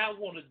into what I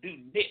want to do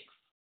next.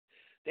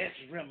 That's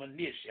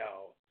reminisce,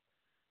 y'all.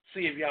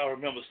 See if y'all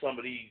remember some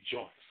of these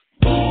joints.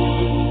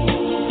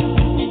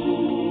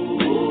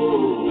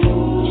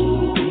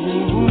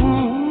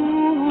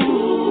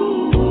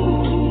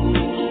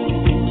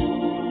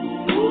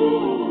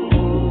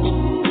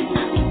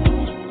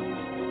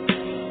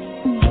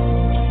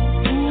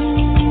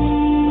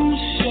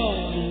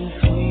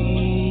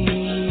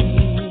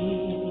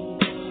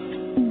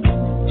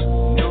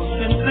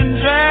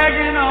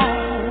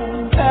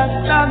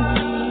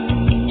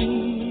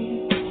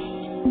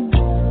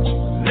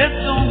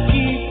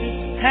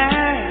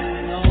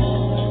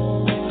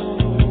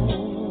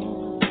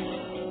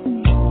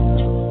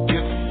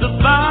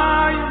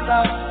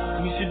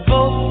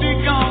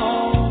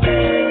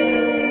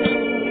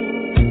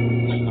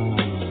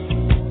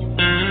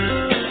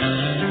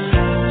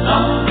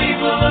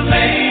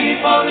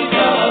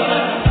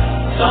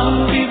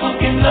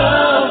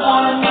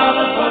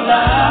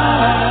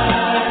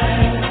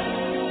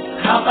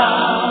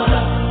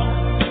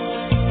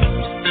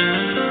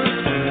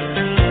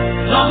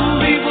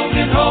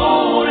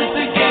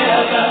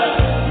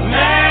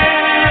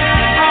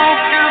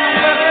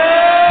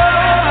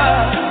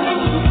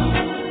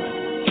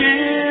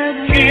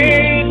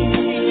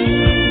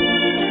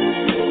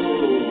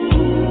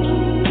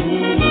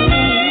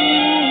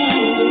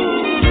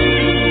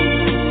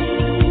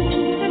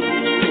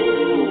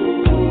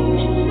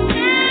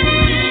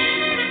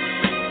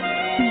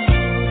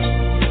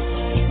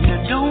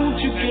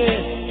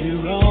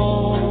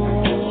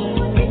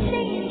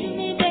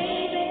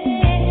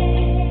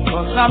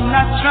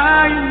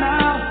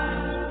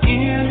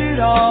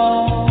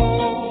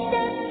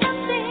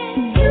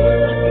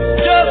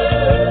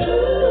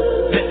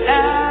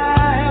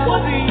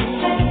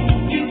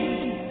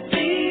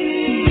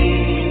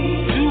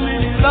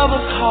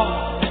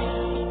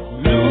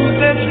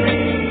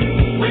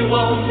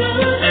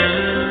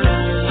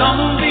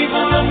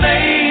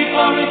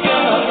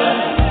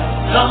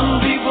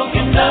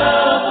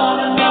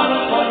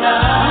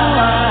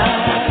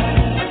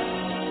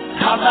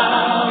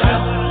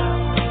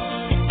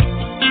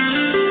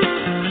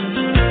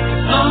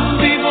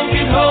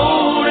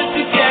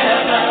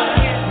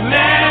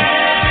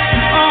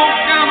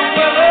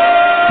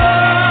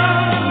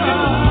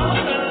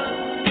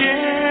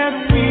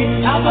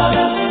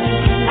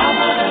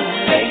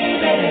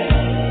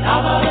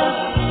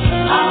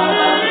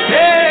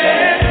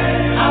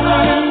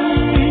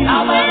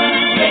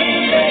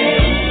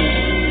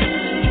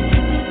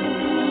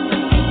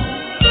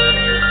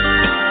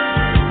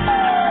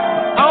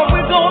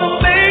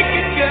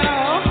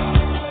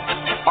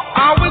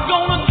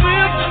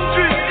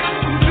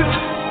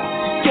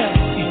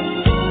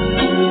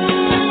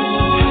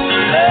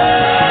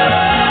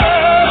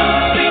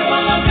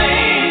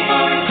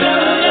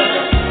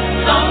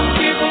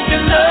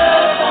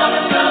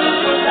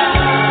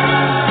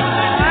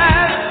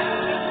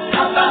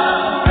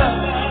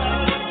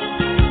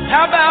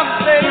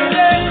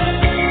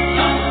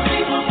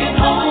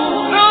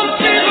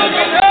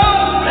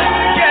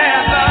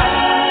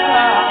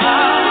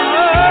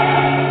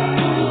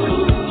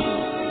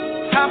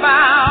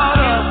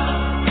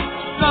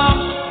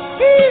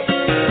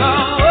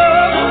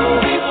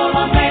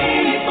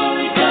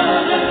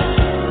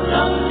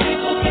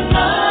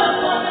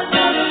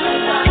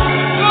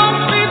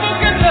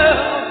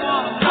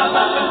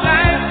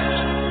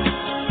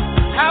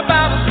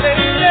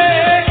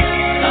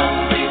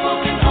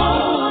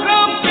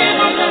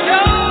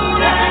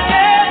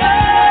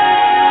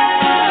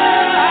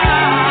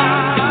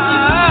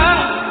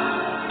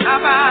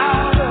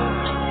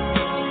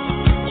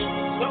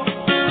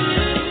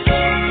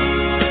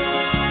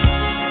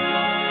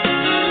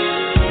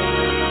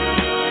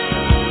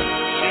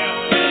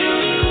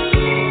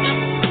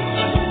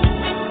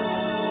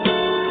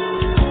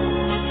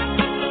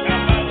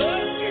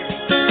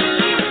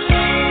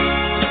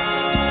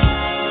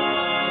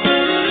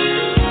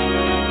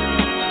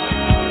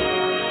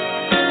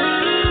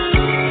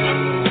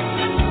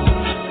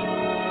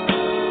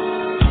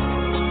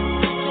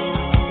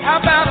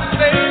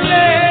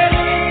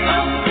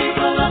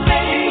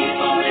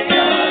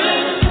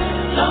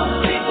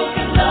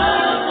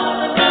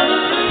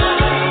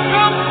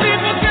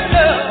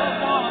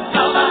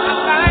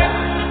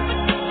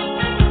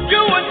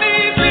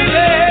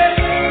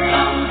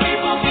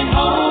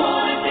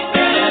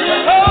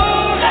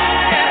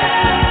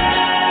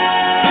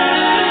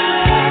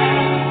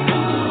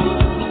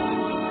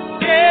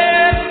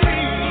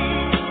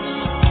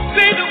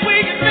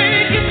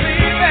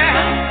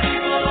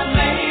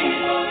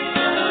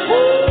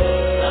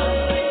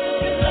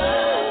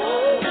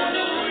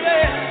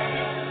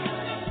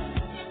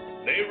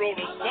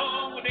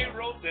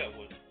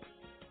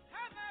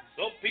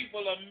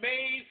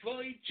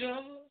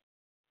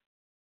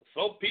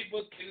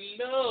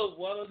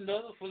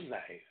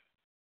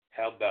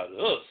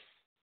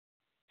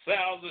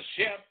 Sounds of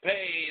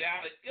Champagne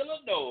out of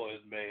Illinois,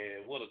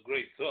 man. What a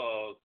great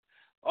song.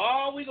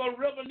 Oh, we going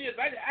to reminisce.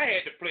 I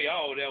had to play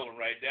all that one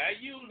right there. I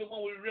usually,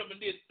 when we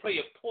reminisce, play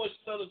a portion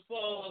of the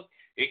song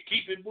and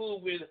keep it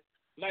moving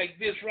like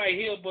this right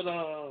here. But,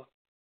 let's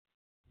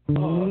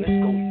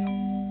go.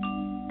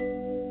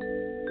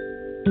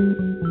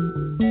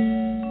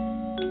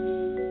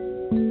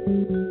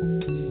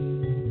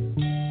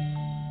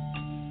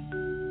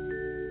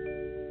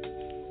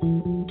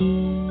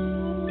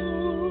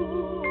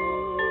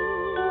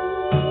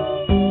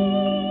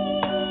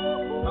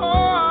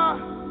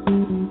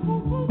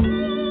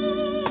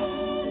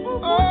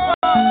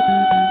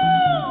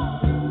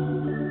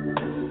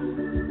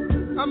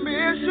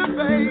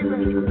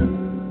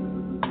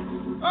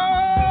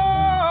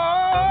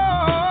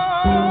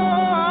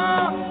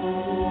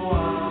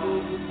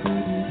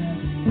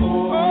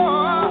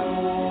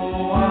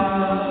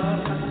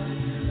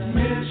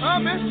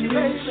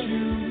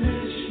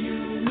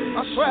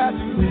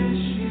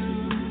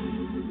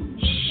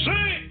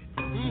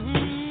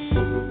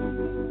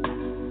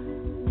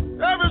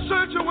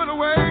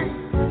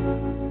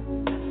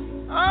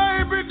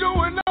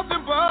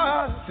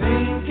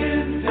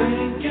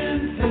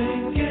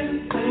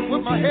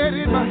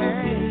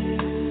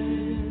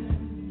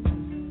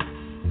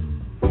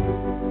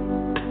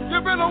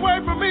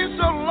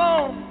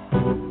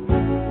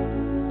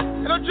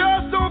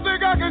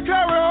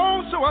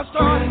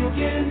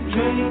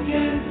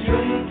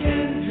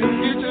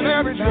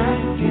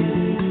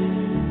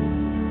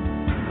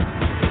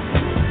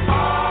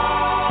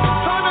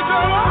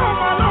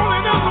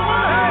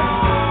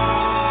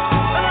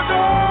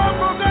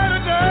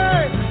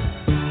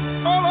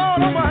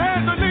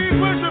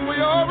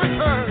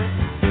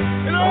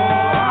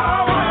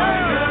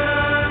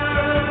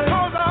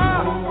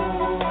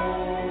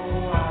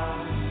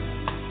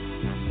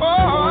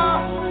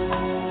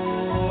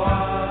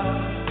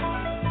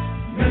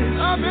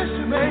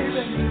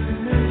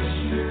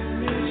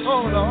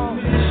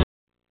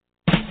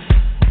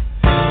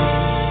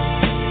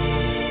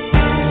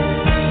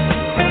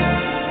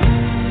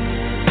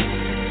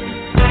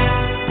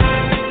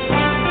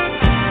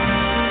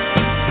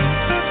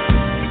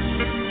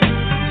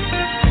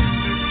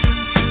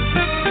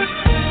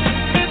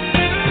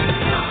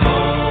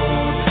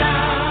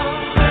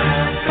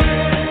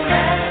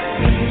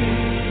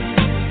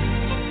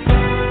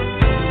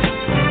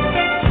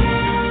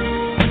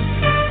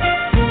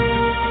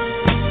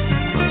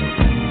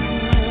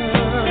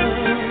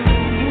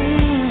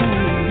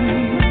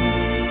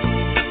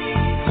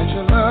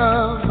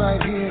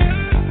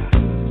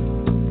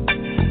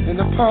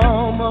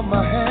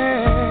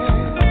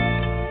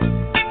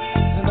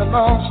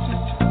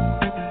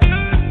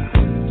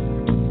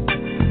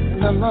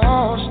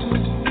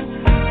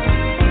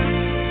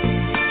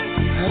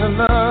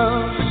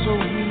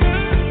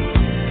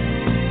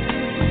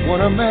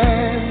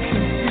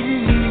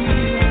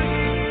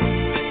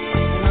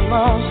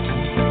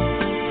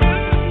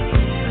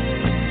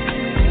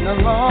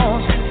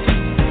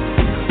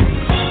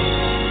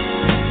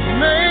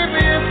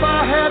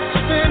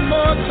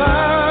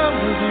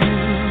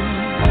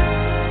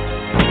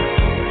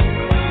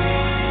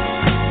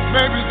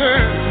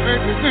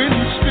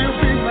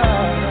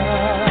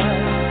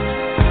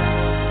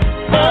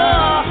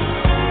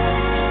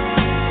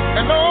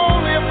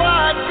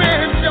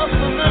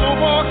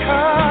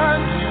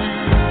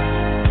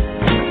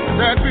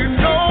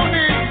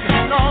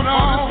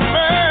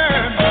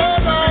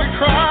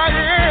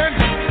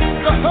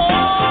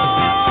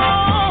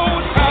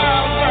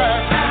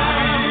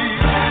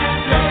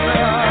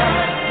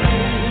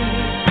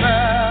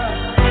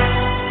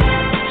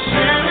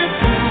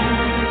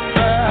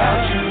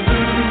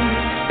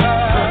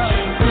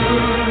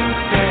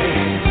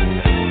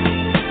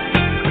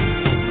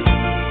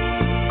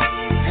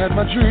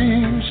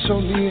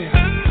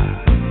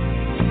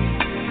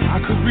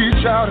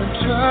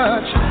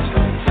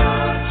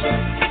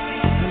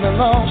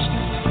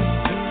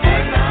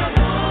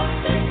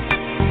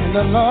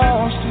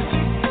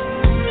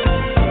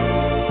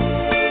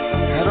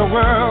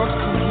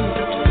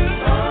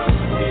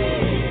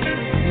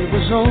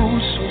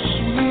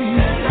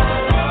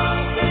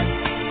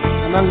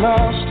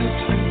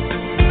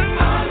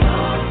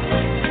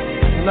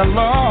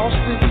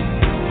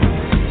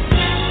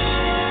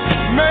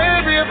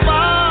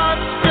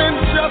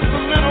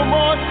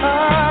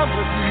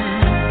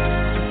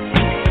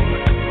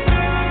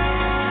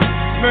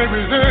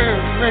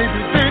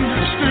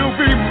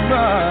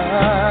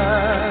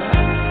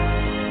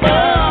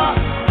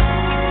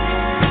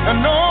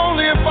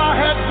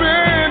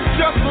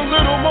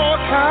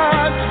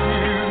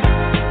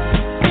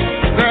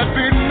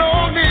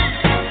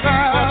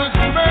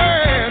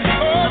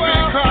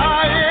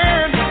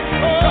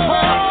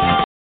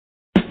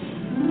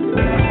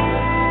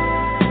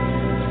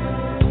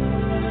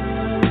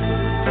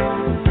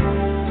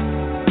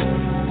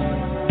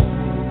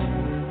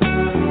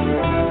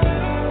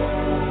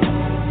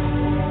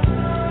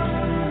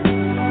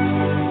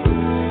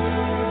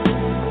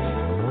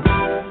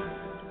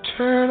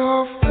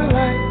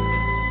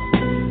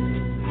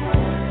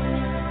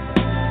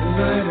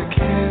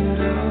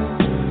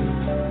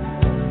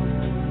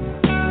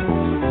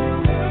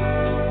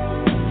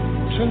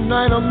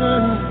 Tonight I'm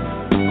in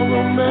a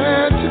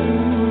romantic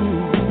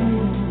mood.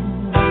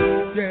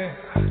 Yeah.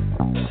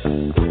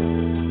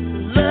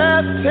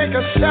 Let's take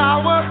a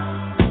shower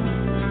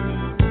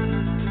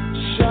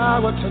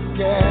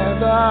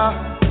together.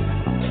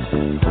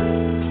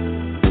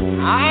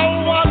 I'll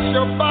wash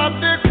your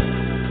body,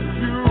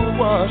 you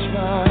wash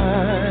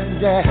mine.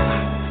 Yeah.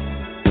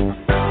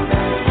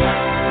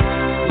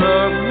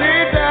 Rub me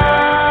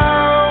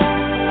down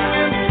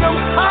in some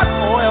hot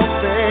oil,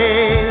 baby.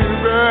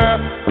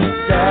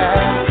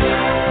 Yeah.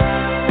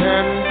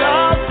 And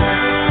I'll do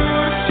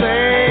the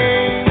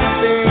same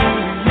thing.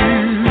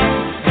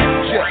 You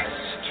just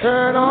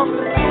turn off the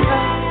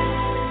light.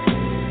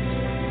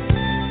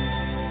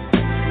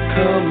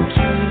 Come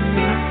to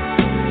me.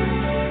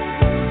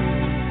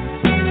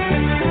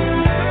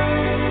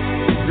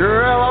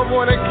 Girl, I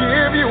want to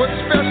give you a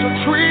special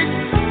treat.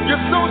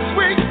 You're so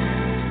sweet.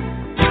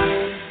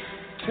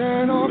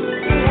 Turn off the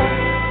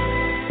light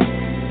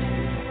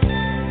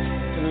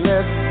and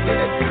let's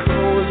get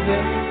cozy.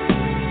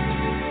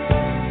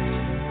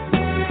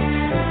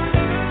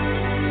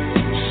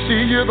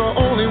 See, you're the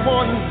only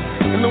one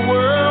in the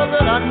world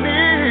that I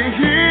need.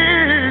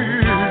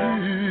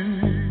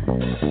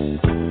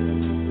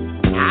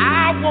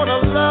 I want to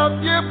love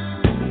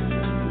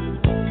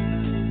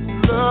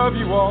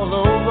you all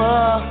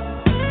over.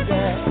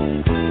 Yeah.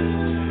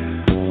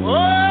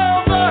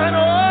 Over and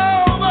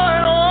over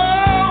and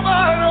over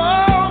and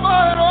over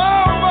and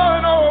over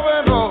and over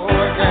and over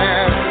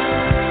again.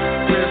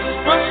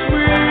 Whisper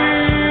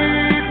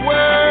sweet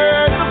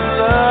words of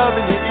love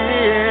in your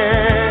ear.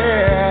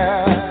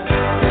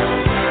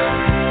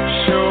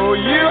 Show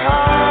you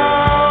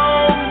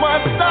how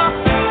much I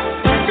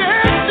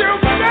miss you,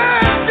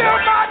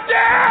 my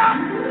dear.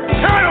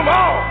 Turn them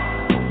on.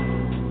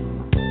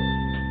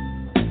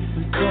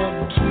 Come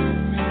to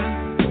me.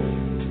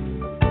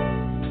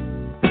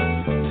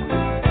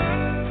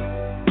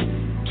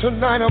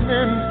 Tonight I'm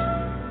in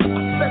a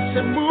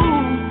sexy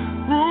mood,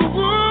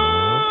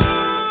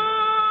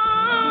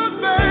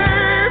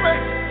 baby.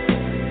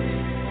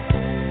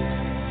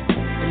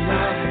 And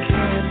light a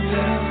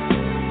candle.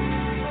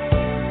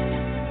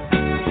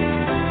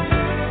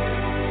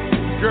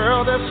 Girl,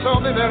 there's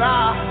something that I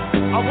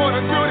want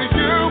to do to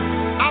you.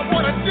 I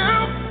want to do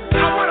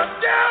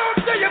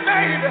to you,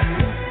 baby.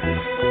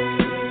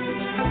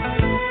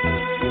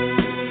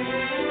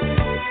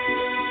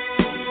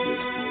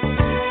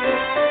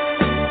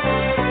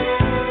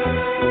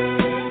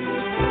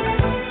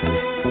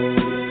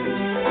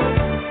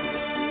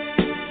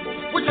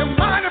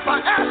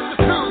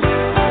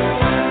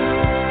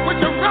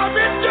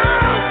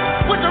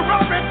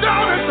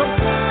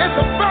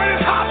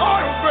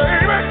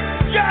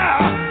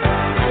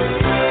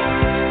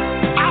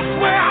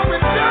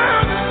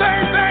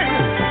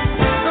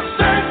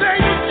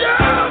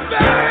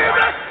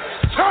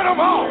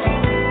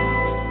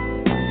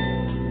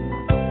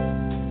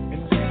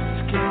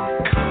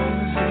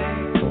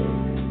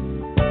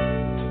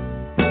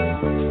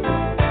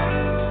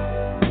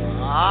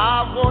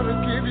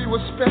 A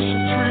special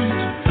treat.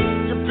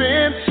 You've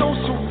been so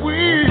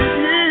sweet.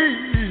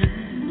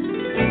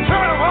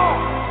 Turn them on.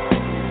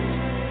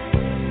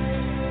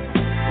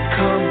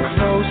 Come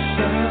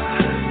closer.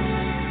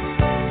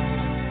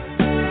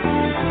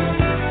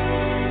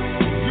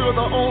 You're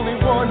the only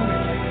one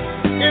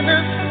in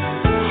this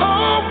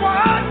whole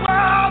wide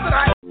world that I.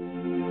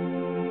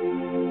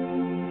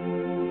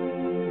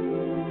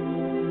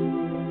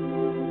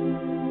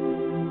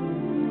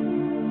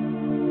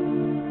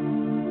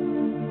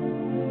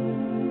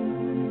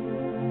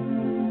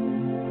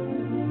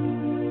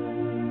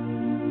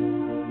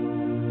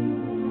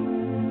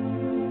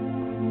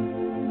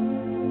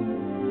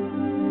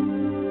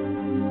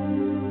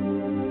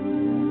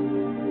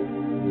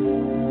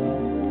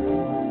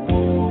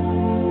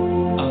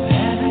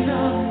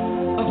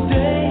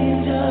 Day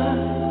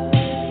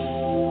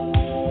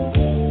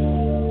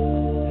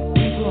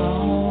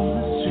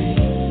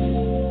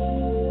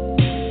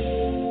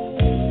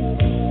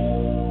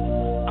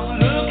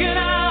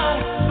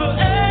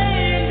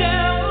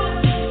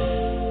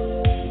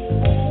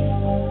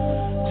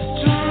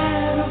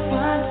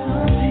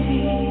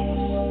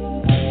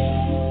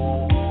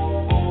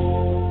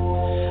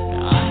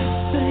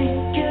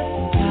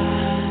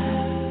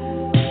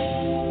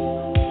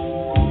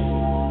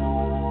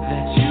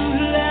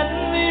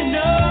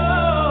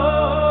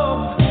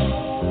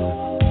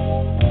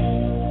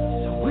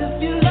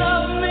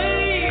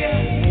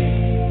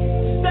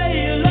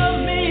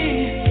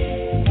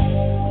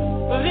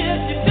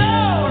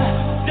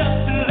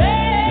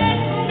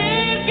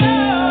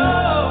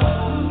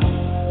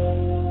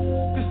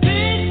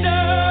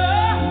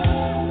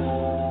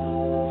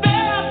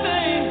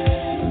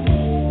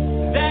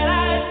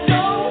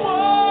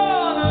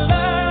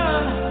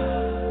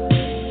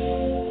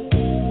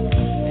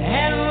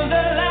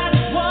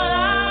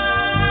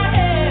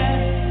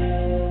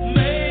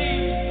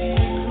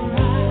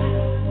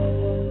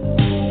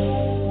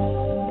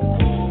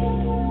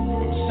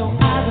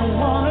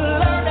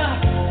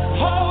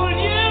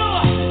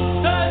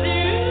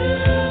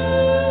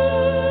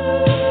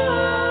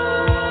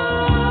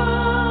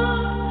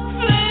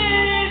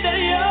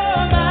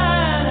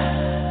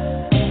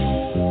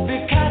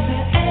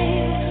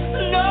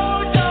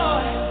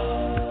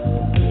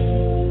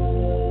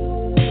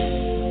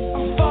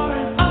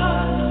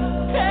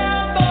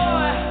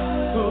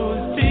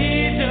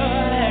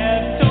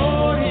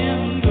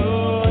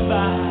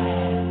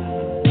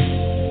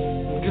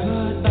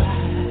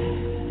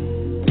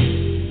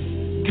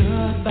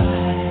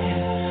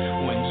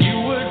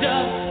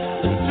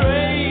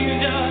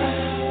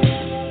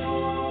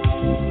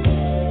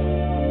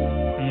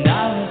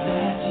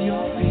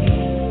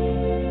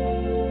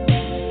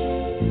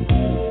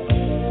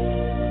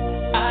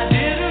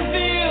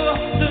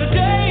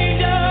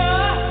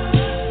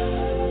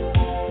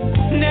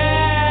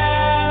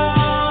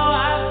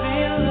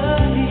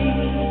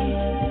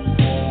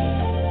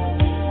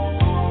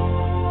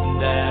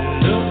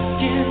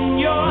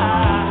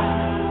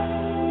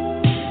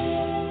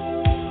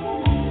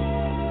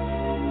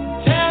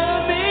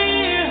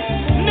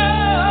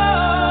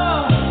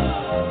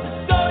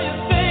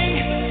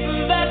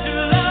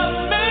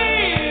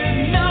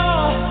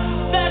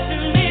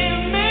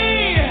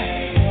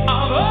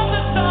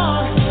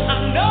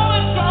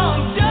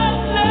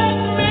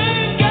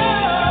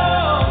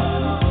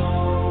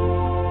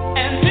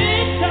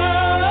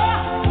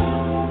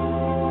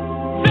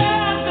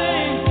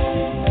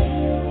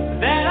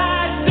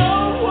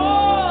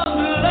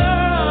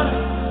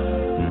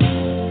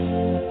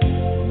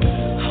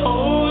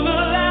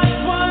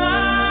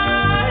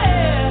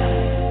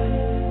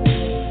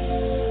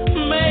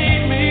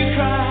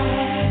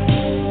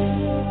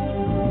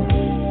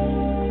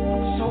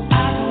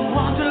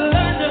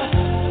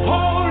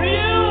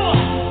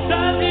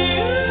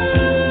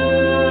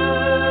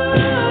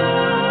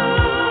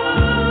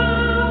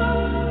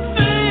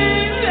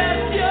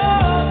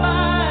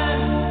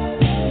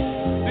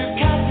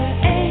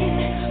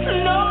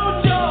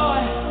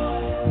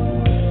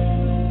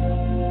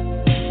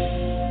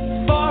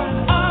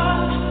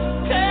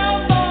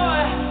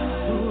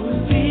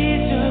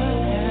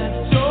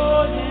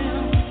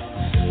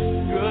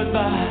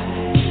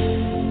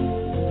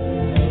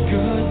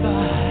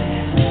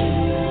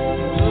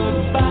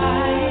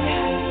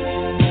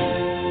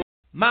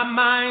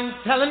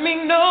telling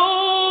me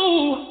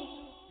no.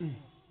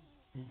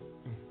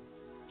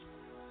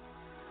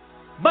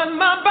 But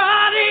my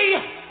body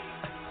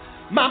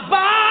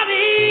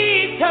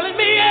telling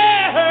me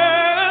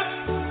yes.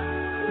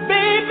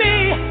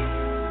 Baby,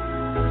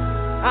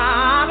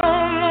 I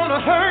don't want to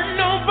hurt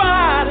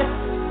nobody,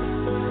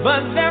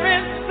 but there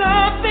is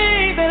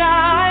something that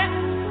I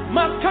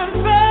must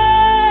confess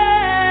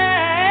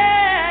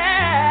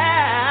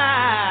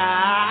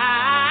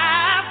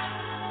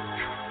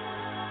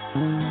to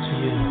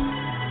you.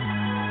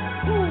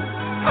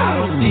 I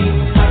don't see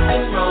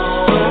nothing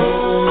wrong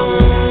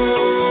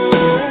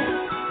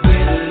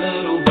with a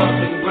little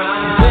bump and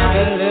grind.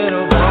 With a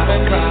little bump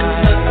and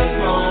grind. Nothing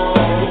wrong,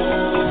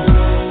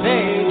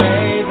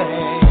 baby.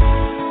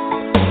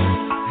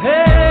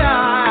 Hey,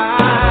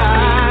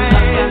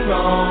 nothing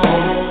wrong.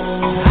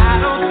 I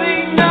don't see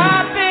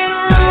nothing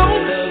wrong with a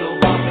little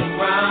bump and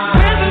grind.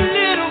 With a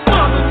little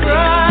bump and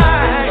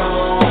grind.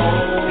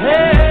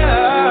 Hey,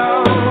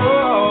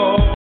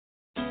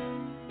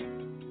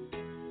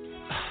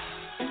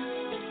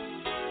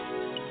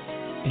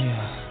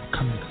 yeah,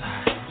 come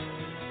inside.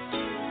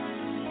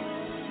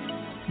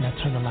 Now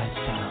turn the lights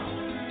down.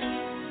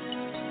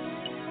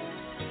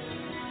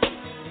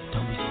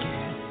 Don't be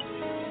scared.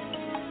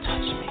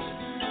 Touch me.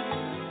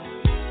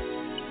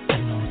 I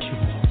know what you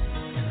want,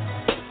 and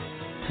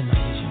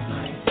tonight is your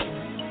night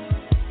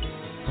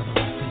for the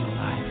rest of your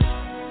life.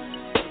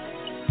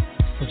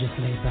 So just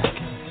lay back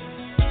and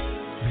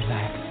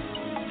relax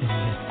and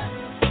listen.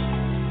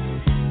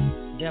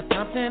 There's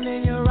something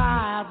in your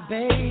eyes,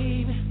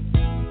 baby.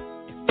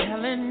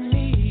 Telling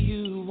me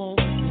you want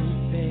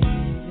me,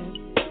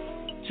 baby.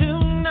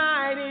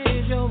 Tonight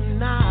is your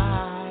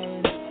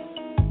night.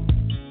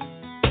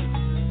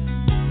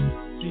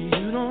 So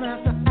you don't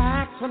have to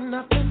ask for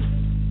nothing.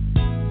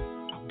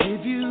 I'll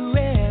give you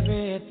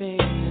everything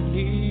you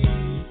need.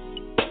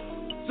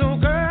 So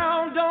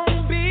girl,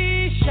 don't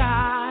be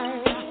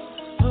shy.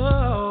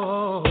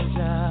 Oh,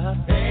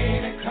 just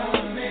baby,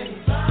 come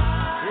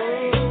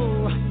inside.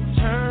 Oh,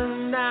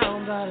 turn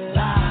down the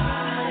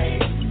light.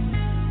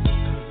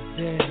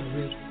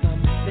 There is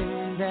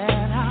something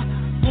that I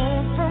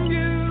want from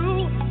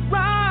you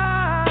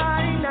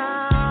right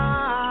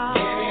now.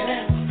 Give me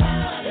that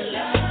honey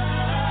love.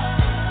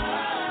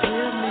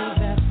 Give me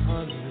that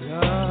honey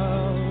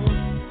love.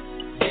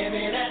 Give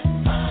me that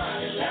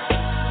honey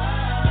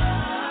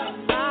love.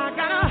 I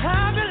gotta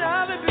have your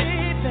love,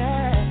 baby.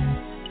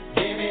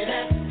 Give me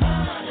that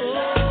honey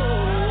love.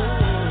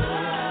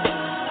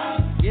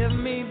 Give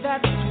me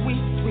that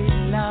sweet, sweet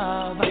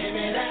love. Give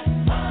me that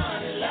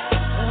honey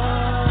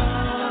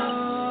love.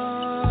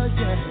 Oh,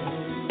 yeah.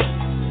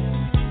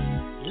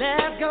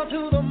 Let's go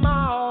to the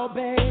mall,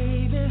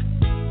 baby.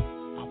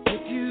 I'll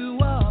pick you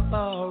up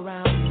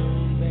around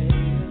noon,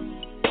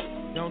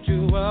 baby. Don't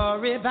you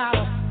worry about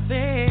a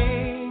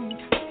thing.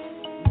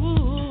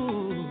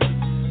 Ooh,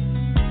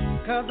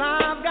 'cause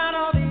I've got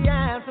all the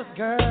answers,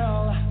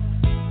 girl,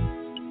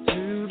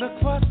 to the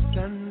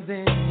questions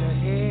in your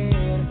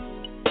head.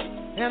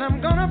 And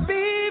I'm gonna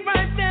be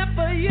right there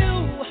for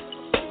you,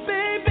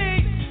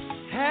 baby.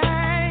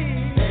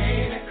 Hey,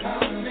 baby,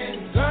 come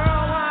in.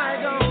 Girl, why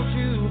don't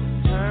you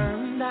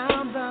turn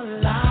down the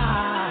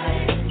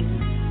light?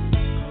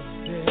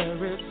 'Cause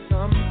there is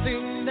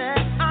something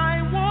that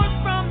I want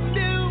from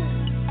you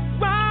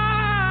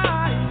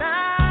right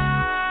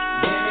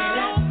now. Give me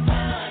that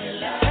honey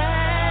love.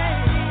 Hey,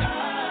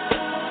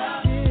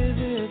 give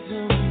it to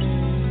me.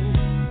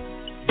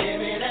 Give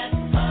me that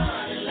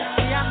honey love.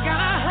 See, I've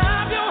gotta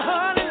have your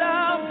honey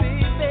love,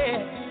 baby.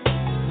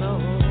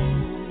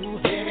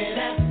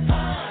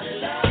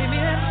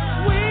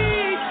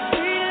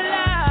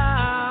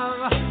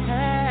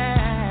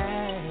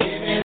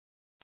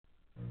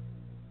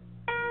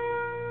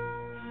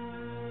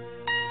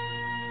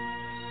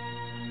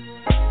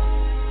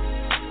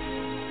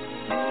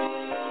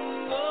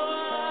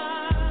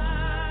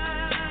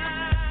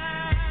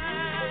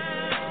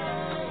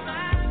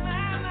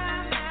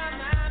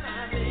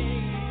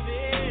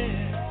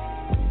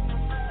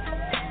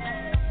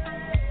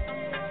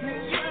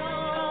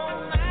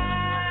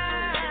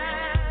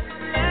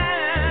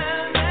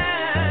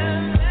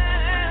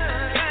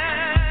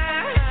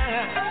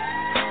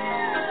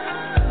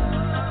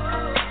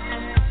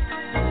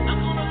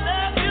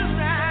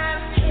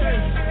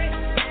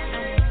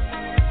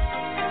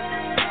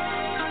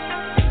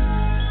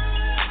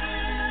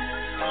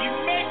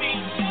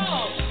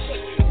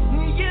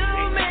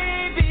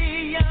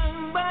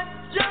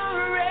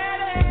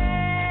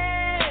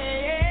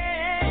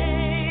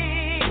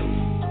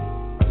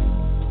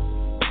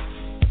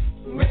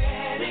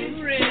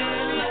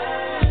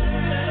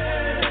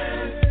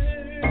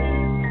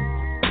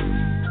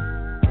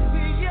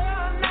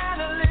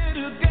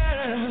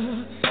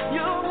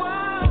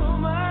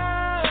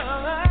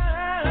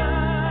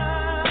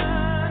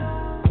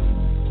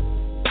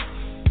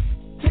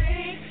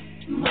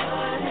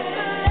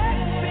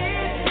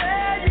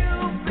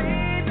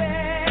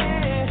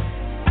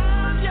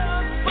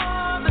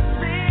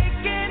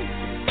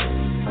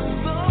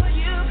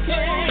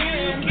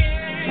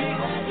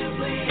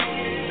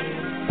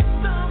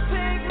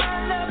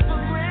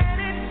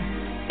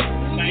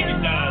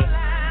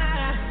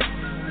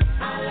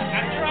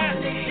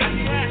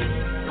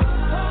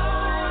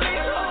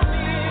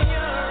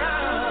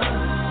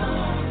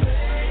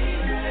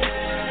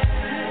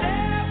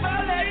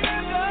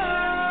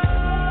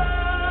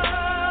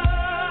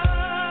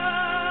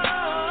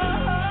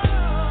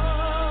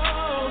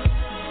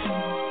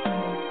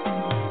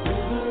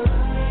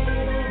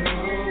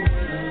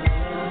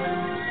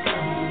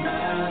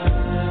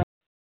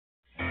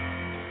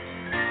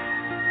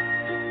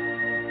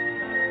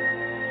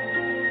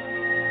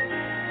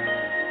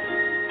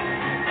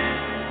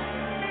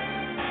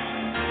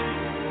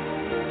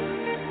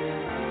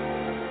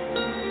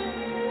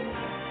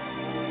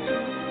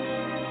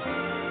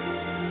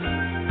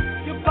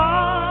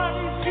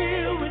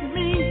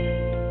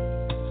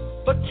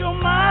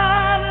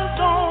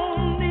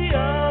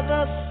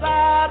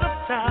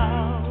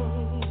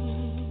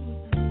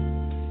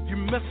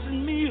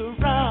 messing me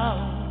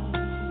around.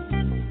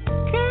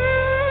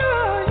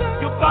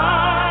 Girl, your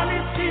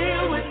body's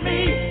here with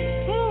me,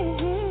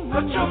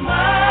 but your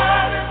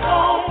mind is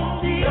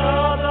on the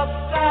other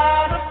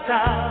side of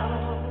town.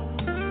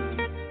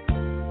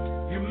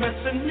 You're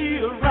messing me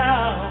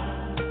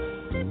around.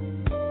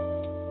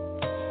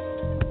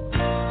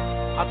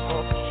 I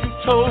thought you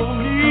told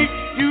me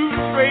you'd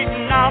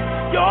straighten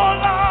out your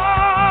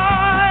life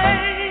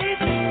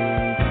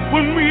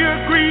when we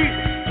agreed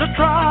to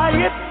try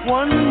it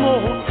one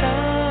more time.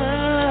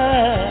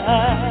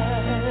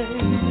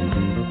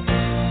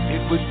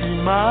 It would be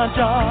my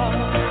job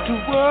to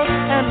work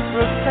and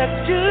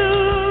protect you,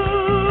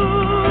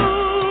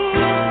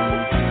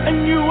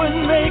 and you would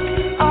make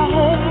our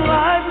home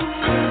life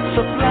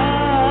sublime.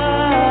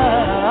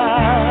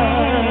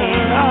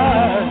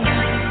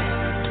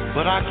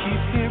 But I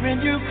keep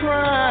hearing you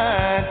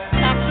cry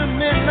after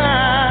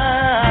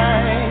midnight,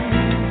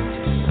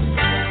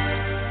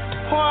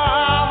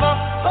 while the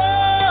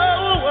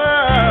whole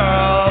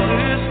world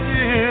is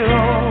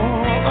still.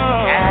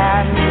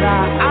 And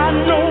I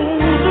know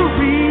the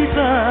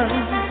reason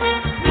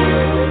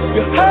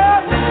you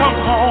have to come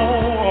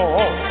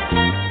home.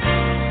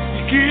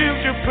 He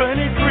gives you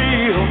plenty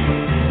grief,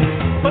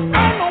 but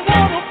I don't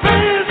want to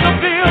pay the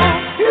bill.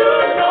 You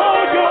know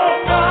your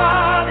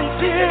body's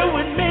here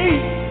with me,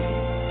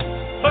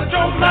 but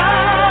your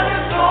mind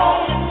is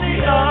on the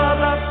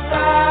other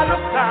side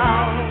of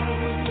town.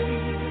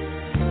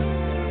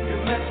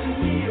 You're messing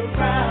me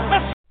around.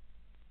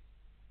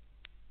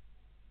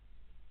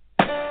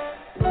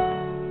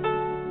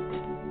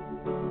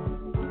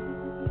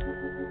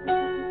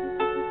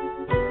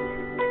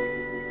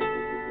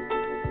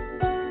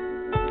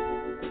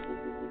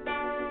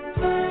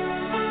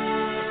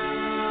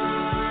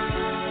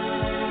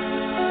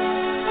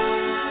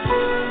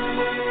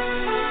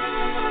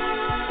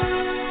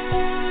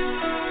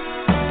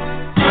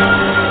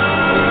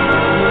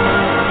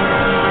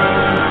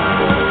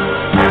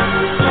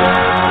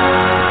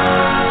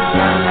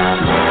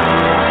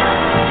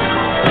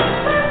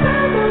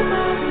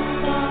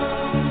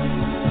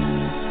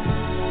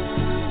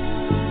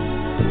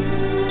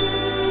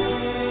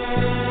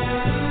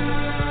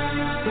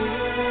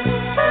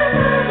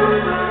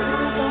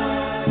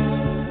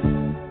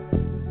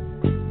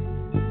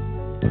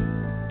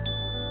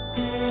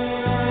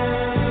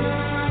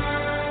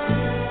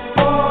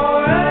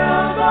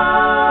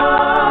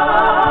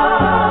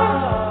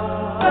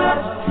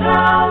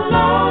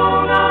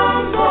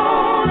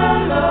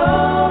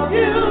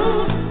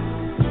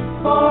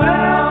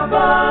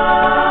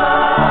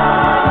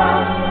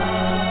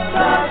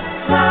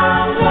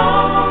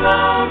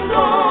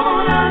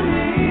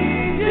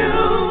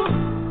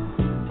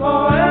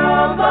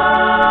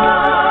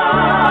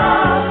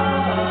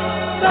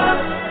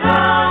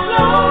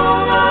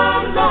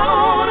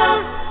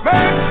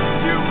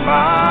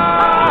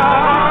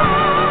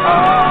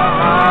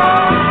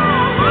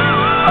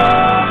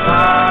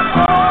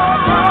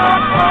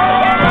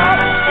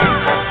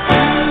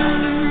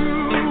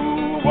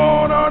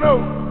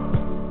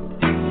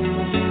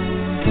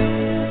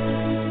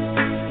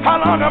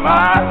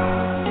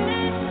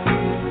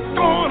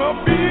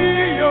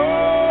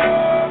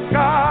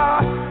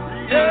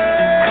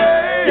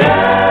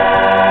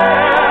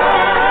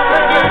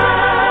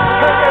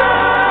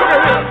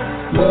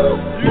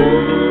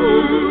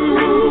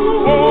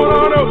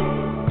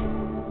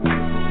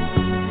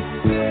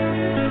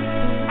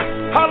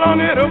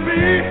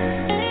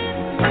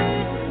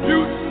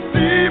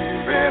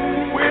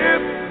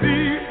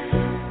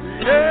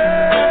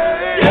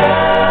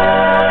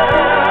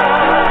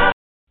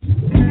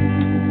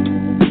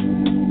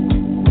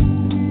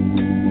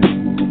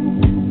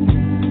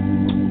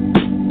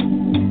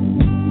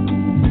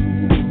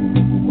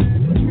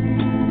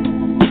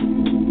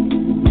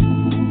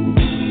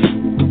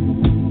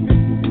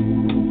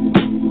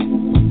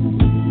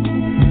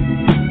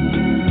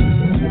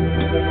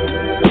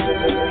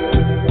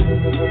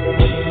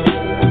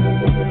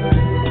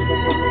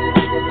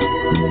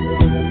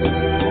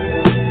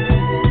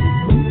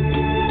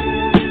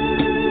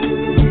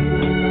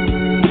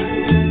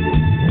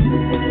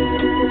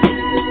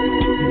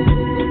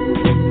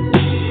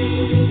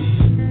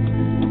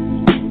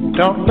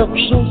 Don't look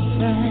so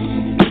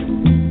sad.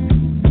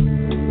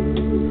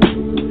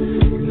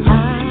 I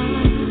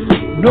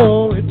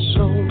know it's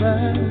over.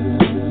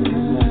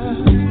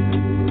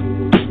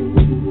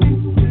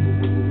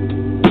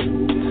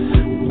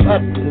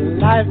 But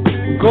life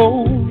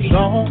goes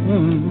on,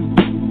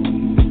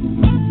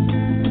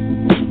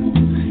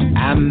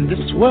 and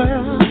this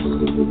world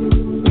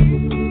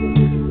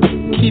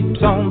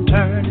keeps on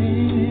turning.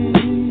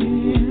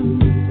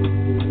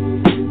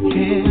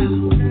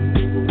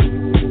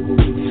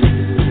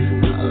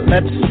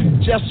 Let's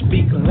just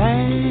be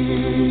glad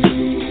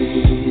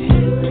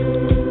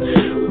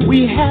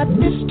we had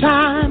this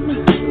time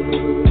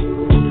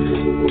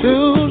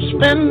to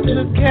spend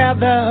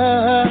together.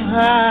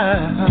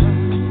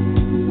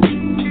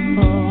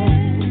 Oh,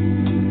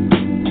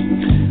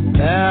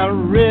 there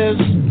is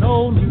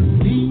no need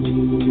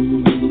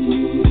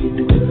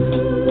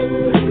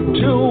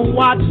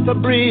the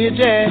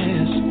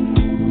bridges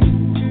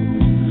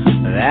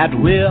that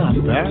we're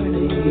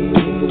burning.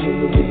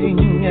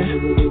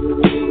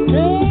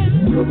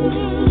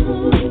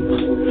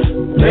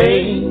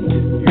 Lay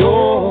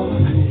your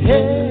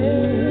head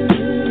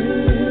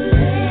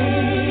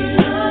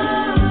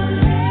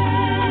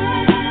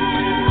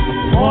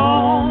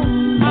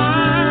on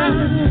my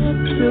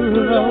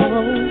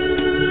pillow,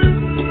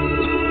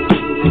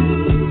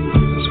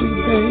 sweet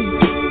baby.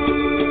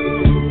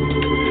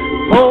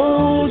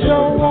 Hold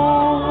your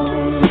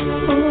warm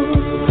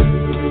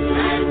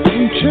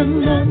and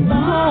tender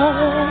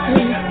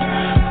body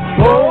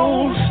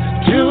close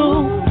to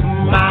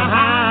mine.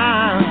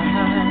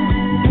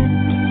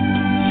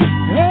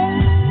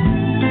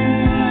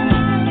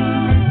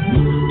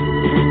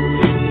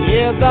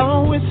 Hear the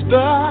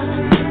whisper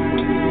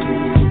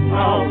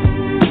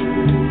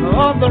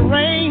of the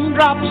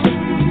raindrops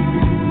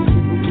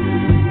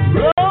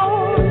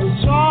roll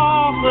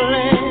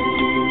softly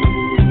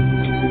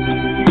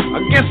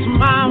against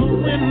my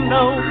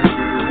window,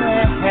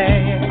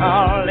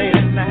 all late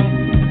at night.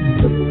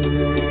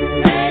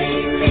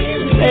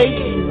 Make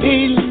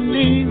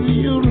believe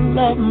you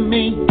love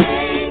me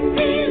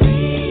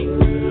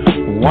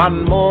one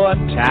more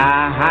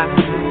time.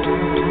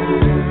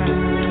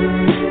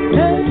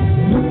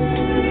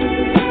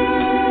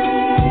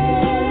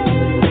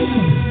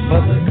 For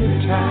the good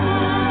time.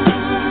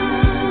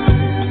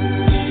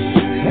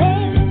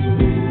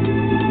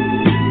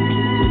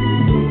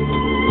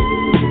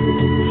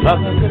 For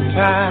the good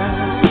time.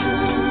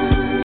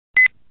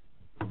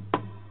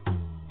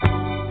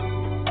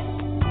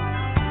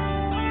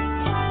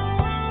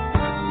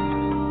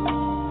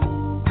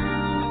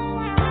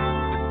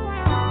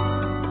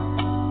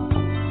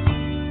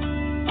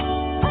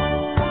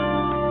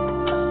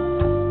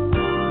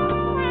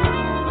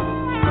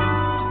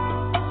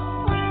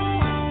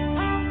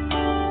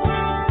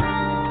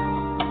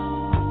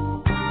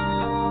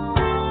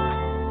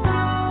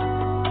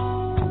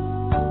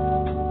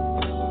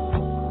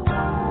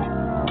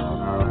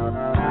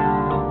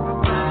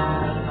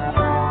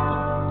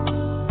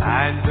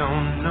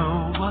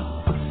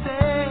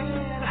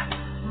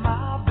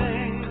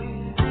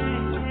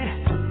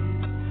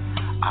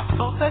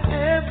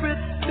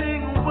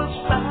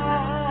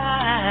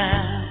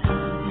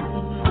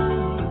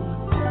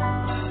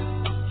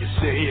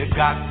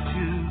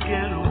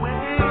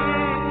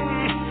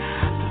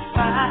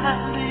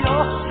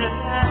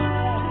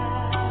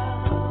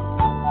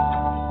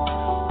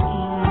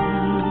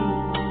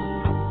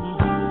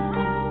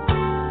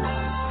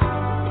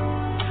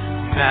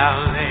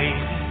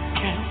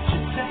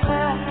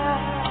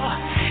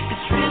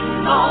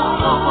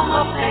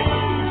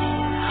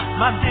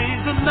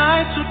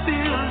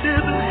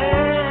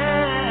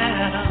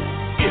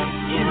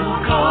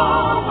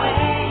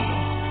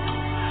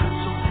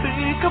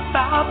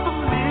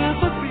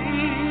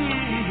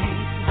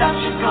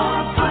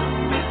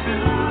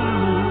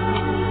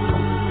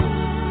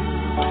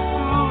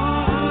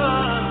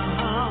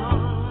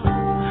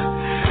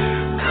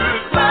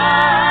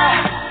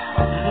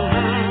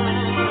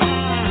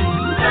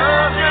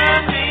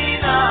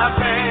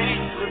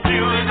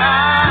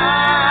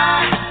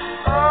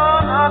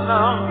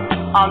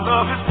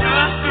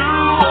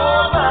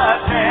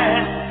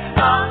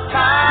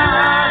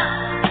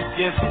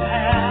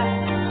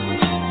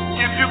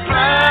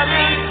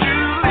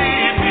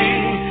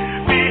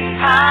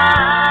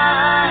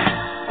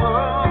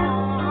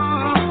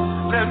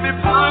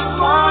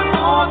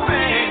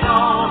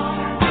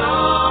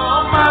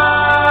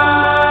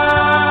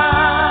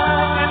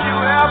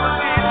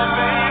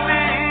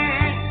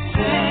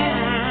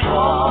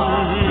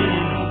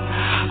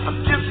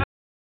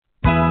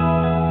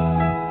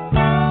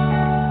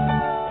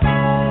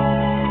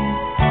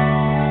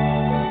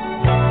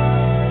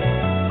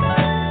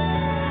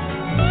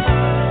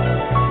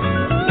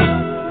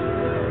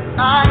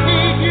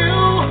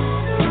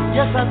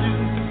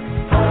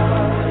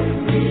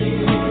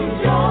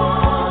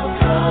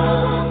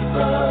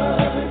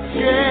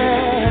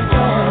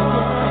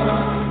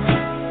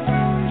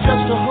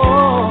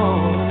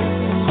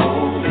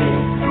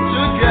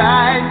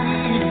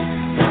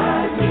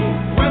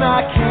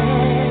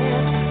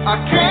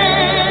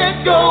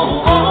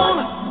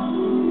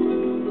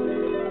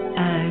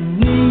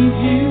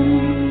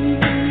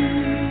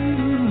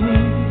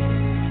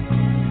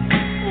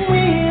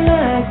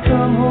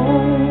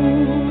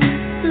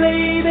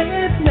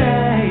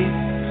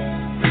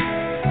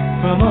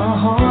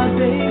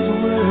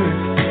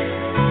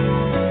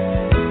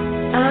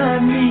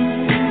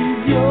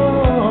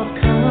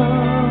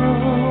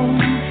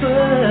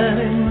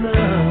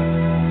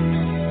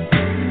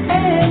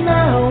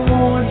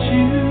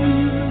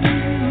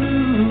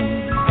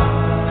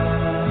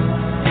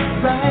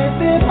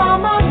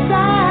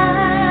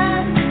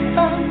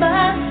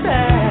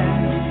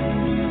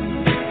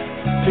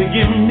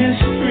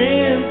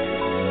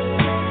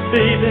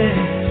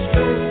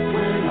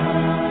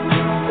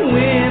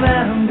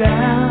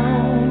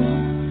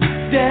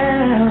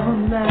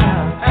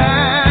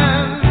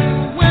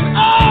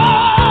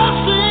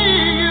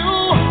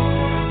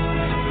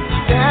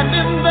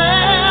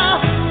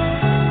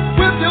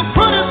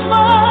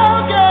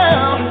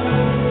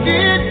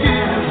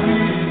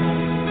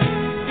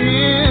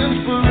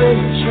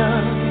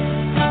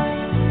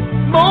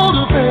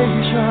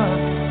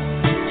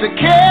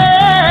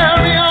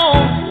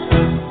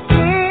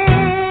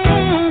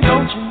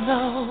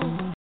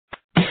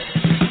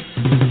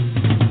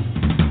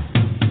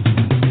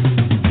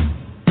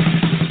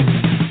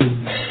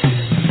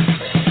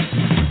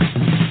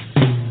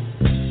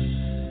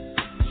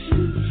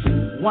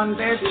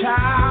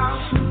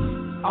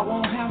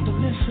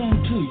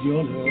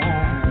 your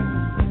life.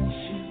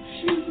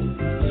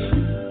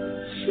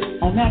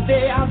 On that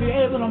day, I'll be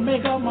able to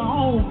make up my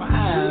own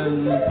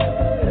mind.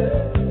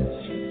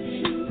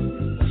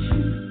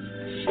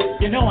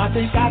 You know, I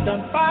think I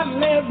done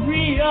finally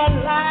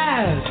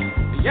realized,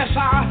 yes,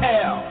 I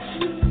have.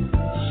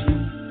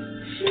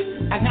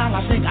 And now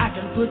I think I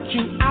can put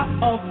you out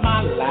of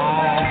my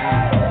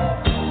life.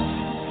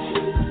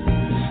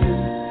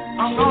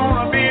 I'm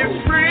gonna be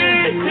free.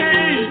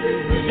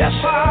 Yes,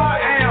 I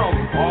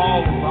am.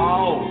 Oh.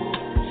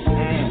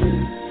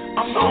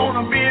 I'm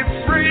gonna be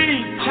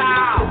free,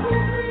 child.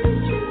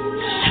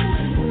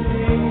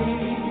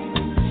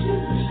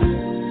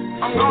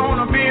 I'm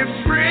gonna be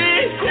free.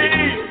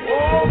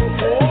 Oh.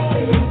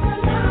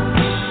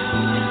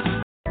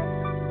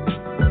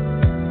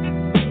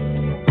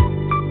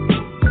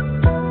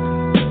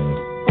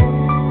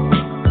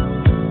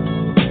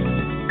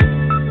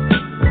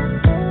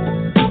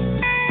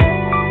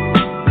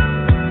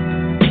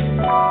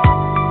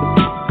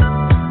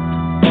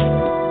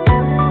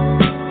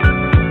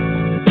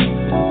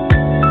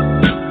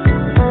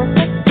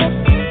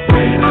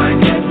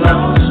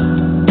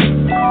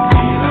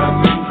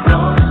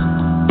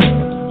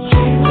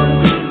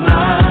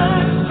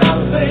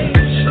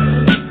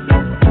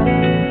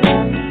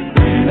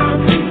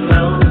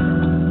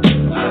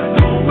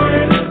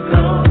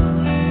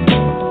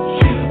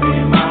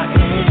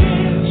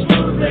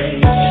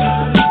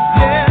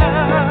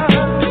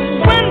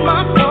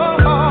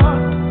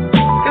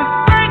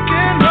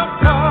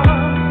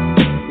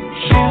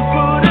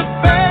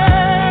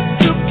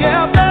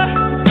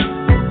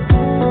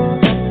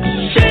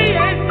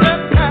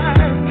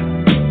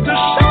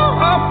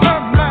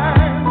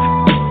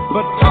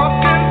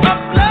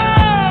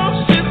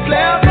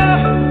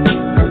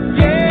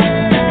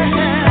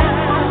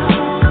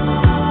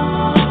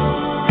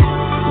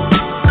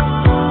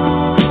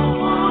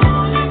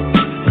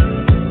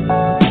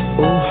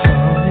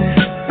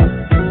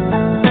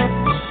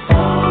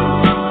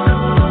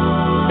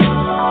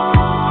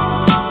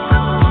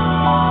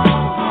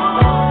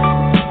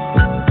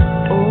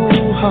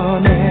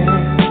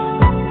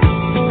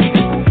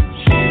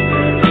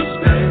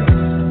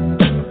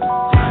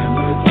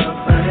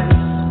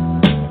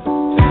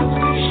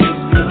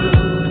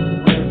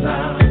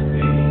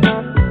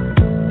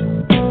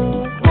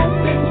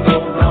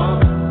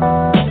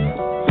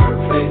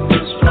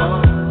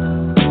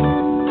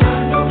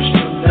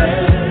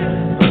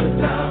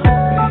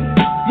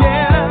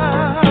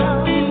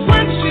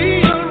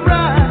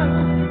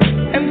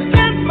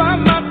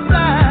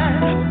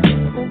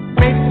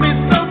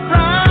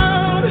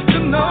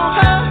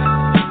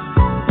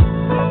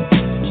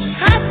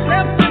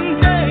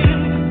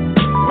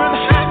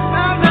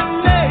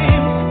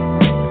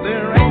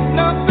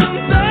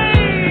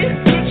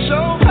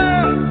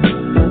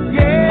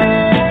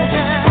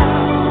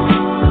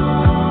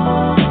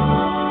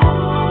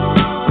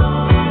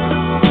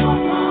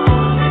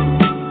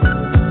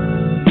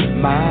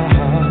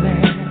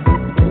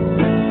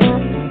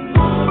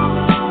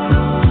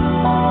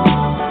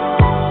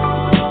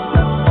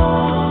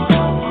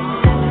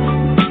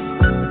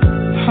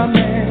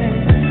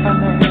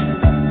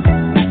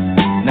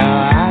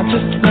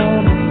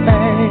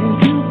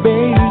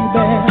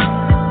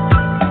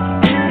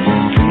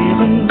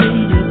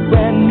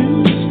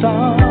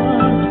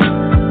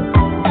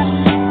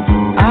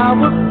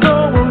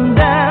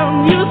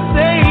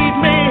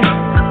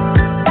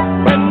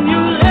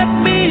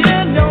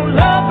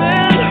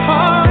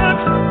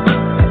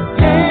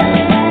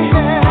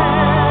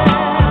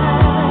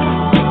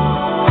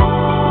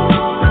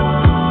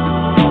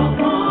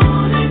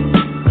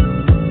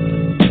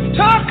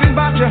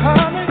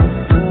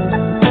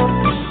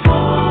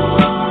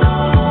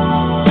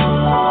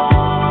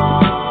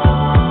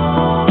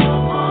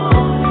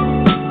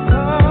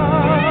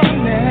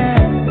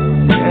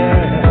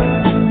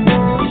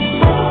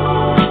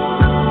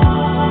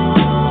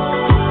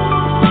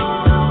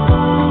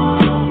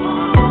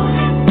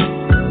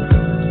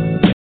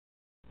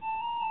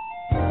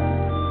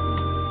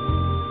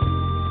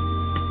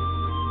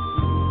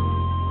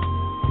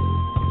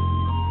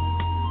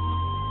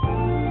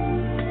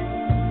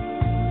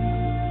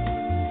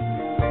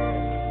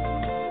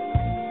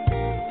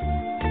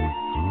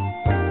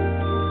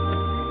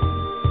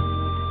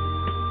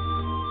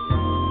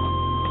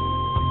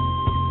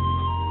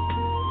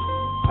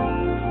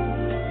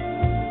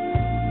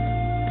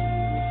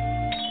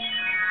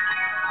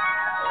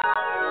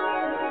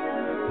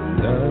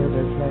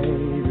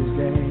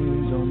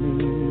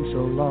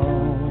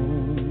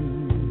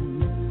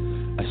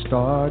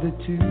 started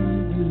to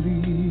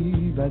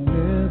believe I'd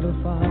never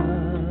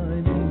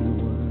find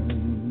anyone.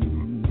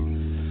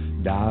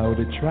 Doubt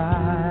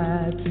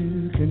tried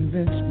to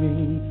convince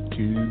me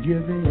to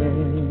give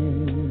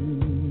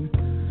in.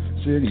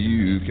 Said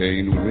you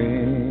can't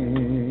win.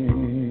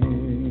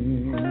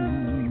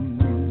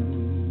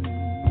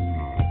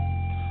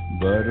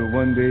 But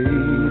one day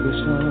the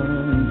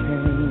sun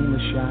came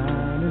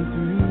a-shining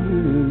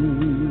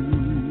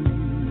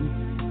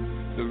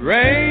through. The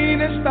rain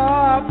had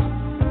stopped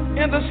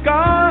and the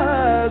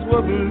skies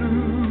were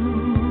blue.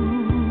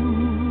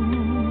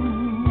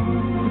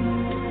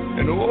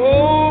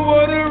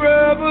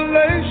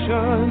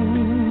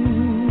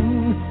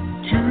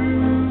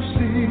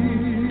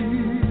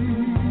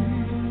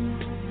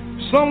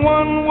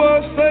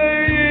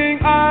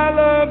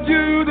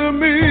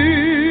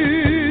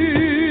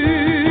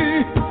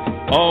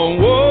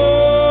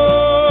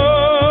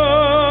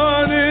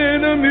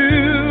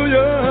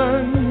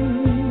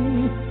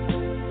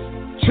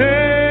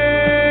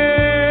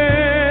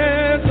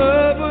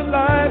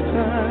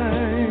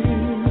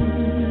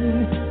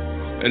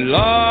 and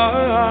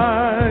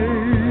life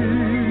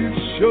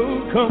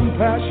showed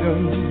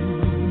compassion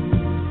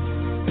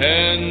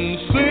and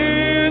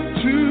sent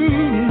to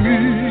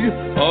me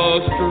a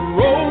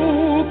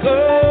stroke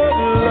of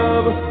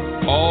love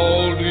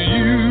called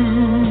you.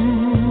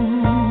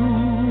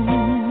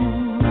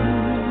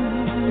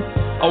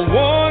 A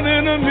one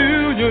in a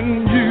million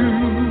you.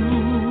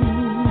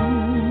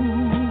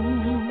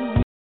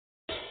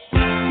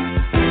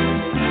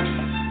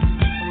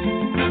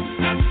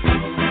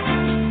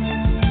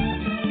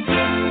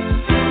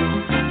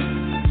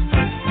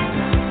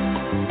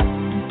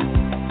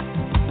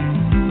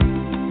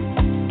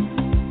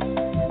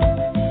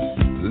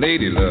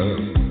 Lady love,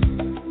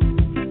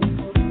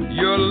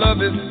 your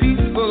love is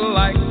peaceful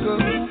like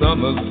a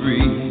summer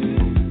breeze.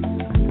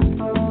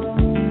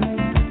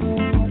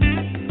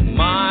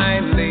 My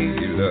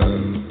lady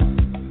love,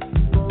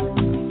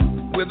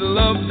 with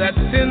love that's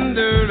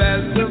tender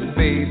as a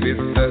baby's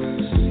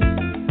touch,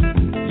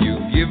 you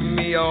give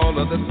me all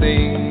of the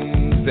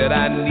things that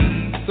I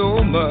need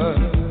so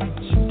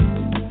much.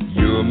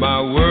 You're my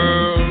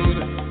world,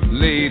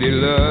 lady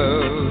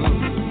love.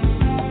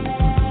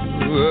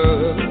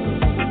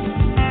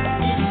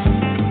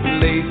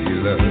 Lady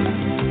love,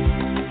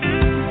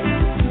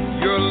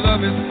 your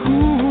love is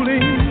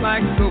cooling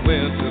like the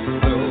winter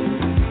snow.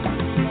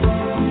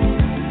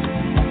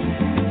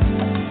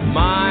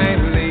 My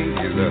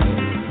lady love,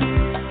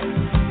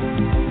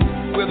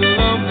 with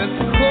love that's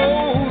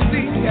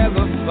cozy as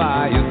a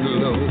fire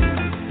glow.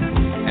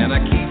 And I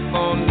keep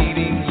on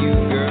needing you,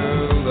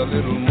 girl, a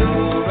little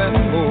more and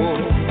more.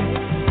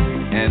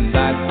 And I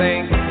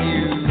thank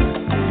you,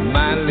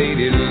 my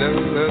lady love.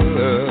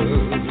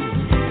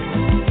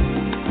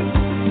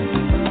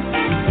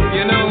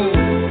 You know,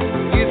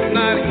 it's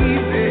not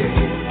easy,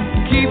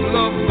 keep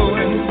love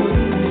going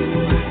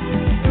smooth.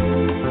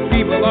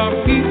 People are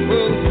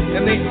people,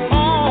 and they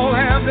all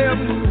have their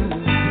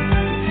moods.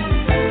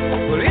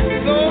 But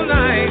it's so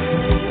nice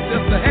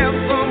just to have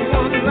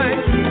someone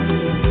like you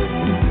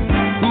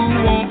who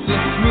wants a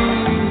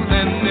smooth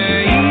and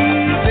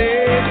easy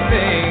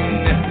thing,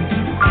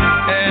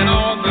 and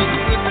all the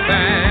good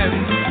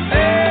times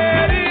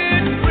that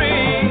it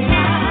brings.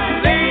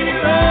 Lady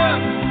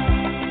love,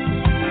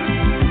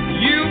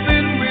 you've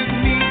been with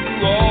me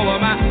through all of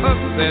my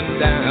ups and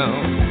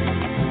downs.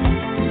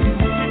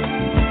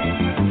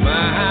 My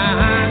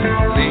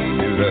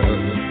lady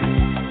love,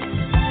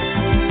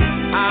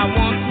 I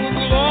once was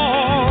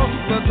lost,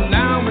 but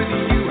now with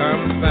you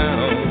I'm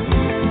found.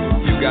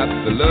 You got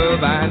the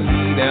love I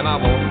need, and I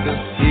want to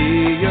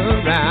see you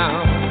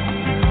around.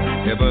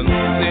 Heaven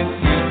sent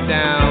you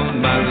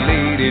down, my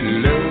lady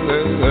love.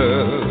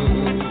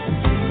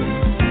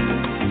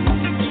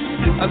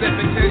 Let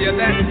me tell you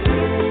that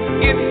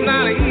it's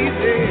not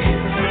easy.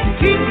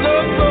 Keep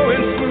love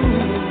going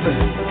smooth.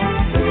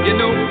 You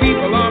know,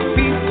 people are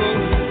people.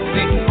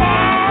 They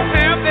all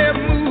have their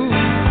moods.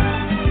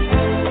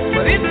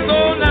 But it's so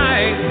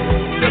nice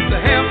just to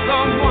have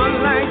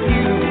someone like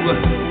you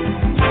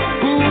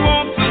who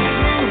wants a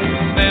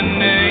smooth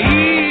and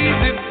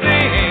easy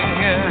thing,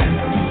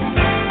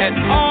 and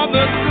all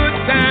the good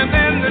times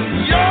and the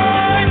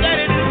joy that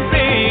it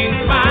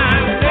brings.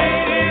 My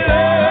lady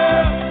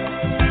love,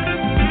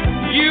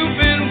 you've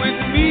been with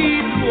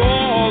me through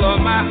all of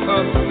my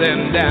ups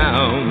and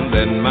downs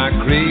and my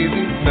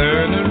crazy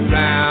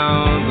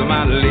turnarounds.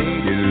 My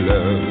lady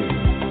love,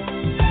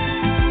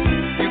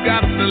 you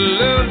got the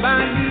love I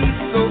need,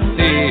 so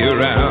stay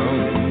around.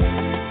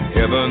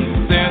 Heaven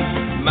sent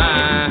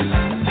my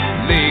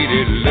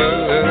lady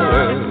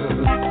love.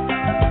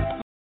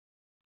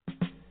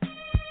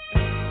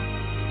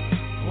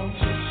 Won't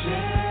you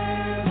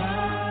share my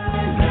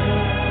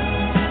love?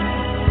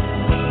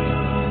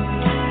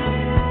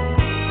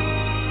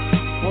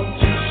 Won't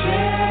you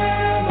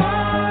share my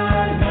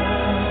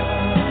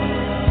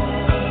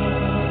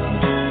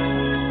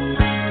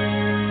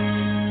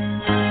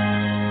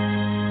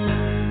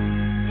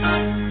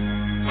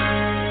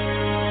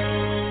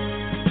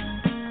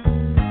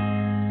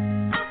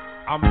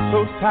I'm so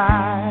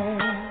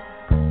tired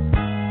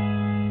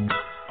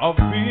of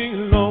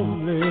being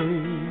lonely.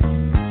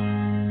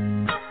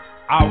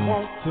 I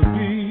want to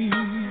be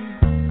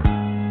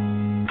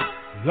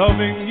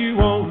loving you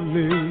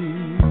only.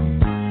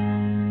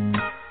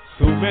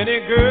 So many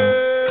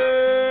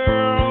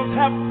girls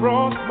have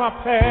crossed my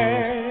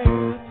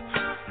path,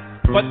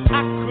 but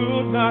I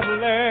could not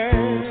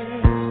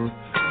last.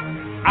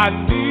 I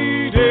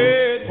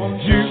needed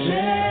you.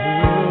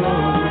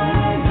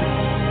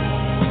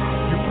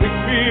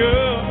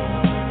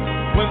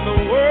 When the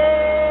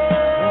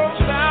world's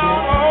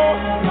down on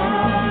me,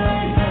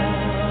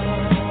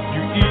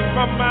 you ease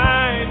my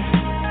mind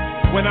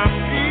when I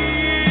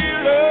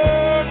feel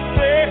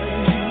afraid.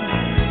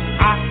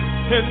 I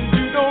can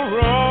do no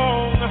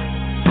wrong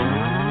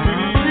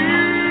with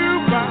you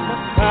by my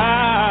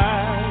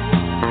side.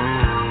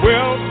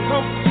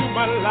 Welcome to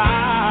my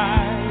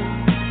life,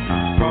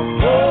 my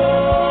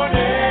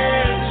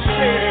morning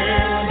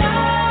share.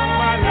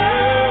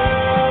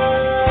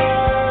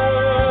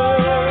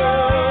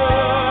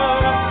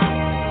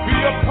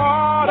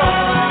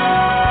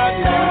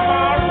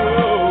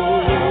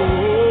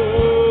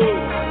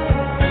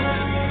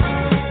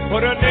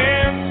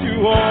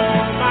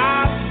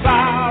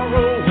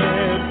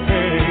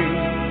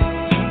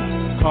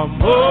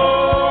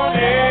 hold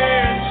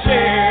and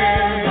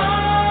share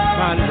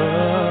my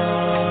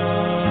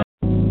love.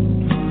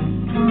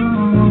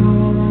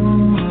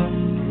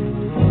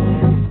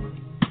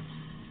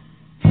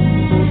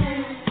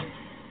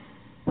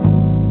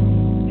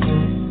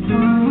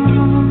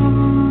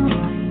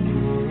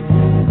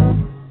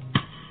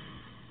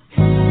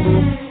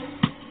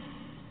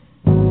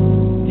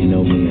 You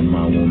know, me and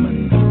my woman,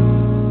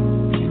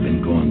 we've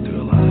been going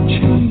through a lot of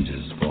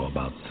changes for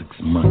about 6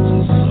 months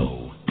or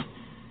so.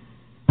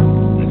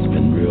 It's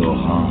been real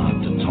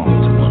hard to talk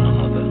to one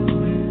another.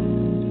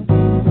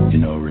 You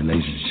know, a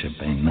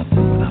relationship ain't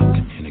nothing without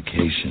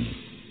communication.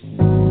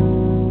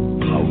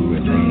 How we were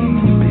laying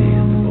in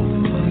bed, both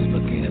of us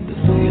looking at the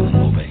ceiling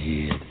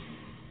overhead,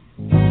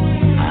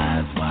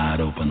 eyes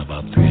wide open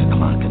about 3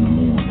 o'clock in the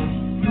morning.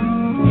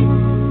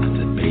 I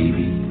said,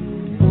 baby,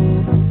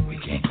 we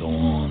can't go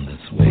on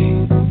this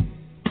way.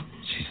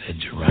 She said,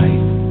 you're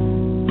right.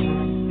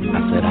 I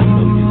said, I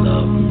know you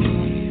love me,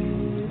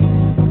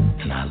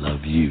 and I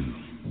love you.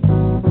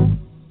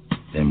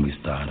 Then we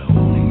started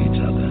holding each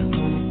other.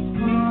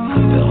 I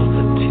felt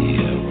a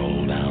tear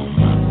roll down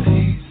my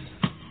face.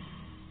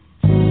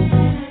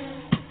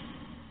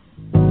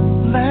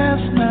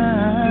 Last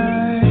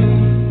night,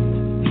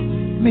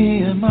 me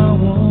and my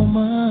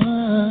woman,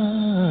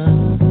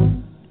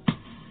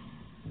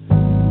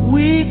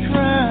 we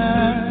cried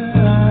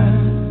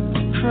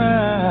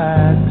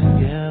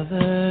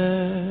together.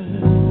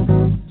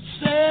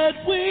 Said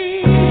we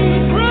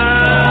cried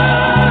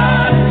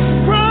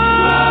together.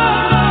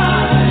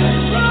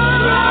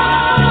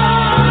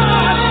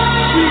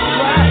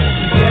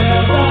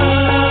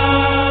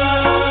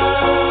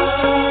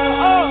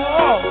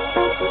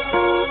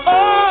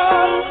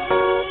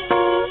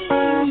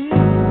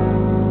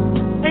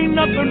 Ain't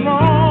nothing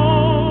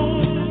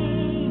wrong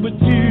with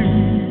you,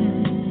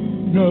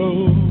 no.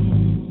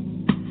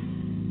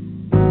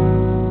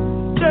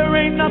 There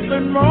ain't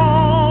nothing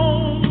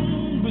wrong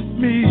with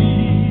me.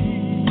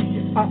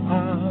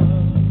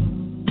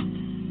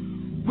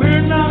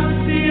 We're not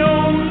the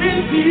only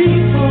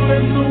people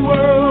in the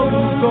world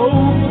who go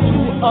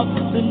through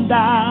ups and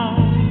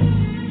downs.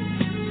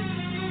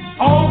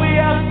 All we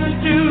have to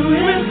do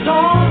is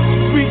talk,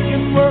 we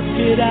can work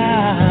it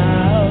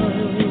out.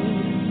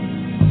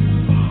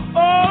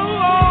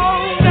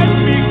 Oh, let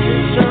me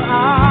kiss your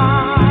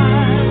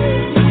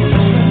eyes,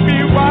 let me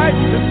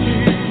wipe the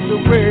tears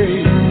away.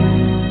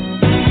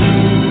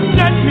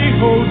 Let me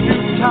hold you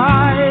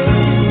tight.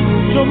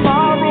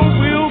 Tomorrow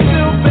we'll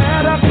feel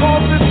better,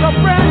 'cause it's a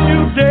brand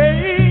new day.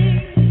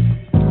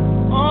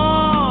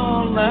 Oh,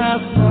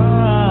 last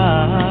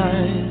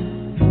night,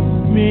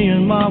 me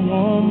and my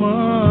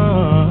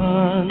woman,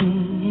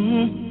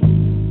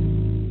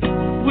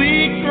 we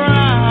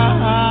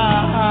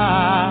cried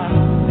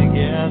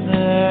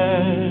together.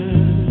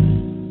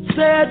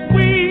 Said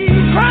we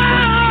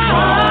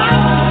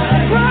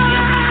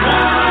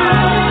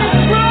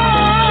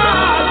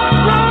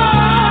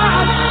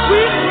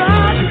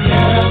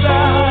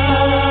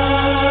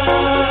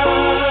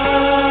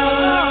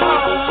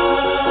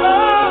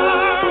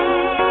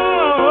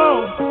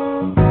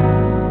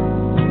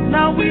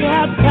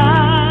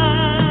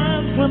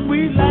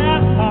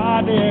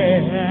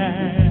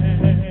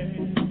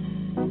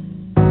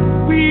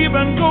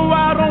and go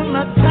out on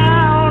the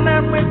town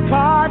and we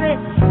party.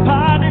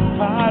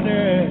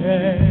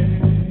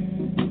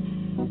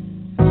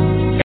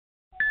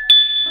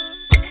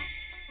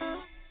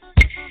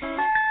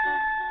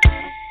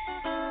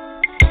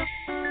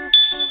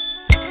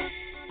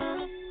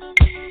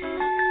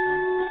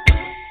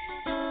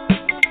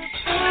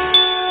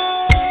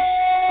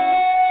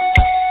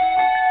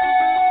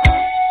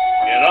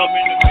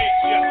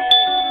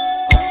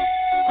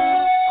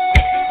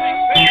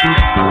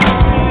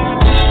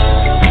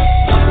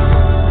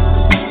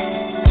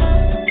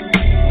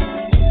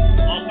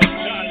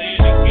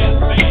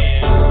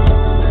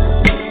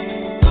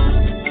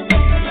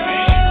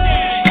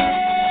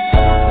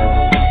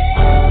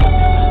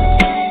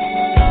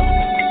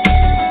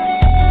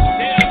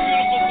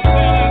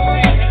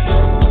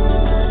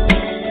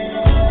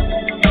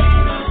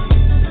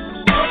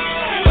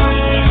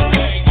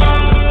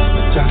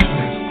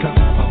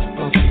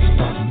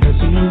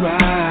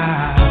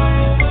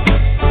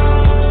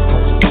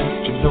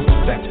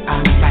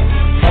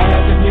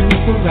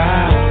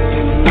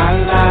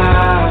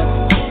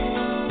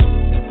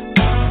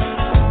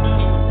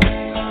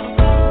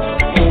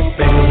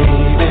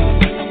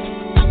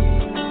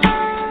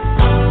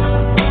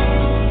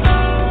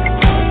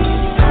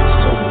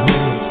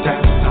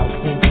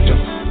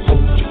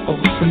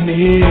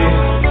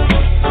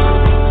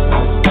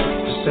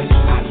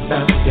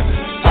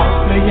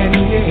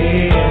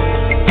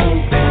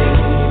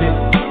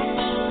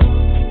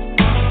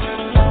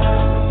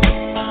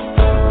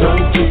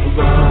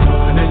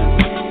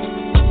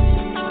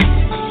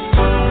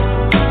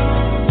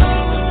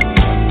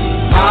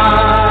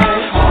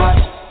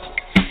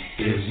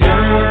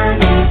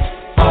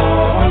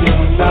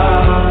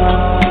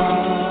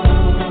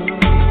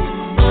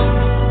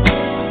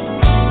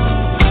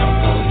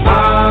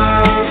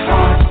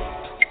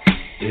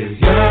 is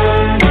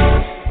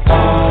yearning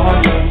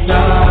for your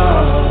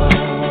love.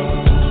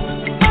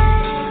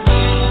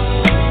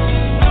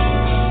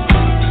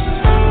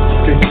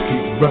 Can't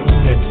keep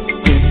running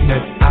in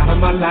and out of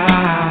my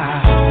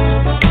life.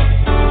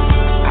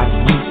 I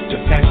need to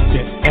have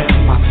you as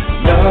my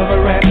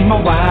lover and my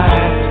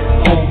wife.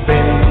 Oh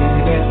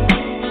baby,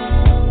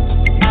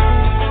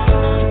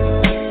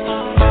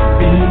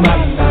 be my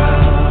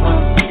lover.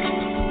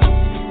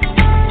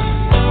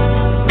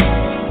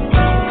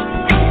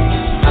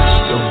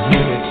 So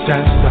many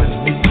times I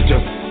need to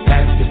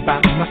have you by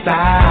my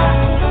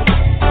side.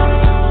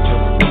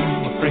 Just be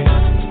my friend,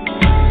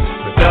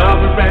 my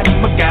lover and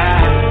my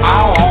guide.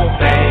 Oh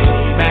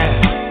baby,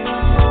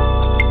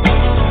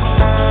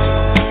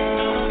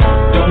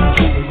 don't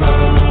keep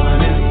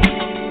running.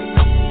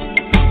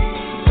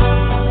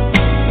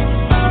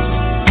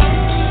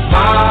 My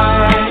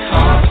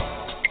heart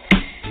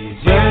is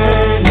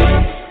yearning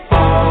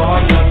for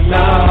your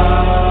love.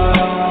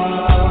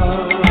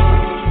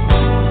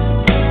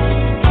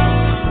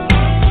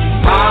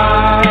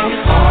 My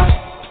heart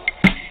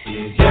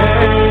is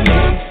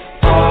yearning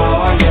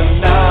for your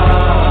love.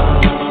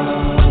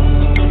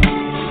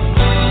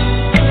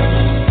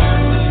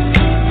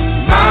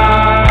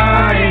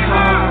 My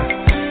heart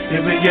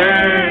is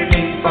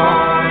yearning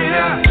for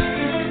you.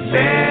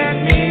 Let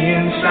me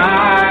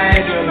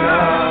inside your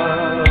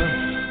love.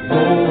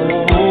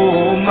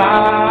 Oh,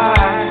 my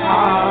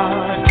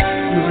heart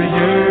is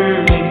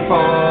yearning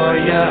for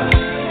you.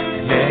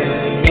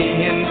 Let me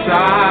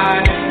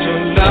inside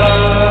your love.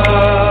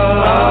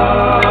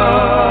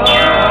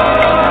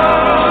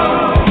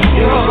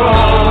 You're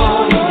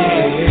all,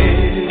 yeah.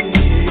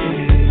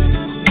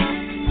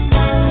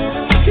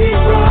 Keep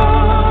running.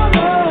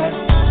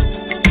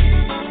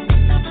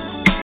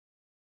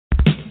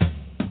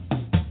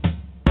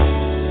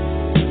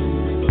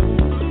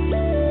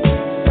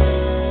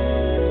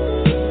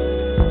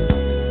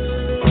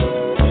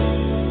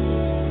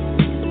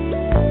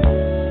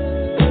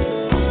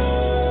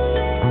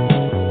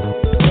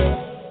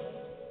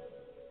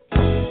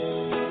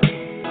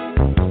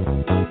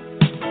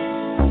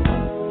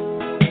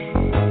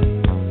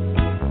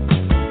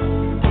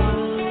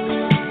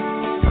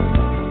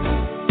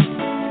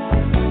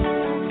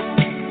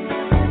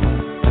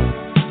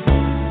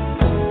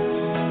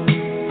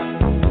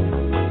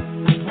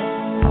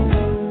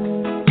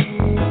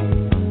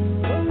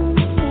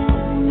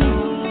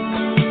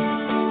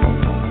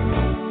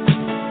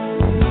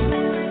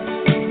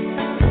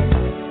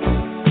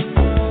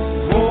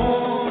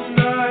 One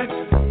night,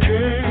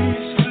 can't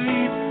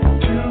sleep,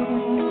 too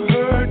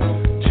hurt,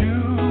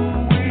 too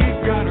weak,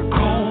 gotta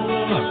call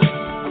her.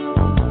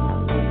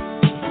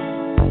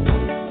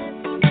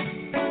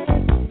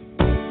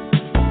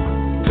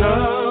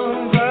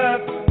 Dial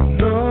that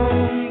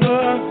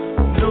number,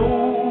 no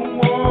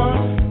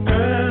one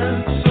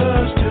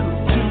answers till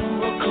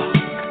 2 o'clock.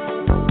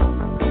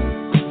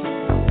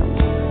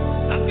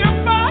 Now if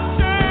by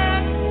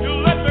chance you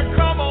let me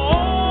come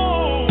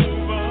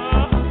over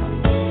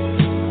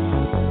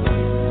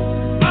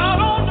out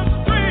on the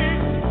street,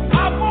 I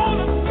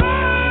wanna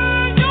see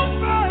you,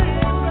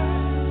 baby.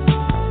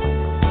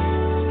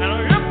 And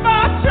if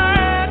by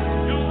chance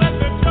you let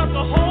me just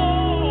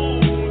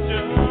hold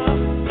you,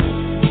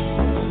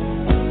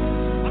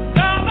 I'm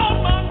down on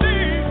my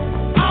knees,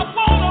 I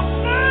wanna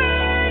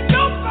see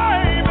you,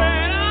 baby.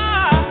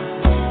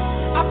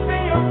 I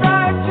feel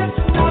right just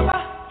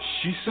lover.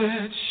 She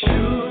said,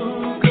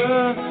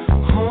 sugar,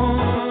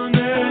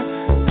 honey,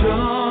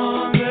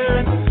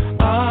 darling,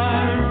 I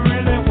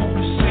really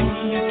wanna see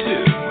you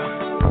too.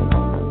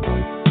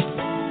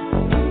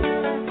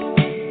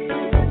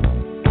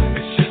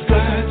 It's just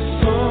that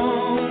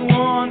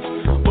someone's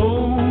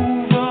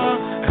over,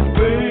 and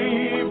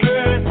baby,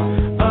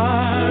 I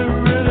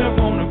really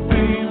wanna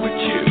be with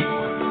you.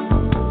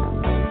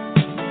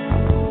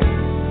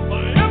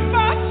 But if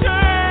by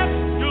chance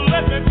you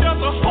let me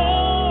just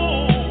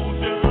hold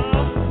you,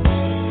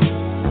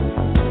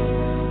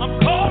 I'm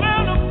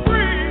calling a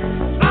free.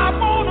 I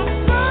wanna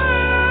see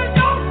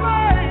you,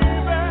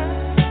 baby.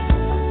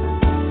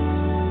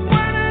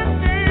 When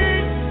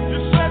indeed you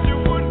said you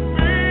wouldn't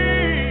be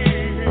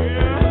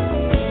here,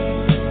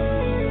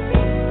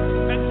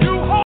 and you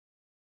hold.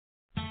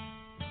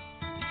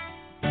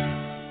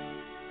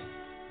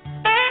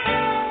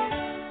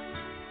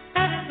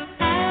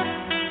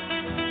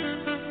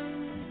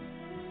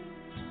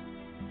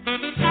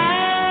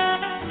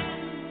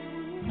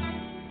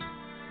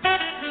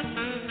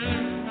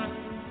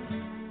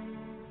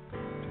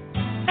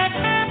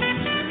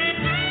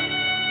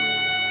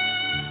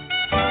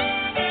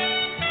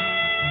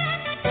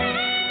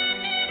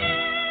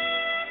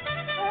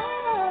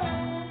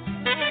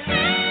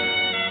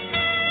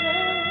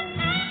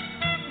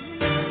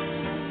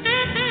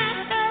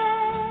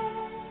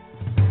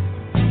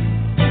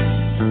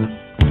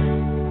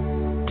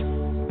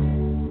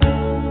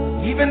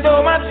 Even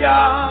though my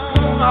job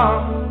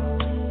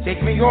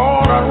take me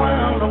all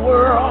around the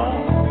world,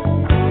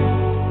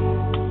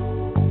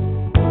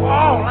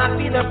 oh, I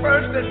see the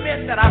first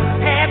admit that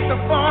I've had the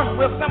fun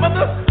with some of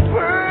the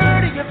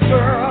prettiest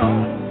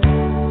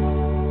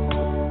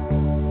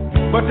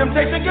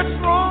Temptation gets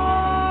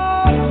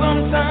strong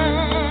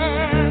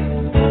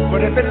sometimes,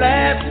 but if it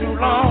lasts too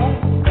long,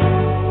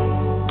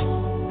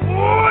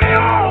 oh, you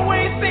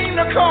always seem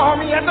to call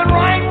me at the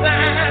right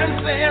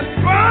time, saying,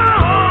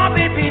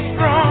 Bobby, be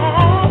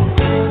strong.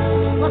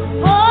 But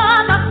for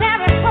the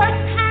very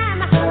first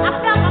time, I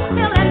felt a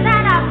feeling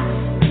that I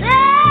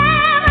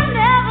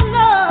never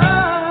know.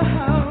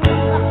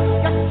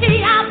 You see,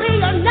 I'll be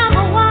your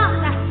number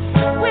one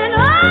when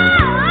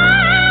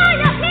all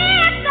your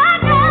kids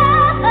are gone.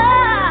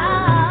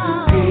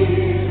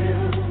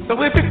 So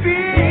if you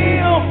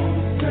feel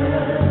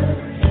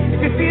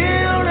insecure,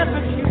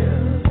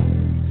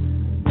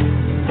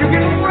 you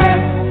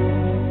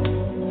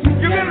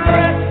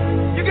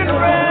can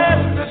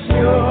rest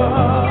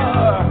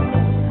assured.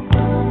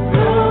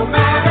 No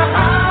matter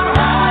how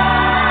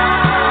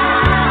high,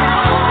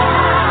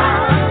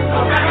 no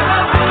matter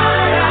how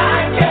high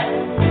I get,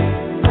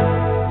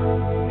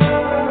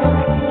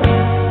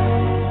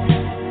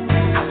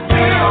 I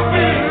still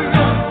be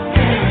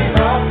looking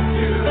up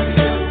to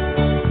you.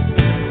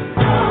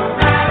 No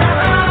matter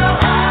how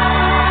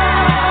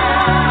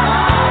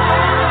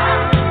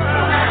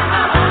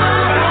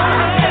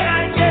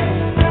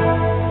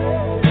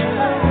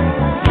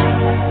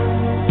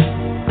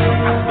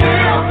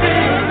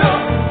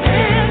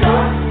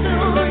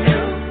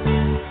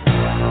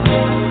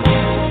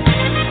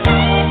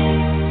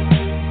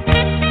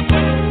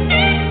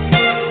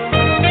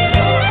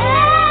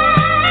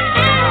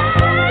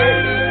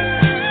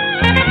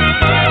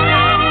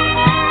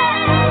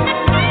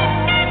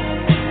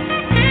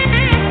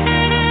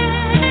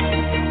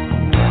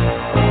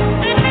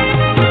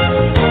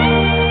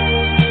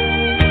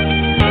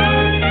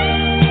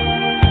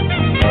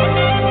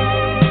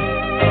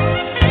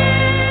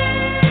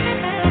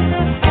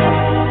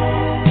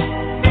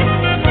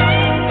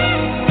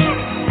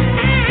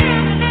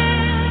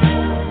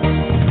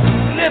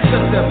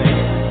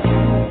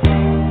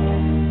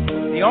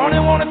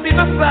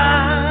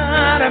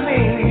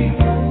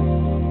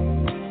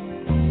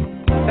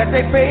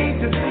they paid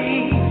to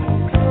see,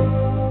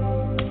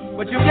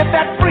 but you get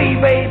that free,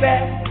 baby.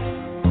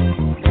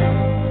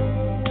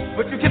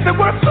 But you get the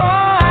worst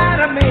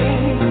side of me.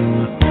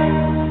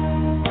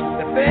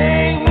 The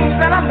things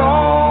that I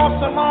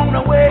lost along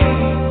the way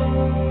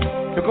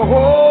took a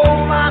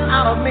whole lot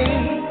out of me.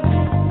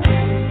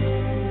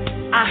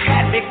 I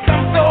had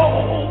become so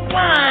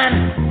blind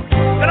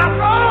that I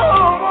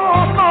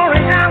lost all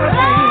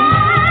reality.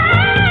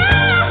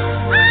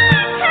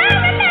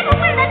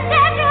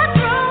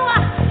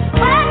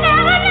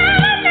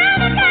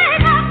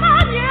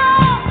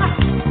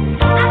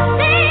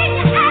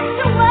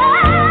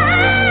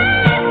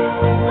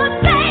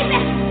 Baby,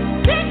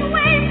 didn't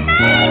we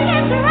make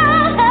it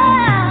through?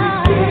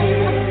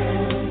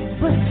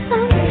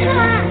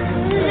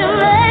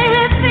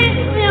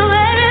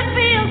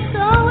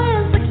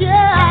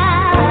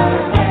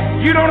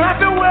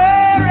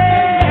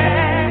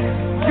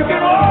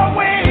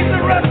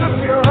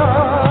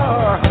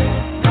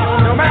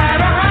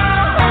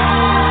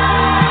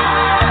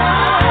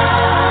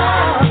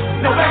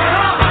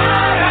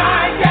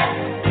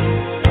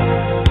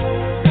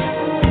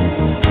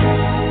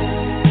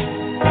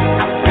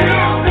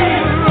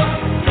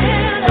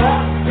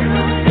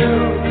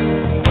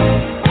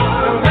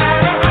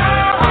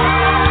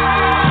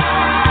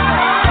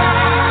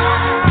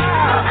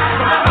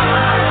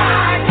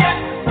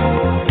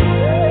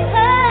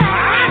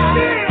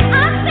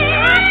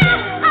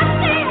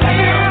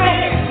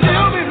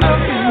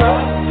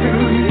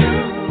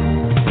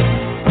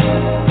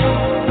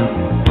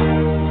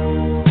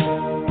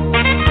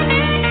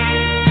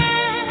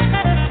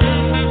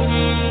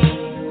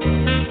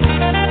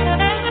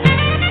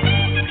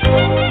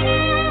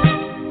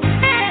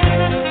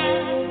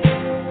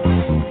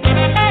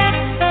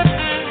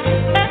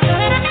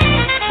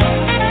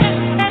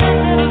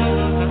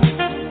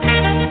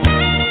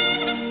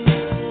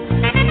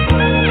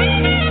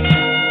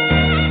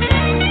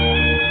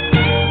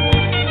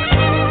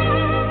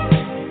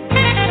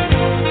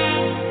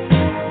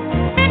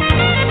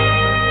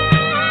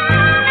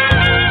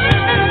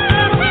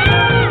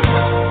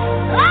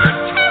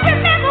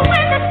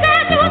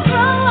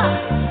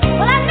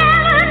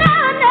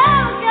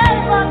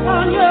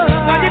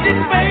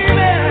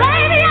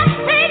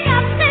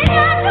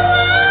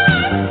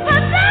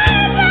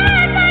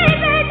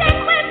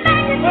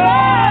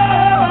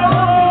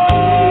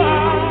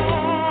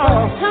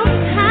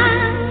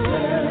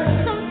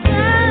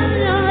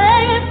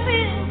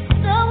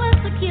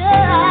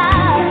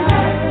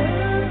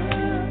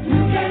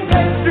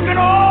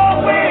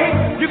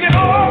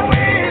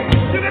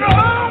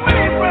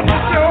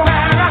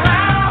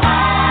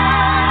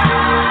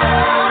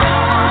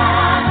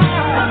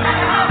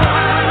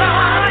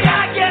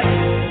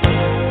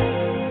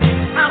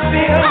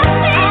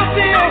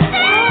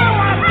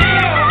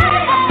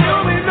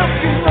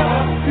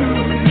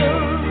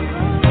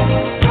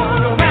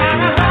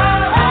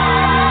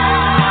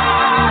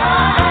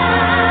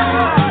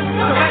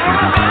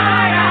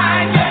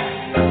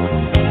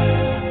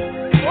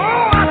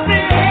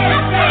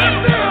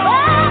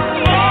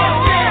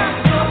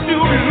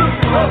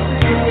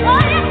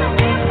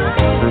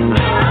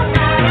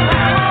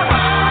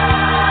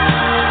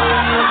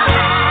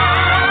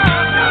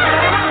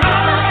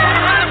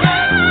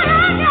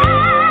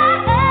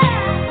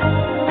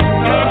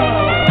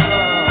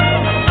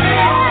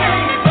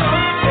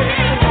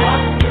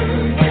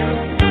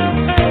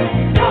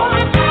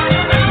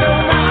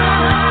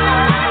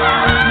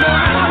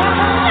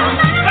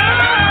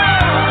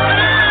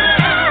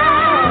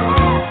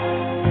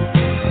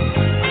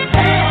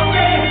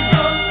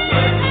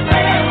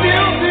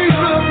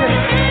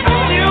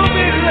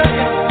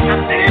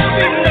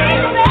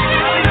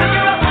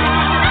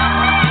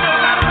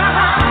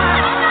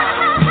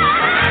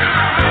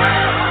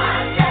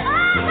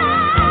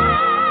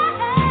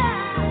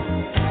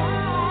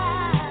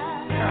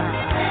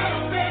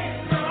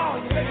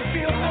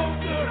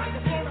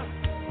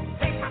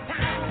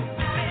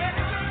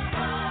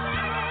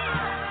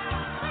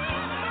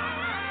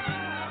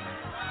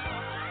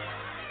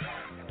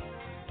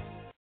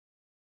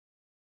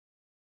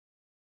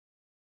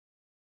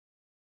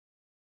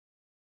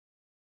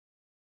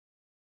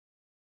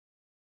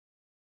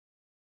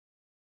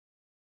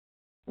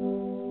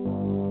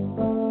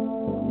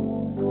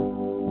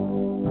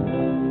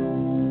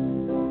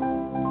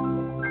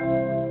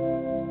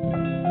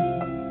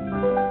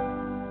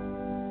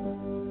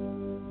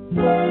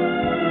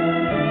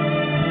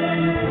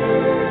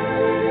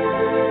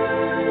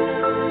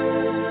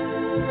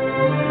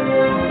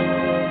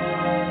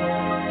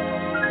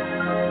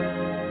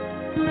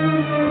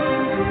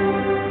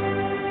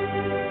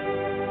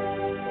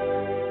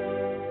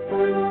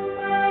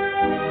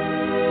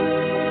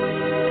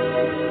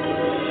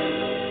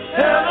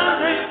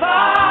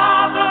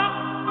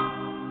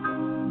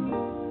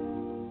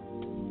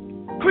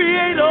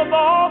 great of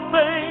all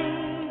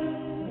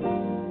things,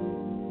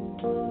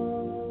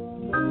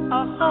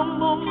 I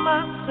humble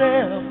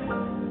myself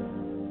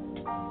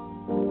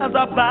as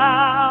I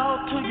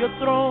bow to your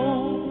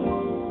throne.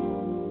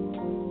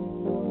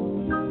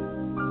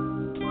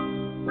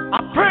 I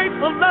pray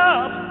for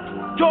love,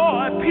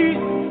 joy,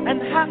 peace,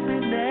 and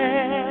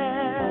happiness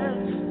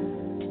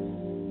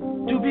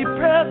to be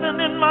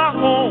present in my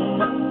home.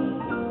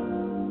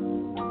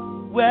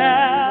 Well,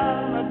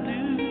 I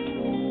do.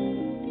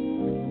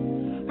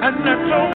 And that your